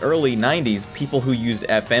the early 90s, people who used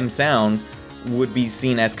FM sounds would be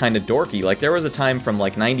seen as kind of dorky. Like, there was a time from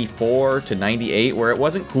like 94 to 98 where it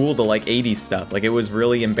wasn't cool to like 80s stuff. Like, it was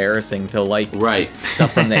really embarrassing to like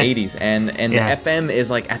stuff from the 80s, and the FM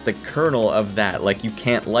is like at the kernel of that. Like, you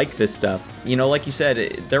can't like this stuff. Like you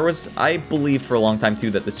said, I believed for a long time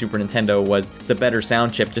too that the Super Nintendo was the better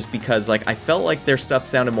sound chip, just because like I felt like their stuff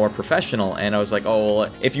sounded more professional, and I was like, oh,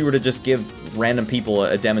 well, if you were to just give random people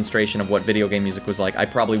a demonstration of what video game music was like, I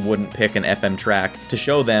probably wouldn't pick an FM track to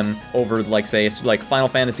show them over, like, say, like Final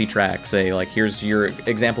Fantasy track, say, like, here's your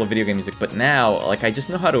example of video game music. But now, like, I just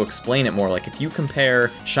know how to explain it more. Like, if you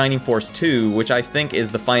compare Shining Force 2, which I think is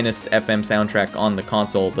the finest FM soundtrack on the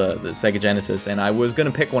console, the Sega Genesis, and I was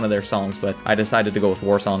gonna pick one of their songs, but with. I decided to go with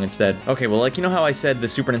Warsong instead. Okay, well, like, you know how I said the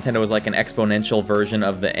Super Nintendo was like an exponential version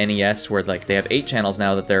of the NES, where like they have 8 channels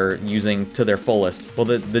now that they're using to their fullest? Well,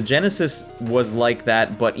 the Genesis was like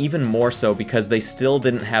that, but even more so because they still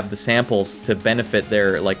didn't have the samples to benefit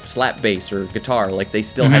their like slap bass or guitar. Like they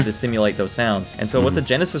still had to simulate those sounds. And so what the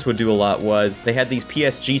Genesis would do a lot was they had these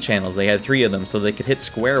PSG channels. They had 3 of them, so they could hit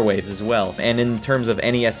square waves as well. And in terms of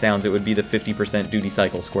NES sounds, it would be the 50% duty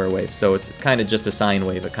cycle square wave. So it's kind of just a sine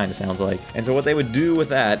wave, it kind of sounds like. And so what they would do with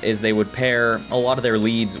that is they would pair a lot of their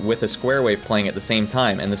leads with a square wave playing at the same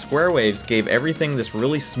time. And the square waves gave everything this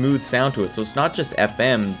really smooth sound to it. So it's not just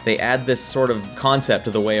FM, they add this sort of concept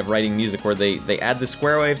to the way of writing music where they add the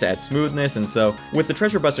square wave to add smoothness. And so with the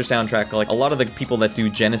Treasure Buster soundtrack, like a lot of the people that do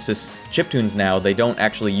Genesis chiptunes now, they don't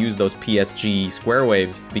actually use those PSG square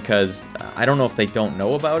waves because I don't know if they don't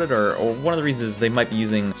know about it, or one of the reasons is they might be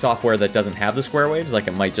using software that doesn't have the square waves. Like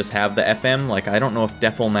it might just have the FM. Like I don't know if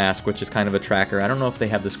Deaflmask, which is kind of a tracker, I don't know if they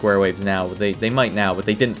have the square waves now. They might now, but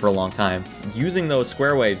they didn't for a long time. Using those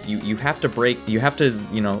square waves, you have to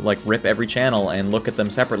you know, like rip every channel and look at them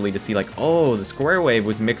separately to see like, oh, the square wave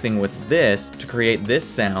was mixing with this to create this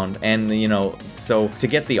sound. And you know, so to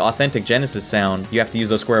get the authentic Genesis sound, you have to use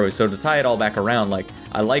those square waves. So to tie it all back around, like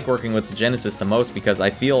I like working with the Genesis the most because I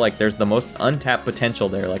feel like there's the most untapped potential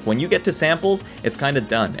there. Like when you get to samples, it's kind of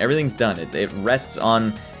done. Everything's done. It rests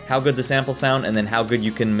on how good the samples sound and then how good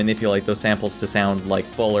you can manipulate those samples to sound like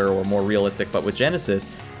fuller or more realistic. But with Genesis,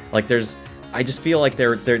 like I just feel like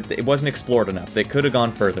it wasn't explored enough. They could have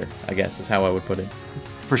gone further, I guess is how I would put it.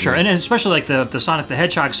 For sure. And especially like the Sonic the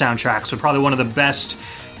Hedgehog soundtracks are probably one of the best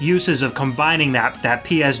uses of combining that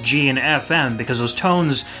PSG and FM, because those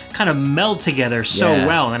tones kind of meld together so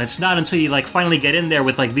well. And it's not until you like finally get in there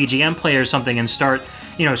with like VGM Play or something and start,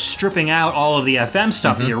 you know, stripping out all of the FM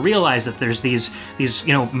stuff that you realize that there's these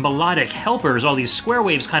you know, melodic helpers, all these square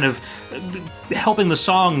waves kind of helping the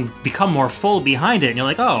song become more full behind it. And you're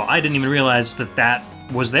like, oh, I didn't even realize that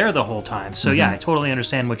was there the whole time. So yeah, I totally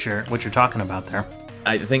understand what you're talking about there.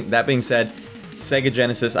 I think that being said, Sega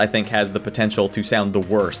Genesis, I think, has the potential to sound the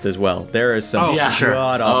worst as well. There is some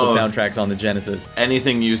god-awful soundtracks on the Genesis.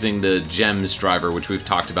 Anything using the GEMS driver, which we've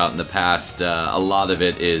talked about in the past, a lot of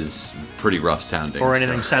it is pretty rough sounding. Or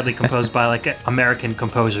anything sadly composed by like American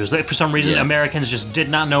composers. For some reason, Americans just did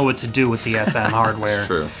not know what to do with the FM hardware. It's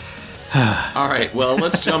true. All right, well,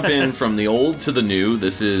 let's jump in from the old to the new.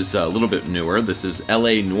 This is a little bit newer. This is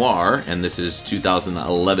L.A. Noire, and this is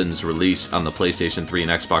 2011's release on the PlayStation 3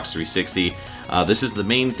 and Xbox 360. This is the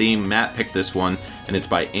main theme. Matt picked this one, and it's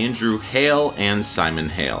by Andrew Hale and Simon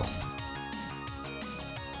Hale.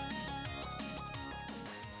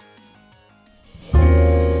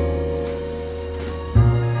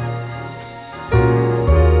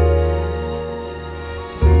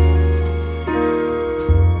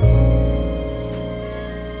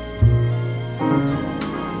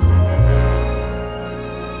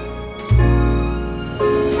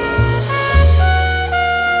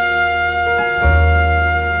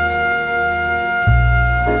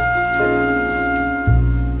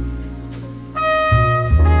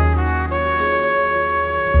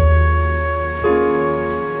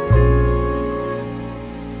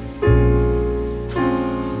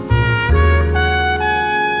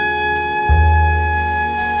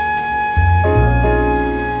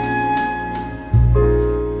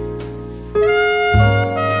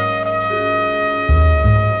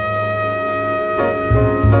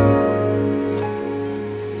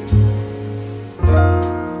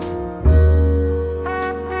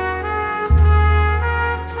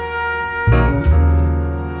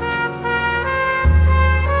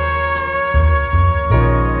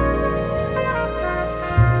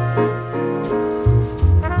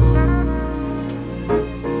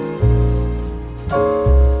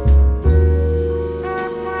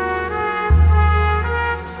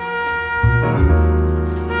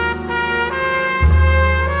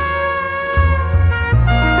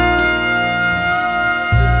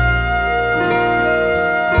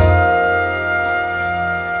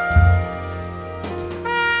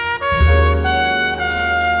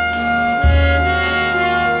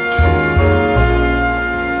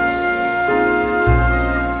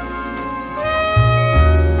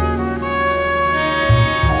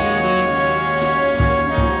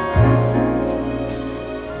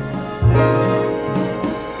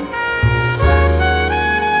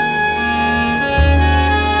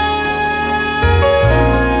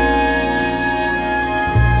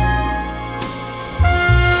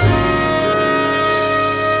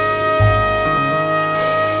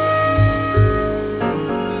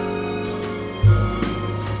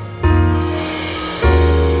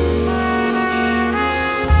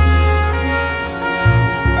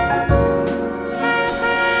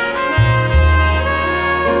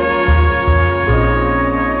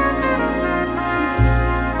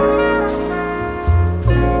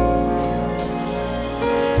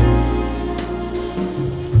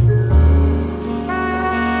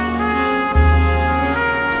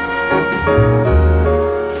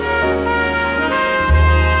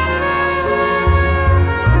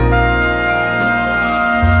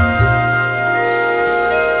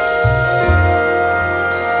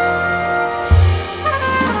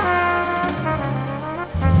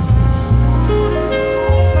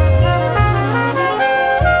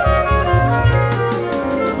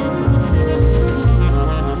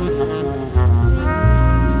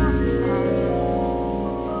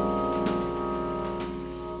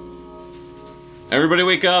 Everybody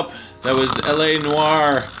wake up. That was L.A.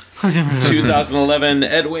 Noire. 2011,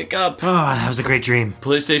 Ed, wake up! Oh, that was a great dream.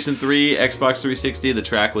 PlayStation 3, Xbox 360, the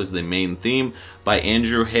track was the main theme by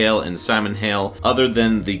Andrew Hale and Simon Hale. Other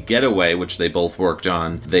than The Getaway, which they both worked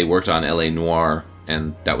on, they worked on L.A. Noire,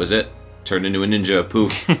 and that was it. Turned into a ninja,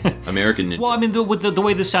 poof. American ninja. Well, I mean, the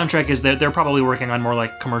way the soundtrack is, they're probably working on more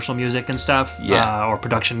like commercial music and stuff, or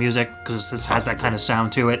production music, because this has that kind of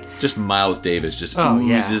sound to it. Just Miles Davis,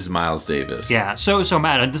 oozes Miles Davis. Yeah, so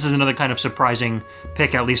Matt, this is another kind of surprising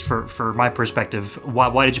pick, at least for my perspective.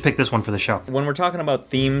 Why did you pick this one for the show? When we're talking about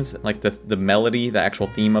themes, like the melody, the actual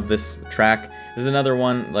theme of this track, this is another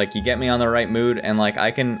one, like, you get me on the right mood, and like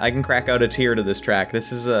I can crack out a tear to this track.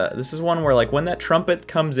 This is one where, like, when that trumpet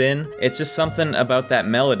comes in, it's just something about that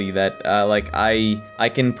melody that like I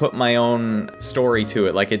can put my own story to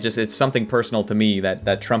it. Like, it's something personal to me,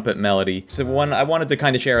 that trumpet melody. So I wanted to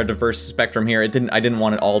kind of share a diverse spectrum here. I didn't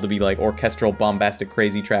want it all to be like orchestral, bombastic,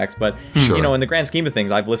 crazy tracks, but sure. You know, in the grand scheme of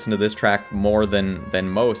things, I've listened to this track more than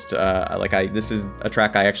most. This is a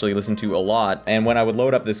track I actually listen to a lot, and when I would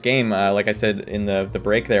load up this game, like I said in the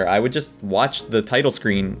break there, I would just watch the title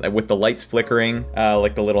screen with the lights flickering,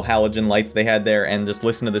 like the little halogen lights they had there, and just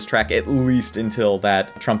listen to this track at least until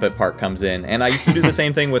that trumpet part comes in. And I used to do the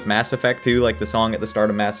same thing with Mass Effect too. Like, the song at the start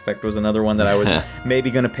of Mass Effect was another one that I was maybe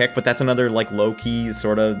gonna pick, but that's another like low-key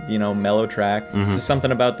sort of, you know, mellow track. It's just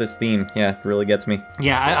something about this theme, it really gets me.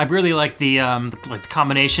 I really like the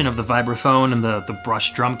combination of the vibraphone and the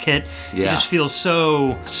brush drum kit. Yeah. It just feels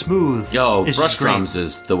so smooth. Brush drums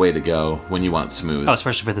is the way to go when you want smooth. Oh,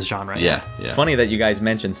 especially for this genre. Yeah. Funny that you guys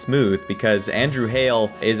mentioned smooth, because Andrew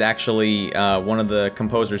Hale is actually one of the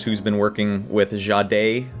composers who's been working with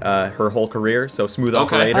Sade her whole career, so Smooth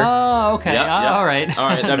Operator. Oh, okay. Yeah. All right. All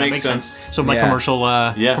right, that makes sense. So my commercial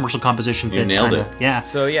composition you bit. nailed kinda. it. Yeah.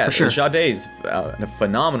 So yeah, for sure. Sade's a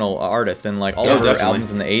phenomenal artist, and like all of her definitely.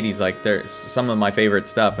 albums in the 80s, like, they're some of my favorite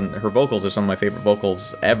stuff, and her vocals are some of my favorite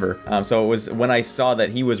vocals ever. So it was when I saw that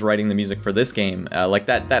he was writing the music for this game, like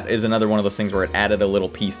that is another one of those things where it added a little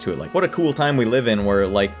piece to it. Like, what a cool time we live in, where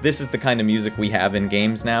like this is the kind of music we have in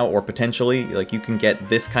games now, or potentially like you can get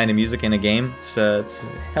this kind of music in a game. It's a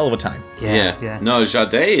hell of a time. Yeah. No,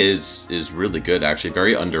 Sade is really good, actually.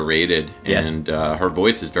 Very underrated. Yes. And her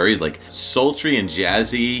voice is very like sultry and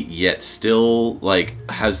jazzy, yet still like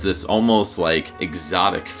has this almost like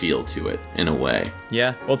exotic feel to it in a way.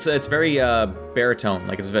 Yeah, well, it's very baritone,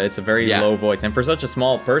 like it's a very low voice, and for such a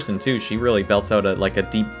small person too, she really belts out a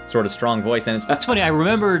deep, sort of strong voice, and it's funny. I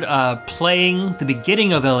remembered playing the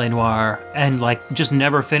beginning of L.A. Noire and like just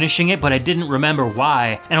never finishing it, but I didn't remember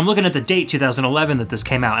why. And I'm looking at the date 2011 that this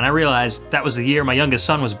came out, and I realized that was the year my youngest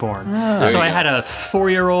son was born. So I had a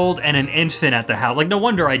 4-year-old and an infant at the house. Like, no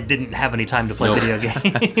wonder I didn't have any time to play video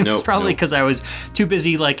games. It's probably because I was too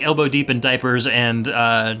busy, like elbow deep in diapers and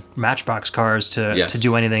Matchbox cars to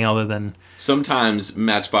do anything other than. Sometimes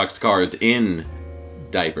Matchbox cars in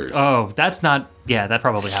diapers. Oh, that's not. Yeah, that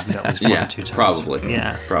probably happened at least 1 or 2 times. Probably.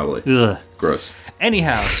 Yeah, probably. Ugh. Gross.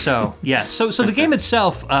 Anyhow, so the game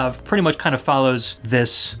itself pretty much kind of follows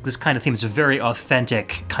this kind of theme. It's a very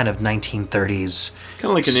authentic kind of 1930s, kind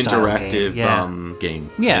of like an interactive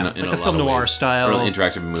game. Yeah, in like a film noir style, or an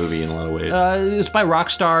interactive movie in a lot of ways. It's by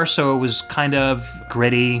Rockstar, so it was kind of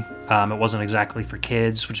gritty. It wasn't exactly for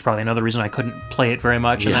kids, which is probably another reason I couldn't play it very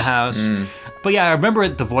much in the house. But yeah, I remember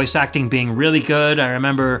the voice acting being really good. I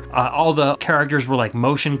remember all the characters were like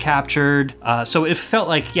motion captured. So it felt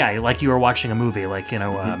like you were watching a movie, like,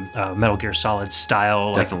 Metal Gear Solid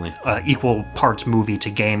style. Definitely. Like, equal parts movie to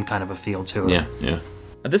game kind of a feel to it. Yeah.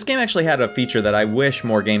 This game actually had a feature that I wish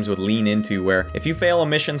more games would lean into, where if you fail a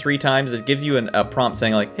mission 3 times, it gives you a prompt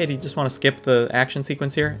saying like, hey, do you just want to skip the action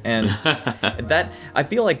sequence here? And that, I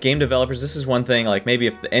feel like game developers, this is one thing, like maybe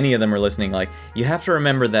if any of them are listening, like, you have to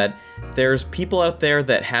remember that there's people out there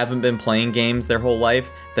that haven't been playing games their whole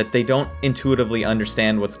life, that they don't intuitively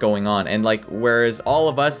understand what's going on. And like, whereas all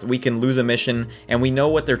of us, we can lose a mission and we know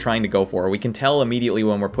what they're trying to go for. We can tell immediately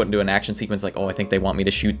when we're put into an action sequence, like, oh, I think they want me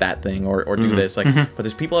to shoot that thing or do this. Like, but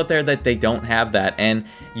there's people out there that they don't have that, and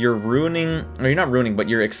you're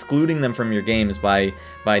you're excluding them from your games by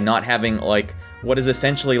not having like what is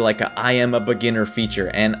essentially like a I am a beginner feature.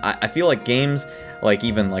 And I feel like games, like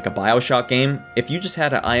even like a BioShock game, if you just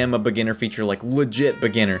had a I am a beginner feature, like legit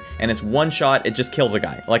beginner, and it's one shot, it just kills a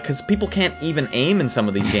guy. Like, because people can't even aim in some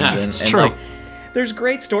of these games. It's true. Like, there's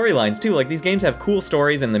great storylines too. Like, these games have cool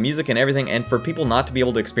stories and the music and everything, and for people not to be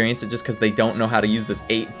able to experience it just because they don't know how to use this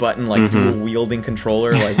 8-button like dual wielding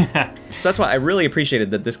controller, like so that's why I really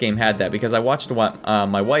appreciated that this game had that, because I watched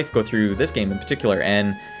my wife go through this game in particular,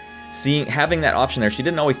 and having that option there, she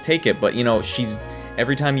didn't always take it, but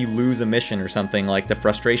every time you lose a mission or something, like the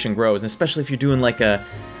frustration grows, and especially if you're doing like a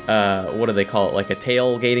what do they call it, like a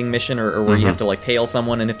tailgating mission, or where you have to like tail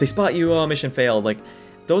someone, and if they spot you, oh, mission failed. Like,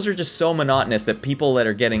 those are just so monotonous that people that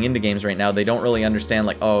are getting into games right now, they don't really understand,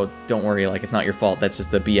 like, oh, don't worry, like, it's not your fault, that's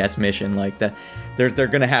just a BS mission, like, that they're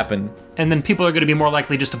gonna happen. And then people are gonna be more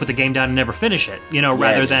likely just to put the game down and never finish it,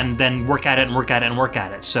 rather than work at it and work at it and work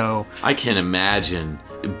at it. So I can imagine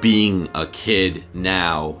being a kid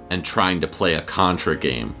now and trying to play a Contra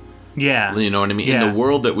game. Yeah. You know what I mean? Yeah. In the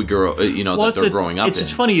world that we grow, that they're growing up in.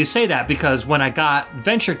 It's funny you say that, because when I got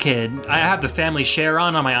Venture Kid, I have the family share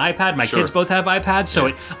on my iPad. My kids both have iPads, so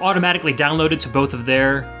it automatically downloaded to both of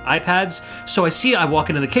their iPads. So I walk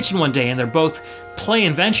into the kitchen one day and they're both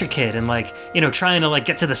playing Venture Kid and trying to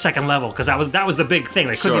get to the second level, because that was the big thing.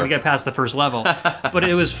 They couldn't even get past the first level. But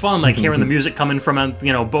it was fun, hearing the music coming from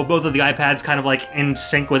both of the iPads kind of in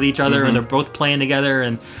sync with each other, and they're both playing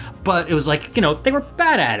together. But it was they were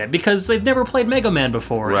bad at it because they've never played Mega Man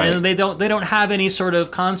before, and they don't have any sort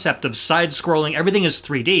of concept of side-scrolling. Everything is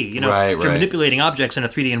 3D. You're manipulating objects in a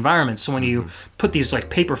 3D environment. So when you put these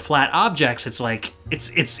paper flat objects, it's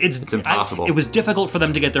it's impossible. It was difficult for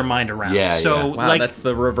them to get their mind around. Wow, that's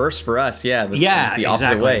the reverse for us. That's the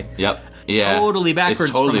opposite way. Yep. Yeah. Totally backwards.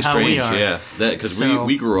 It's totally from strange. How we are. Yeah, because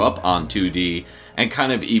we grew up on 2D. And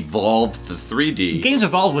kind of evolved to 3D. Games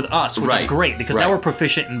evolved with us, which is great, because now we're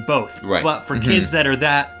proficient in both. Right. But for kids that are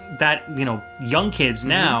that young kids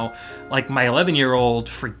now, like my 11-year-old,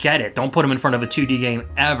 forget it. Don't put him in front of a 2D game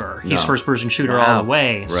ever. He's first-person shooter all the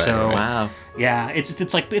way. So yeah,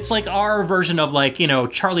 it's like our version of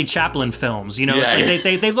Charlie Chaplin films.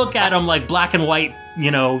 They look at them like black and white,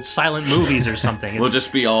 silent movies or something. We'll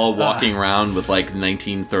just be all walking around with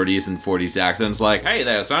 1930s and 40s accents, like, "Hey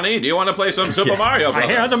there, Sonny, do you want to play some Super Mario Bros.? I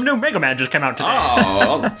hear the new Mega Man just came out today."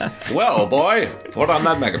 Oh, well, boy, put on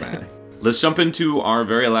that Mega Man. Let's jump into our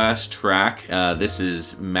very last track. This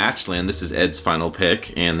is Matchland. This is Ed's final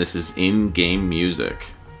pick, and this is in-game music.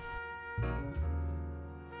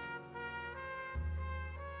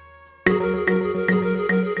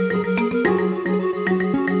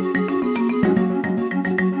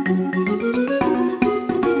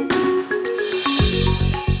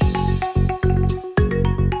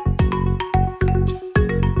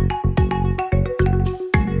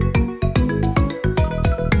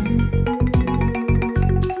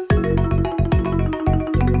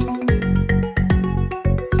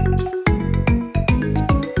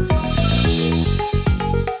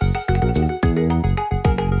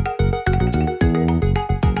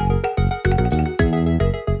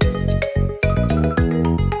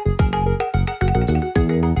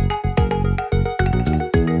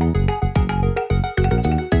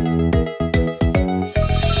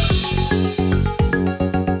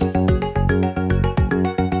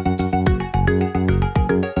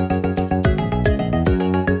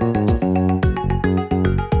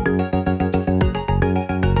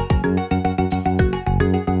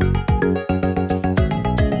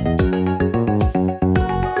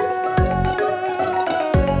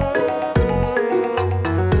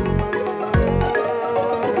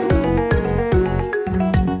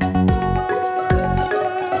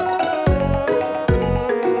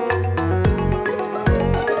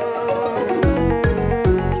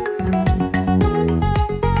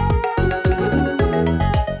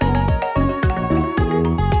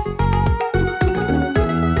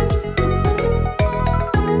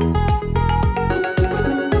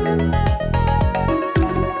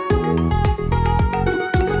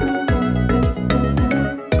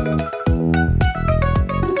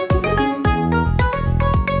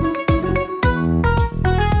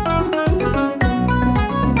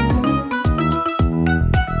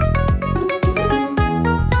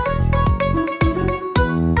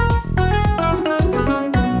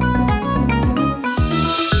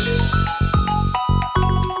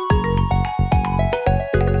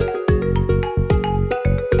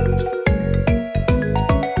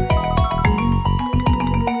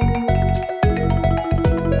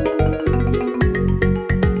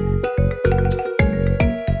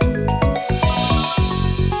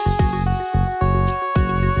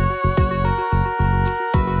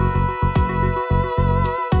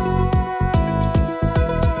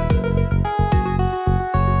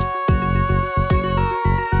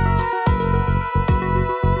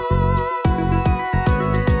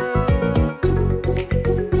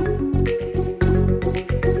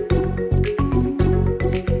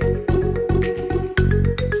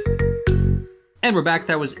 And we're back.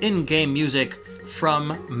 That was in-game music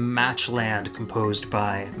from Matchland, composed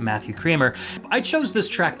by Matthew Creamer. I chose this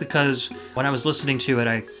track because when I was listening to it,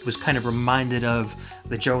 I was kind of reminded of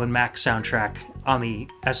the Joe and Mac soundtrack on the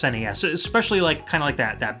SNES, especially like kind of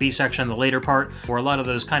like that B section, the later part, where a lot of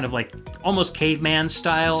those kind of like almost caveman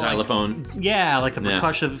style xylophone. Like the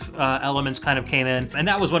percussive elements kind of came in, and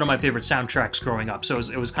that was one of my favorite soundtracks growing up. So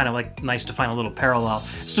it was kind of like nice to find a little parallel.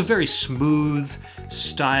 It's a very smooth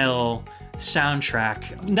style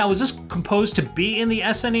soundtrack. Now, was this composed to be in the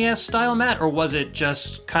SNES style, Matt, or was it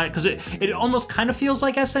just kind of, because it almost kind of feels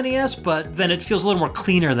like SNES, but then it feels a little more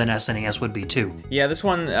cleaner than SNES would be too? Yeah, this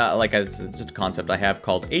one, it's just a concept I have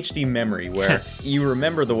called HD memory, where you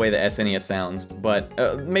remember the way the SNES sounds, but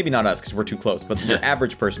maybe not us because we're too close, but the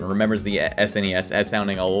average person remembers the SNES as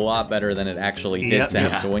sounding a lot better than it actually did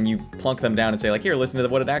sound. So when you plunk them down and say like, here, listen to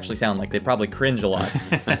what it actually sounded like, they probably cringe a lot.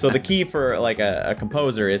 So the key for like a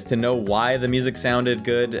composer is to know why the music sounded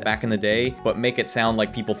good back in the day, but make it sound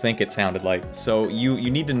like people think it sounded like. So you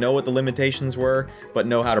need to know what the limitations were, but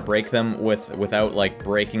know how to break them without like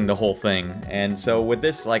breaking the whole thing. And so with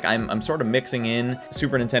this, like I'm sort of mixing in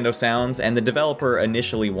Super Nintendo sounds, and the developer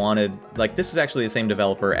initially wanted, like, this is actually the same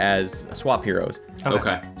developer as Swap Heroes.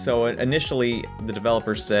 Okay. So initially the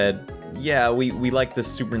developer said, yeah, we like the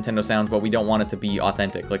Super Nintendo sounds, but we don't want it to be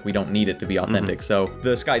authentic. Like, we don't need it to be authentic. So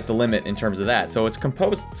the sky's the limit in terms of that. So it's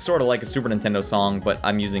composed sort of like a Super Nintendo song, but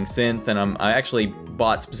I'm using synth, and I actually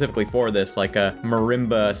bought specifically for this like a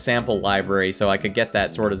marimba sample library, so I could get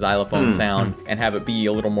that sort of xylophone sound and have it be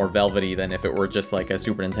a little more velvety than if it were just like a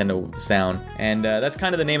Super Nintendo sound. And that's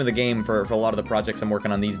kind of the name of the game for a lot of the projects I'm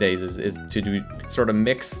working on these days, is to do sort of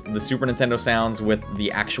mix the Super Nintendo sounds with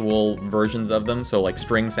the actual versions of them. So like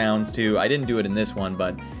string sounds too. I didn't do it in this one,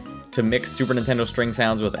 but to mix Super Nintendo string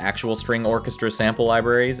sounds with actual string orchestra sample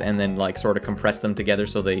libraries and then like sort of compress them together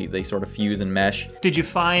so they sort of fuse and mesh. Did you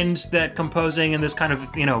find that composing in this kind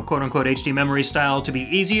of, quote unquote HD memory style to be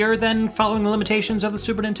easier than following the limitations of the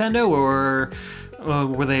Super Nintendo, or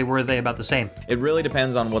were they about the same? It really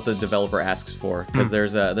depends on what the developer asks for, because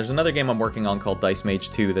there's another game I'm working on called Dice Mage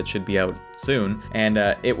 2 that should be out soon, and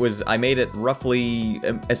I made it roughly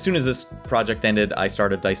as soon as this project ended. I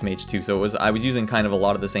started Dice Mage 2, so I was using kind of a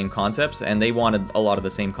lot of the same concepts, and they wanted a lot of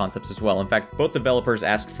the same concepts as well. In fact, both developers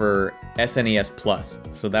asked for SNES Plus,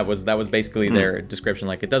 so that was basically their description.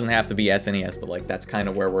 Like, it doesn't have to be SNES, but like that's kind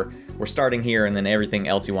of where we're starting here, and then everything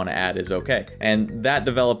else you want to add is okay. And that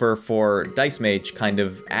developer for Dice Mage kind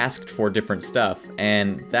of asked for different stuff,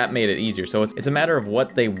 and that made it easier. So it's a matter of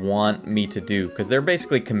what they want me to do, because they're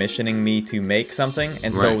basically commissioning me to make something,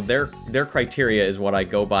 and so their criteria is what I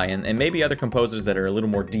go by. And maybe other composers that are a little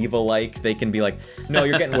more diva-like, they can be like, no,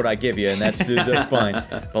 you're getting what I give you, and that's fine.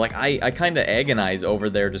 But like I kind of agonize over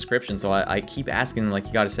their description, so I keep asking them, like,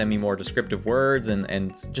 you got to send me more descriptive words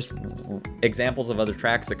and just examples of other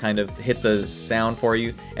tracks that kind of hit the sound for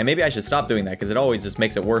you. And maybe I should stop doing that, because it always just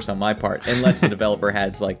makes it worse on my part, unless the developer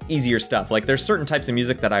has like easier stuff. Like, there's certain types of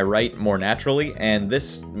music that I write more naturally, and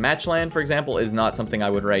this Matchland, for example, is not something I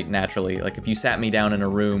would write naturally. Like, if you sat me down in a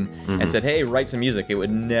room and said, hey, write some music, it would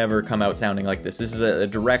never come out sounding like this. This is a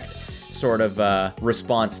direct sort of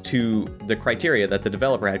response to the criteria that the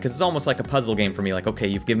developer had, because it's almost like a puzzle game for me. Like, okay,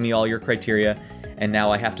 you've given me all your criteria, and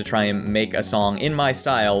now I have to try and make a song in my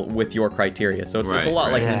style with your criteria. So it's a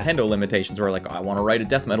lot like Nintendo limitations, where like, oh, I want to write a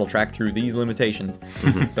death metal track through these limitations.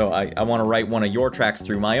 So I want to write one of your tracks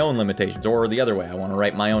through my own limitations, or the other way, I want to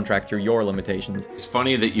write my own track through your limitations. It's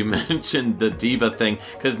funny that you mentioned the diva thing,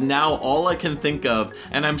 because now all I can think of,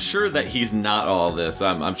 and I'm sure that he's not all this,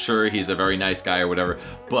 I'm sure he's a very nice guy or whatever,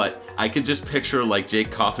 but I could just picture like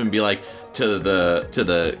Jake Kaufman be like to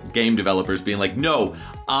the game developers being like, no,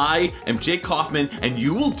 I am Jake Kaufman and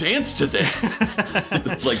you will dance to this.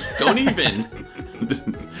 Like, don't even.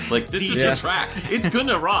 Like, this is your track. It's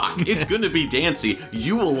gonna rock. It's gonna be dancey.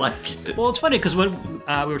 You will like it. Well, it's funny because when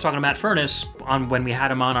we were talking to Matt Furness when we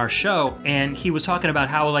had him on our show, and he was talking about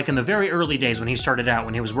how, like, in the very early days when he started out,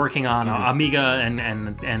 when he was working on Amiga and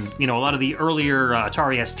a lot of the earlier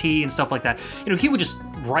Atari ST and stuff like that, he would just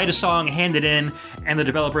write a song, hand it in, and the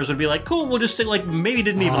developers would be like, cool, we'll just like, maybe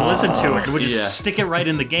didn't even listen to it. We'll just stick it right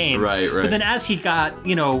in the game. Right. But then as he got,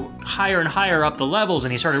 higher and higher up the levels,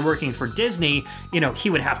 and he started working for Disney, he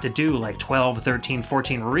would have to do like 12, 13,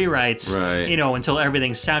 14 rewrites, until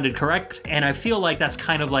everything sounded correct. And I feel like that's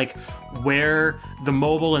kind of like where the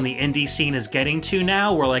mobile and the indie scene is getting to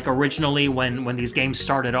now, where like originally when these games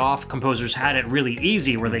started off, composers had it really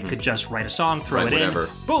easy, where they could just write a song, throw it in,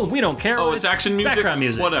 boom, we don't care. Oh, it's action music, background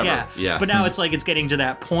music, whatever. Yeah. But now it's like it's getting to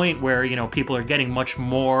that point where people are getting much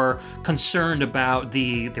more concerned about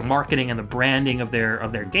the marketing and the branding of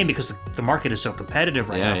their game, because the market is so competitive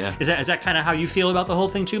right now. Yeah. Is that kind of how you feel about the whole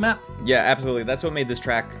thing too, Matt? Yeah, absolutely. That's what made this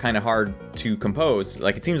track kind of hard to compose.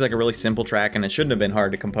 Like, it seems like a really simple track, and it shouldn't have been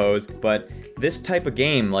hard to compose, but this type of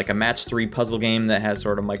game, like a match 3 puzzle game that has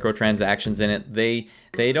sort of microtransactions in it,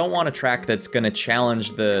 they don't want a track that's going to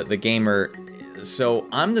challenge the gamer. So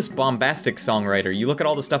I'm this bombastic songwriter. You look at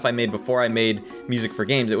all the stuff I made before I made music for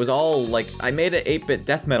games. It was all like, I made an 8-bit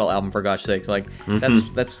death metal album, for gosh sakes. Like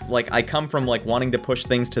that's like, I come from like wanting to push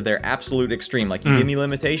things to their absolute extreme. Like, you give me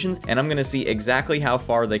limitations and I'm gonna see exactly how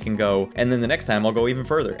far they can go, and then the next time I'll go even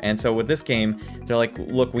further. And so with this game, they're like,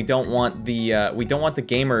 look, we don't want the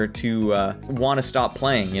gamer to want to stop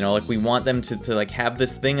playing. You know, like, we want them to like have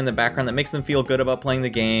this thing in the background that makes them feel good about playing the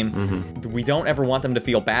game. We don't ever want them to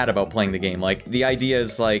feel bad about playing the game. Like, the idea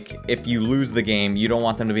is like, if you lose the game, you don't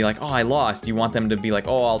want them to be like, oh, I lost. You want them to be like,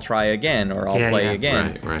 oh, I'll try again, or I'll play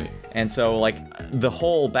again. Right. And so, like, the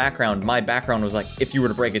whole background, my background was like, if you were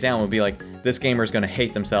to break it down, would be like, this gamer's gonna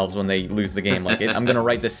hate themselves when they lose the game. Like, I'm gonna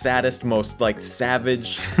write the saddest, most like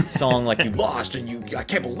savage song, like, you lost and I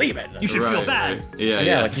can't believe it. You should feel bad. Right.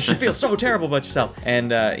 Yeah. Like, you should feel so terrible about yourself.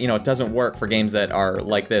 And you know, it doesn't work for games that are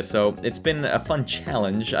like this. So it's been a fun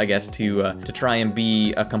challenge, I guess, to try and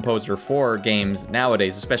be a composer for games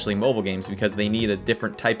nowadays, especially mobile games, because they need a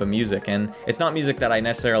different type of music, and it's not music that I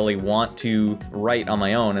necessarily want to write on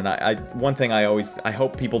my own. And I one thing I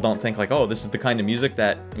hope people don't think like, oh, this is the kind of music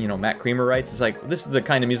that, you know, Matt Creamer writes. It's like, this is the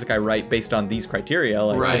kind of music I write based on these criteria.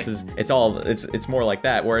 Like, it's more like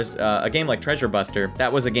that. Whereas a game like Treasure Buster,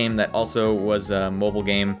 that was a game that also was a mobile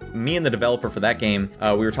game. Me and the developer for that game,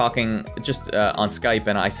 we were talking just on Skype,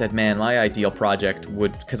 and I said, man, my ideal project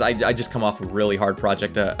would, because I just come off a really hard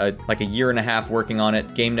project, like a year and a half working on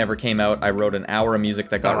it. Game never came out. I wrote an hour of music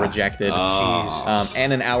that got rejected,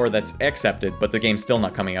 and an hour that's accepted, but the game's still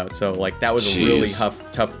not coming out. So like, that was a really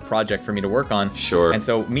tough project for me to work on. Sure. And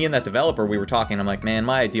so me and that developer, we were talking. I'm like, man,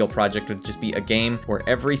 my ideal project would just be a game where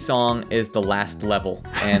every song is the last level,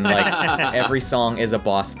 and like every song is a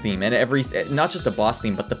boss theme, and not just a boss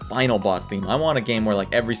theme, but the final boss theme. I want a game where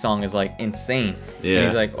like every song is like insane. Yeah. And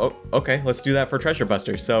he's like, oh, okay, let's do that for Treasure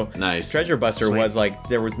Buster. So nice. Treasure Buster was like,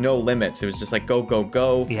 there was no limits. It was just like go, go,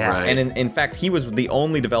 go. Yeah. Right. And in fact, he was the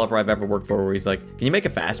only developer I've ever worked for where he's like, can you make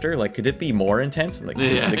it faster? Like, could it be more intense? I'm like,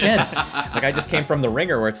 yes, again. Like, I just came from the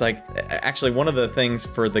ringer where it's like, actually, one of the things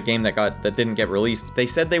for the game that didn't get released, they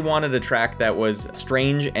said they wanted a track that was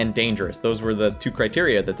strange and dangerous. Those were the 2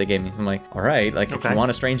 criteria that they gave me. So I'm like, all right, like, if you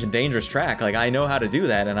want a strange and dangerous track, like, I know how to do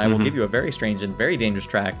that, and I will give you a very strange and very dangerous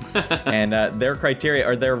track. And their criteria,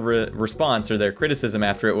 or their response, or their criticism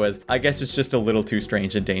after it was, I guess it's just a little too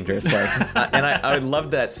strange and dangerous. Like, and I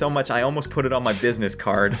loved that so much, I almost put it on my business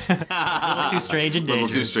card. Too strange and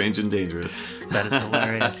dangerous. Too strange and dangerous. That is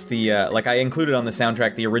hilarious. Like, I included on the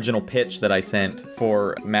soundtrack the original pitch that I sent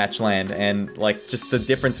for Matchland, and like, just the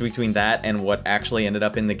difference between that and what actually ended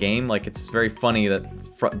up in the game. Like, it's very funny that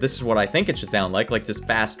this is what I think it should sound like this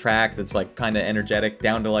fast track that's like kind of energetic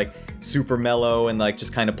down to like super mellow and like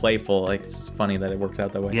just kind of playful. Like, it's just funny that it works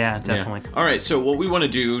out that way. Yeah, definitely. Yeah. All right, so what we want to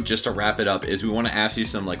do, just to wrap it up, is we want to ask you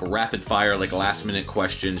some like rapid fire, like last minute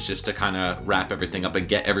questions, just to kind of wrap everything up and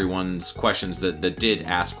get everyone's questions that did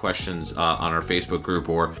ask questions on our Facebook group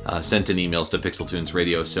or sent in emails to Pixel Tunes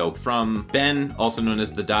Radio. So from Ben, also known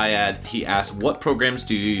as the Dyad, he asked, what programs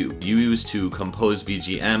do you use to compose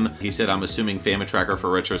VGM? He said, I'm assuming FamiTracker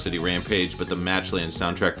for Retro City Rampage, but the Matchland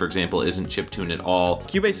soundtrack, for example, isn't chiptune at all.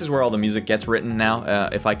 Cubase is where all the music gets written now.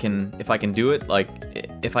 If I can do it, like,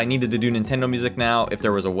 if I needed to do Nintendo music now, if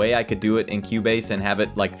there was a way I could do it in Cubase and have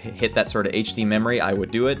it like hit that sort of HD memory, I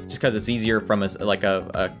would do it, just because it's easier from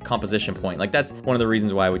a composition point. Like, that's one of the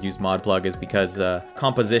reasons why I would use ModPlug, is because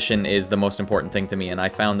composition is the most important thing to me. And I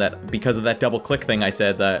found that because of that double click thing I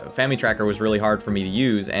said, the FamiTracker was really hard for me to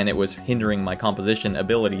use, and it was hindering my composition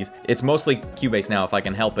abilities. It's mostly Cubase now if I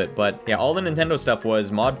can help it, but yeah, all the Nintendo stuff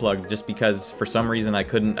was ModPlug, just because for some reason I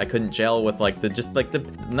couldn't gel with like the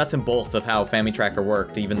nuts and bolts of how FamiTracker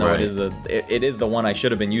worked, even though it is the one I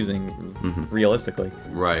should have been using realistically.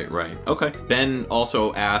 Right. Okay. Ben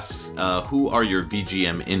also asks, who are your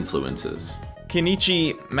VGM influences?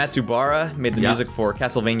 Kenichi Matsubara made the music for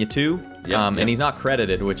Castlevania 2. And he's not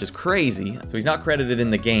credited, which is crazy. So he's not credited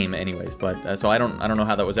in the game anyways, but so I don't know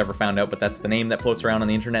how that was ever found out, but that's the name that floats around on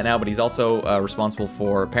the internet now. But he's also responsible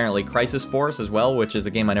for apparently Crisis Force as well, which is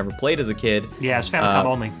a game I never played as a kid. Yeah, it's Famicom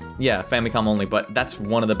only. Yeah, Famicom only, but that's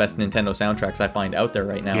one of the best Nintendo soundtracks I find out there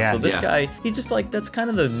right now. Yeah. So this guy, he's just like, that's kind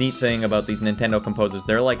of the neat thing about these Nintendo composers.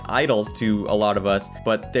 They're like idols to a lot of us,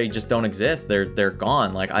 but they just don't exist. They're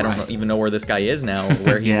gone. Like, I don't even know where this guy is now,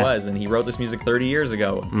 where he was, and he wrote this music 30 years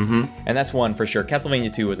ago. And that's one for sure.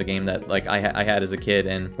 Castlevania 2 was a game that like I had as a kid,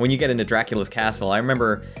 and when you get into Dracula's Castle, I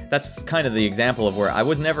remember that's kind of the example of where I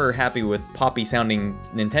was never happy with poppy sounding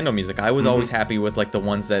Nintendo music. I was always happy with like the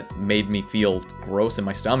ones that made me feel gross in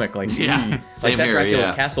my stomach, like same like that here,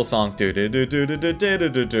 Dracula's Castle song.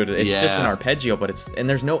 It's just an arpeggio, but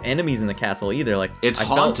there's no enemies in the castle either. Like it's I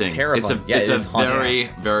haunting. Felt terrified. It's a very,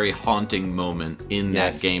 very haunting moment in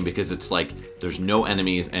that game because it's like there's no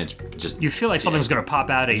enemies and it's just you feel like something's gonna pop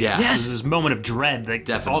out at you. Yeah. There's this moment of dread, like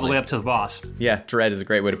all the way up to the boss. Yeah, dread is a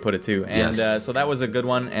great way to put it too. And so that was a good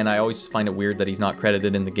one. And I always find it weird that he's not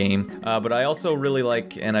credited in the game. But I also really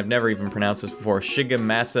like, and I've never even pronounced this before,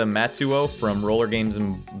 Shigemasa Matsuo from Roller Games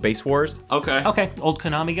and Base Wars. Okay, old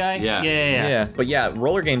Konami guy. Yeah. But yeah,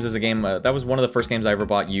 Roller Games is a game that was one of the first games I ever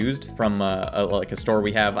bought used from like a store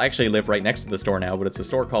we have. I actually live right next to the store now, but it's a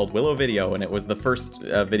store called Willow Video, and it was the first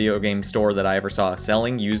video game store that I ever saw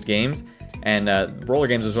selling used games. And Roller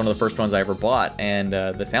Games was one of the first ones I ever bought, and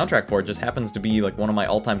the soundtrack for it just happens to be like one of my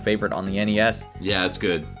all-time favorite on the NES. Yeah, it's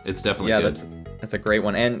good. It's definitely good. That's a great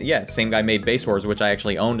one. And yeah, same guy made Base Wars, which I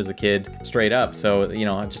actually owned as a kid, straight up. So, you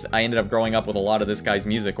know, I ended up growing up with a lot of this guy's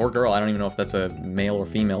music, or girl, I don't even know if that's a male or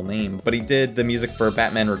female name. But he did the music for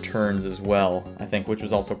Batman Returns as well, I think, which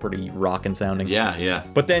was also pretty rockin' sounding. Yeah.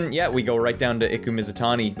 But then, yeah, we go right down to Iku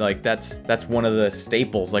Mizutani. Like, that's one of the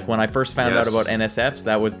staples. Like, when I first found out about NSFs,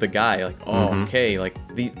 that was the guy. Like, okay. Like,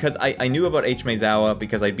 because I knew about H. Meizawa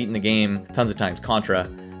because I'd beaten the game tons of times, Contra.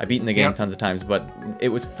 I've beaten the game tons of times, but it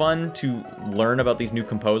was fun to learn about these new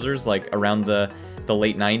composers, like around the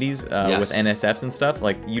late 90s with NSFs and stuff.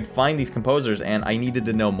 Like, you'd find these composers, and I needed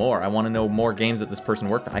to know more. I want to know more games that this person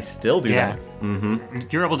worked on. I still do that.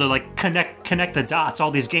 You're able to like connect the dots. All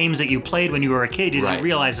these games that you played when you were a kid, you didn't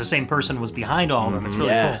realize the same person was behind all of them. It's really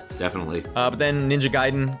cool. Definitely. But then Ninja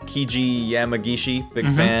Gaiden, Keiji Yamagishi, big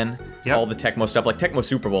fan. All the Tecmo stuff, like Tecmo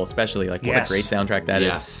Super Bowl especially. Like, what a great soundtrack that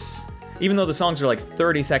is. Even though the songs are like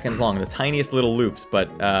 30 seconds long, the tiniest little loops, but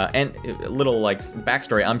and little like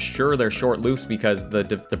backstory, I'm sure they're short loops because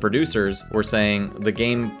the producers were saying the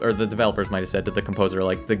game, or the developers might have said to the composer,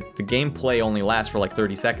 like the gameplay only lasts for like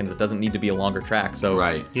 30 seconds. It doesn't need to be a longer track. So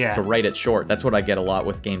so write it short. That's what I get a lot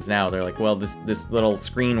with games now. They're like, well, this little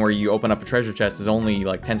screen where you open up a treasure chest is only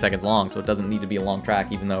like 10 seconds long, so it doesn't need to be a long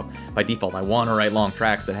track, even though by default I want to write long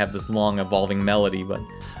tracks that have this long evolving melody. But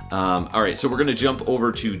all right, so we're going to jump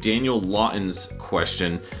over to Daniel Lawton's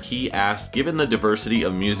question. He asked, given the diversity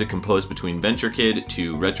of music composed between Venture Kid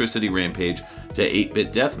to Retro City Rampage to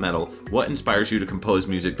 8-bit death metal, what inspires you to compose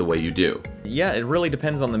music the way you do? Yeah, it really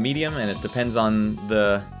depends on the medium, and it depends on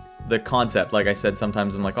the concept. Like I said,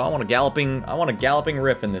 sometimes I'm like, oh, I want a galloping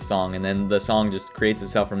riff in this song, and then the song just creates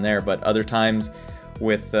itself from there. But other times,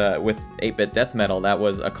 with 8-bit death metal, that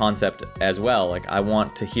was a concept as well. Like, I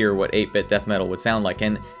want to hear what 8-bit death metal would sound like,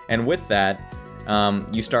 and with that,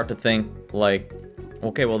 you start to think like,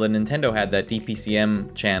 okay, well, the Nintendo had that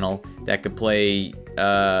DPCM channel that could play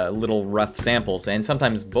little rough samples and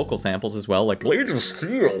sometimes vocal samples as well, like Blades of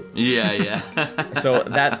Steel. Yeah. So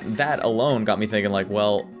that alone got me thinking like,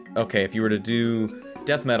 well, okay, if you were to do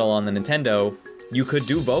death metal on the Nintendo, you could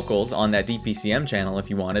do vocals on that DPCM channel if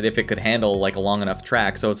you wanted, if it could handle like a long enough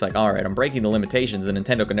track. So it's like, all right, I'm breaking the limitations. The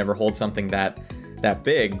Nintendo could never hold something that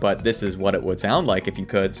big, but this is what it would sound like if you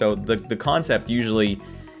could. So the concept usually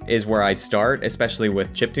is where I start, especially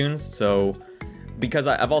with chiptunes. So because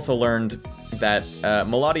I've also learned that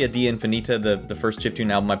Melodia di Infinita, the first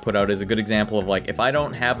chiptune album I put out, is a good example of like, if I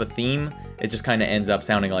don't have a theme, it just kind of ends up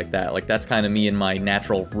sounding like that. Like, that's kind of me in my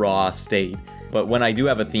natural raw state. But when I do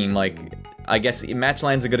have a theme, like, I guess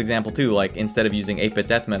Matchline's a good example too. Like, instead of using 8-bit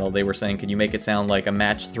death metal, they were saying, can you make it sound like a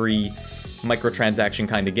Match 3 microtransaction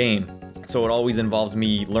kind of game? So it always involves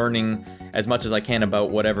me learning as much as I can about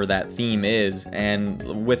whatever that theme is.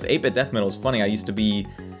 And with 8-bit death metal, it's funny, I used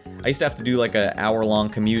to have to do like an hour-long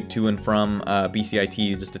commute to and from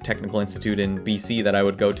BCIT, just a technical institute in BC that I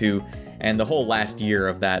would go to. And the whole last year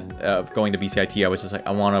of going to BCIT, I was just like,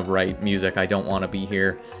 I want to write music. I don't want to be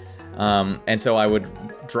here. And so I would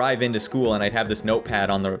drive into school, and I'd have this notepad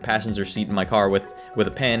on the passenger seat in my car with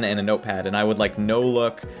a pen and a notepad, and I would like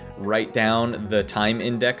no-look write down the time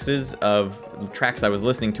indexes of tracks I was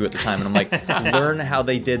listening to at the time, and I'm like, learn how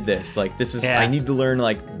they did this. Like, this is I need to learn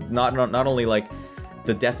like not only like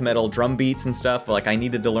the death metal drum beats and stuff. Like, I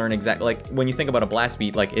needed to learn exactly, like, when you think about a blast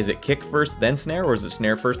beat, like, is it kick first then snare, or is it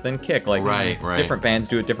snare first then kick? Like, right. Different bands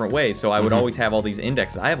do it different ways. So I would always have all these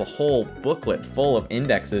indexes. I have a whole booklet full of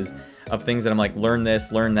indexes of things that I'm like, learn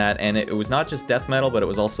this, learn that. And it was not just death metal, but it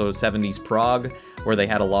was also 70s prog, where they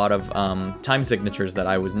had a lot of time signatures that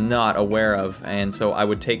I was not aware of. And so I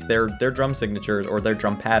would take their drum signatures or their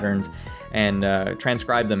drum patterns and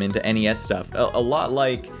transcribe them into NES stuff. A lot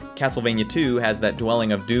like Castlevania 2 has that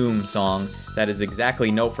Dwelling of Doom song that is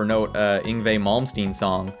exactly note for note Yngwie Malmsteen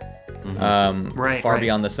song. Far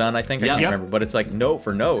Beyond the Sun, I think. I can't remember, but it's like note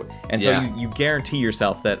for note. And so you guarantee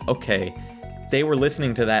yourself that, okay, they were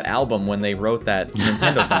listening to that album when they wrote that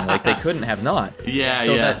Nintendo song. Like, they couldn't have not.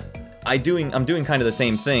 I'm doing kind of the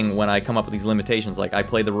same thing when I come up with these limitations. Like, I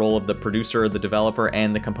play the role of the producer, the developer,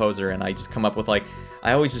 and the composer, and I just come up with, like,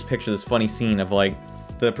 I always just picture this funny scene of, like,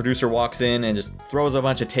 the producer walks in and just throws a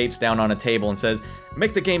bunch of tapes down on a table and says,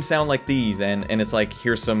 make the game sound like these, and it's like,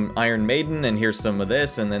 here's some Iron Maiden and here's some of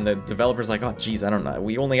this, and then the developer's like, oh geez, I don't know,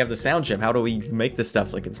 we only have the sound chip, how do we make this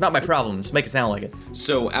stuff? Like, it's not my problem, just make it sound like it.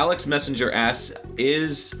 So Alex Messenger asks,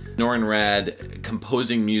 is Norrin Radd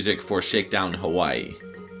composing music for Shakedown Hawaii?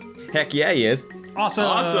 Heck yeah, he is.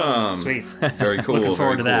 Awesome. Sweet. Very cool. Looking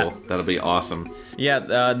forward to cool. that. That'll be awesome.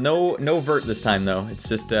 Yeah, no vert this time though. It's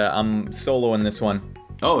just I'm soloing this one.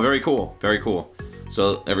 Oh, very cool. Very cool.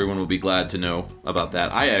 So everyone will be glad to know about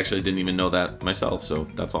that. I actually didn't even know that myself, so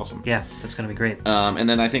that's awesome. Yeah, that's going to be great. And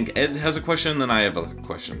then I think Ed has a question, then I have a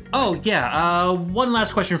question. Oh, yeah. One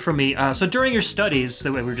last question from me. So during your studies,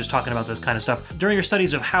 we were just talking about this kind of stuff, during your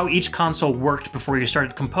studies of how each console worked before you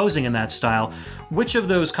started composing in that style, which of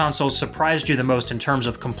those consoles surprised you the most in terms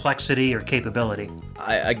of complexity or capability?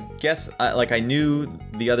 I guess, I knew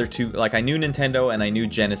the other two, like I knew Nintendo and I knew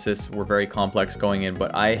Genesis were very complex going in,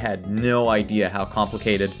 but I had no idea how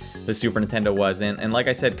complicated the Super Nintendo was. And like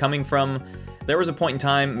I said, coming from, there was a point in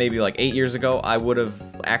time, maybe like 8 years ago, I would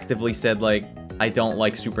have actively said, like, I don't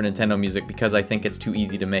like Super Nintendo music because I think it's too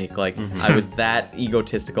easy to make. Like, I was that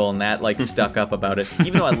egotistical and that, like, stuck up about it.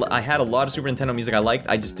 Even though I had a lot of Super Nintendo music I liked,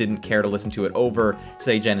 I just didn't care to listen to it over,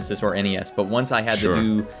 say, Genesis or NES. But once I had to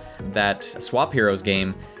do that Swap Heroes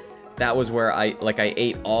game, that was where I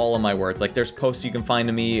ate all of my words. Like, there's posts you can find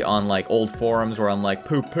of me on, like, old forums where I'm, like,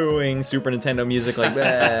 poo-pooing Super Nintendo music, like,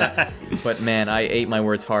 bleh. But, man, I ate my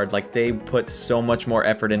words hard. Like, they put so much more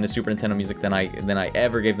effort into Super Nintendo music than I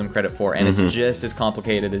ever gave them credit for, and it's just as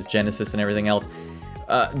complicated as Genesis and everything else.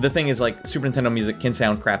 The thing is, like, Super Nintendo music can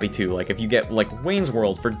sound crappy too. Like, if you get, like, Wayne's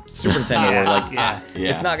World for Super Nintendo,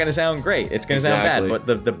 it's not gonna sound great. It's gonna sound bad.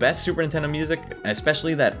 But the best Super Nintendo music,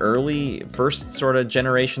 especially that early first sort of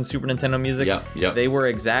generation Super Nintendo music, they were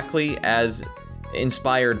exactly as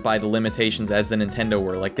inspired by the limitations as the Nintendo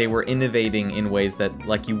were. Like, they were innovating in ways that,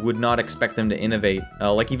 like, you would not expect them to innovate.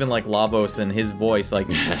 Like, even like Lavos and his voice, like,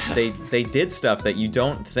 they did stuff that you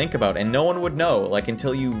don't think about and no one would know, like,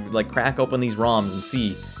 until you, like, crack open these ROMs and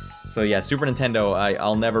see. So yeah, Super Nintendo,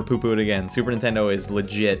 I'll never poo-poo it again. Super Nintendo is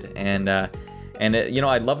legit, and it, you know,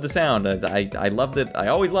 I love the sound. I loved it. I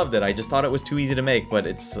always loved it. I just thought it was too easy to make, but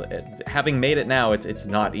having made it now, it's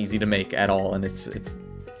not easy to make at all, and it's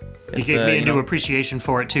you gave me a new appreciation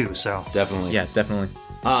for it too, so. Definitely. Yeah, definitely.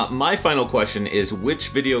 My final question is, which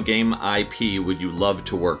video game IP would you love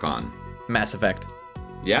to work on? Mass Effect.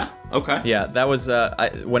 Yeah? Okay. Yeah, that was,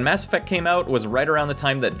 when Mass Effect came out was right around the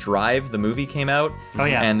time that Drive, the movie, came out. Oh,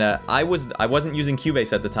 yeah. And I wasn't using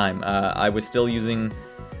Cubase at the time. I was still using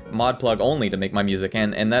ModPlug only to make my music,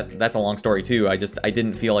 and that's a long story too. I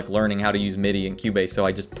didn't feel like learning how to use MIDI and Cubase, so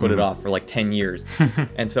I just put it off for like 10 years.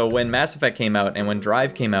 And so when Mass Effect came out and when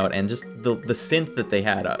Drive came out, and just the synth that they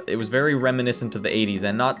had, it was very reminiscent of the 80s,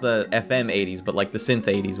 and not the FM 80s, but like the synth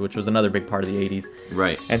 80s, which was another big part of the 80s.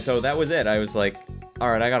 Right. And so that was it. I was like,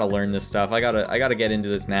 all right, I gotta learn this stuff. I gotta get into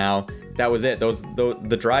this now. That was it.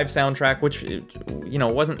 The Drive soundtrack, which, you know,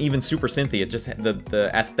 wasn't even super synthy. It just had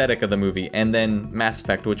the aesthetic of the movie, and then Mass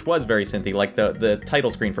Effect, which was very synthy. Like the title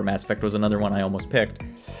screen for Mass Effect was another one I almost picked.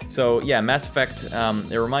 So yeah, Mass Effect.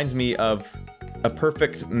 It reminds me of a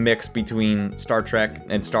perfect mix between Star Trek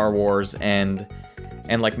and Star Wars and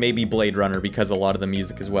like maybe Blade Runner, because a lot of the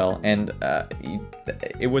music as well. And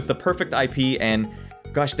it was the perfect IP, and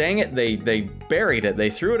gosh dang it, they buried it. They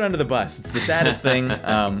threw it under the bus. It's the saddest thing.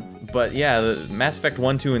 But yeah, Mass Effect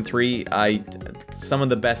 1, 2, and 3, some of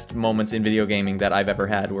the best moments in video gaming that I've ever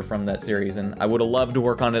had were from that series, and I would have loved to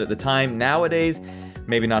work on it at the time. Nowadays,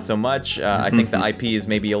 maybe not so much. I think the IP is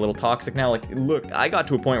maybe a little toxic now. Like, look, I got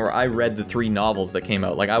to a point where I read the 3 novels that came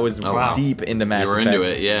out. Like, I was deep into Mass Effect. You were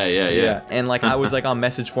into it, yeah. And like, I was like on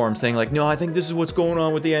message forums saying like, no, I think this is what's going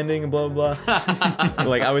on with the ending and blah, blah, blah.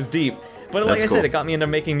 Like, I was deep. But like I said, it got me into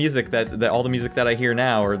making music that all the music that I hear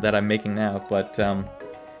now, or that I'm making now. But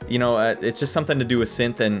it's just something to do with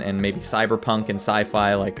synth and maybe cyberpunk and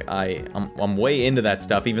sci-fi. Like I'm way into that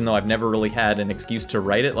stuff, even though I've never really had an excuse to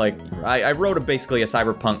write it. Like I wrote basically a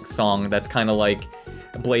cyberpunk song that's kind of like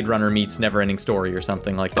Blade Runner meets Neverending Story or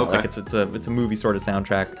something like that. Okay. Like it's a movie sort of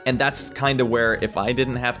soundtrack, and that's kind of where, if I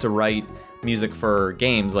didn't have to write music for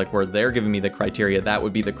games, like where they're giving me the criteria, that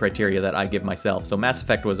would be the criteria that I give myself. So Mass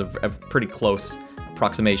Effect was a pretty close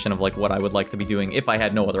approximation of like what I would like to be doing if I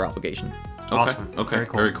had no other obligation. Awesome. Okay.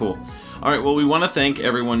 Very cool. All right. Well, we want to thank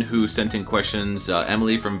everyone who sent in questions.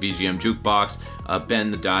 Emily from VGM Jukebox, Ben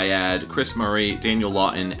the Dyad, Chris Murray, Daniel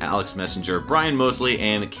Lawton, Alex Messenger, Brian Mosley,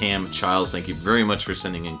 and Cam Childs. Thank you very much for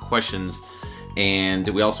sending in questions. And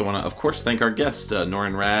we also want to, of course, thank our guest,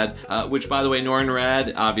 Norin Rad, which, by the way, Norin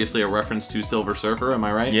Rad, obviously a reference to Silver Surfer, am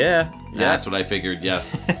I right? Yeah. That's what I figured,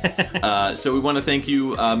 yes. So we want to thank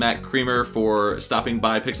you, Matt Creamer, for stopping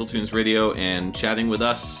by Pixel Tunes Radio and chatting with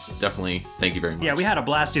us. Definitely, thank you very much. Yeah, we had a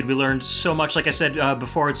blast, dude. We learned so much. Like I said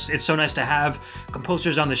before, it's so nice to have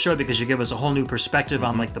composers on the show because you give us a whole new perspective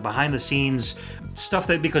on like the behind-the-scenes stuff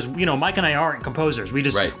that, because, Mike and I aren't composers. We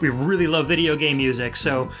really love video game music,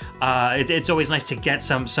 so it's always nice to get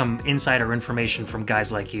some insider information from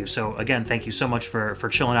guys like you. So again, thank you so much for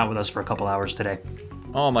chilling out with us for a couple hours today.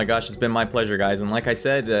 Oh my gosh, it's been my pleasure, guys. And like I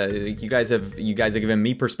said, you guys have given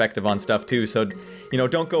me perspective on stuff too. So,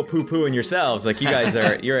 don't go poo-pooing yourselves. Like, you guys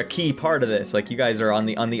you're a key part of this. Like, you guys are on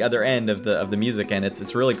the other end of the music, and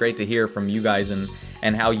it's really great to hear from you guys and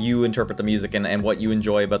how you interpret the music and what you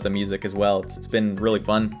enjoy about the music as well. It's been really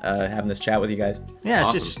fun having this chat with you guys. Yeah,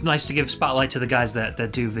 awesome. It's just nice to give spotlight to the guys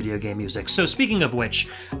that do video game music. So speaking of which,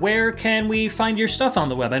 where can we find your stuff on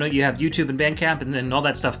the web? I know you have YouTube and Bandcamp and all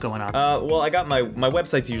that stuff going on. Well, I got my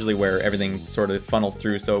website's usually where everything sort of funnels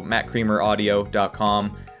through, so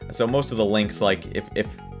mattcreameraudio.com. So most of the links, like if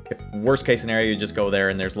worst case scenario, you just go there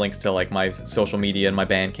and there's links to like my social media and my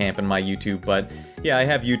Bandcamp and my YouTube. But yeah, I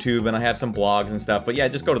have YouTube and I have some blogs and stuff. But yeah,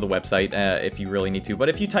 just go to the website if you really need to. But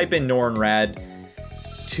if you type in Norin Rad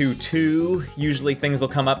 22, usually things will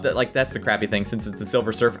come up. That's the crappy thing, since it's the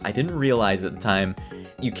Silver Surfer. I didn't realize at the time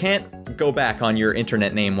you can't go back on your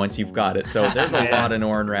internet name once you've got it. So there's a lot of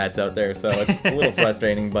Norin Rads out there. So it's a little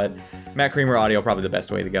frustrating, but Matt Creamer Audio, probably the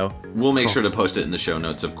best way to go. We'll make sure to post it in the show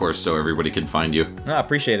notes, of course, so everybody can find you. I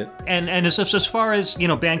appreciate it. And as far as,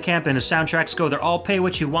 Bandcamp and his soundtracks go, they're all pay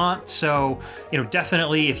what you want. So,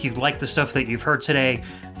 definitely if you like the stuff that you've heard today,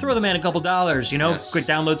 throw the man a couple dollars, Yes. Go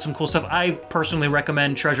download some cool stuff. I personally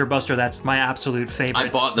recommend Treasure Buster. That's my absolute favorite. I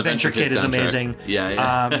bought the Venture Kid is soundtrack. Amazing.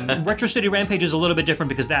 Yeah. Retro City Rampage is a little bit different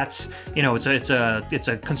because that's, it's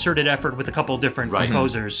a concerted effort with a couple different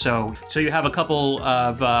composers. So you have a couple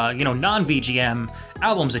of, non-VGM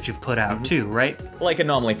albums that you've put out too, right? Like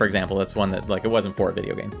Anomaly, for example, that's one that it wasn't for a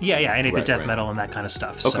video game. Yeah, 8-bit death metal and that kind of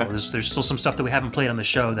stuff. Okay. So there's still some stuff that we haven't played on the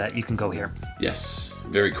show that you can go hear. Yes,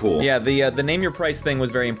 very cool. Yeah, the name your price thing was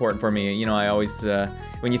very important for me. I always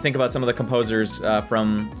when you think about some of the composers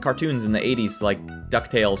from cartoons in the 80s, like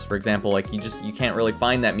DuckTales, for example, like you can't really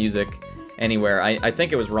find that music anywhere. I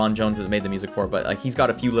think it was Ron Jones that made the music for it, but he's got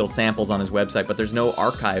a few little samples on his website, but there's no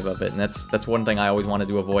archive of it, and that's one thing I always wanted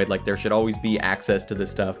to avoid. Like, there should always be access to this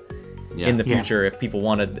stuff in the future if people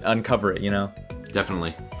want to uncover it,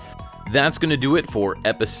 Definitely. That's going to do it for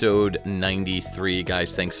episode 93.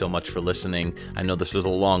 Guys, thanks so much for listening. I know this was a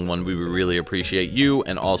long one. We really appreciate you,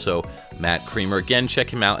 and also Matt Creamer. Again,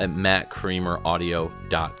 check him out at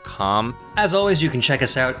mattcreameraudio.com. As always, you can check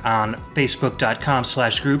us out on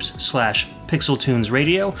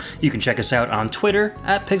facebook.com/groups/PixelTunesRadio. You can check us out on Twitter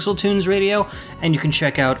at PixelTunesRadio, and you can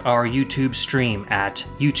check out our YouTube stream at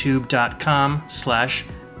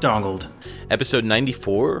youtube.com/dongled. Episode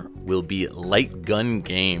 94 will be Light Gun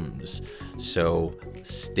Games, so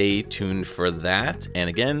stay tuned for that. And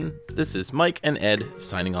again, this is Mike and Ed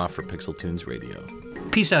signing off for Pixel Tunes Radio.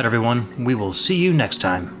 Peace out, everyone. We will see you next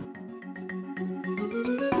time.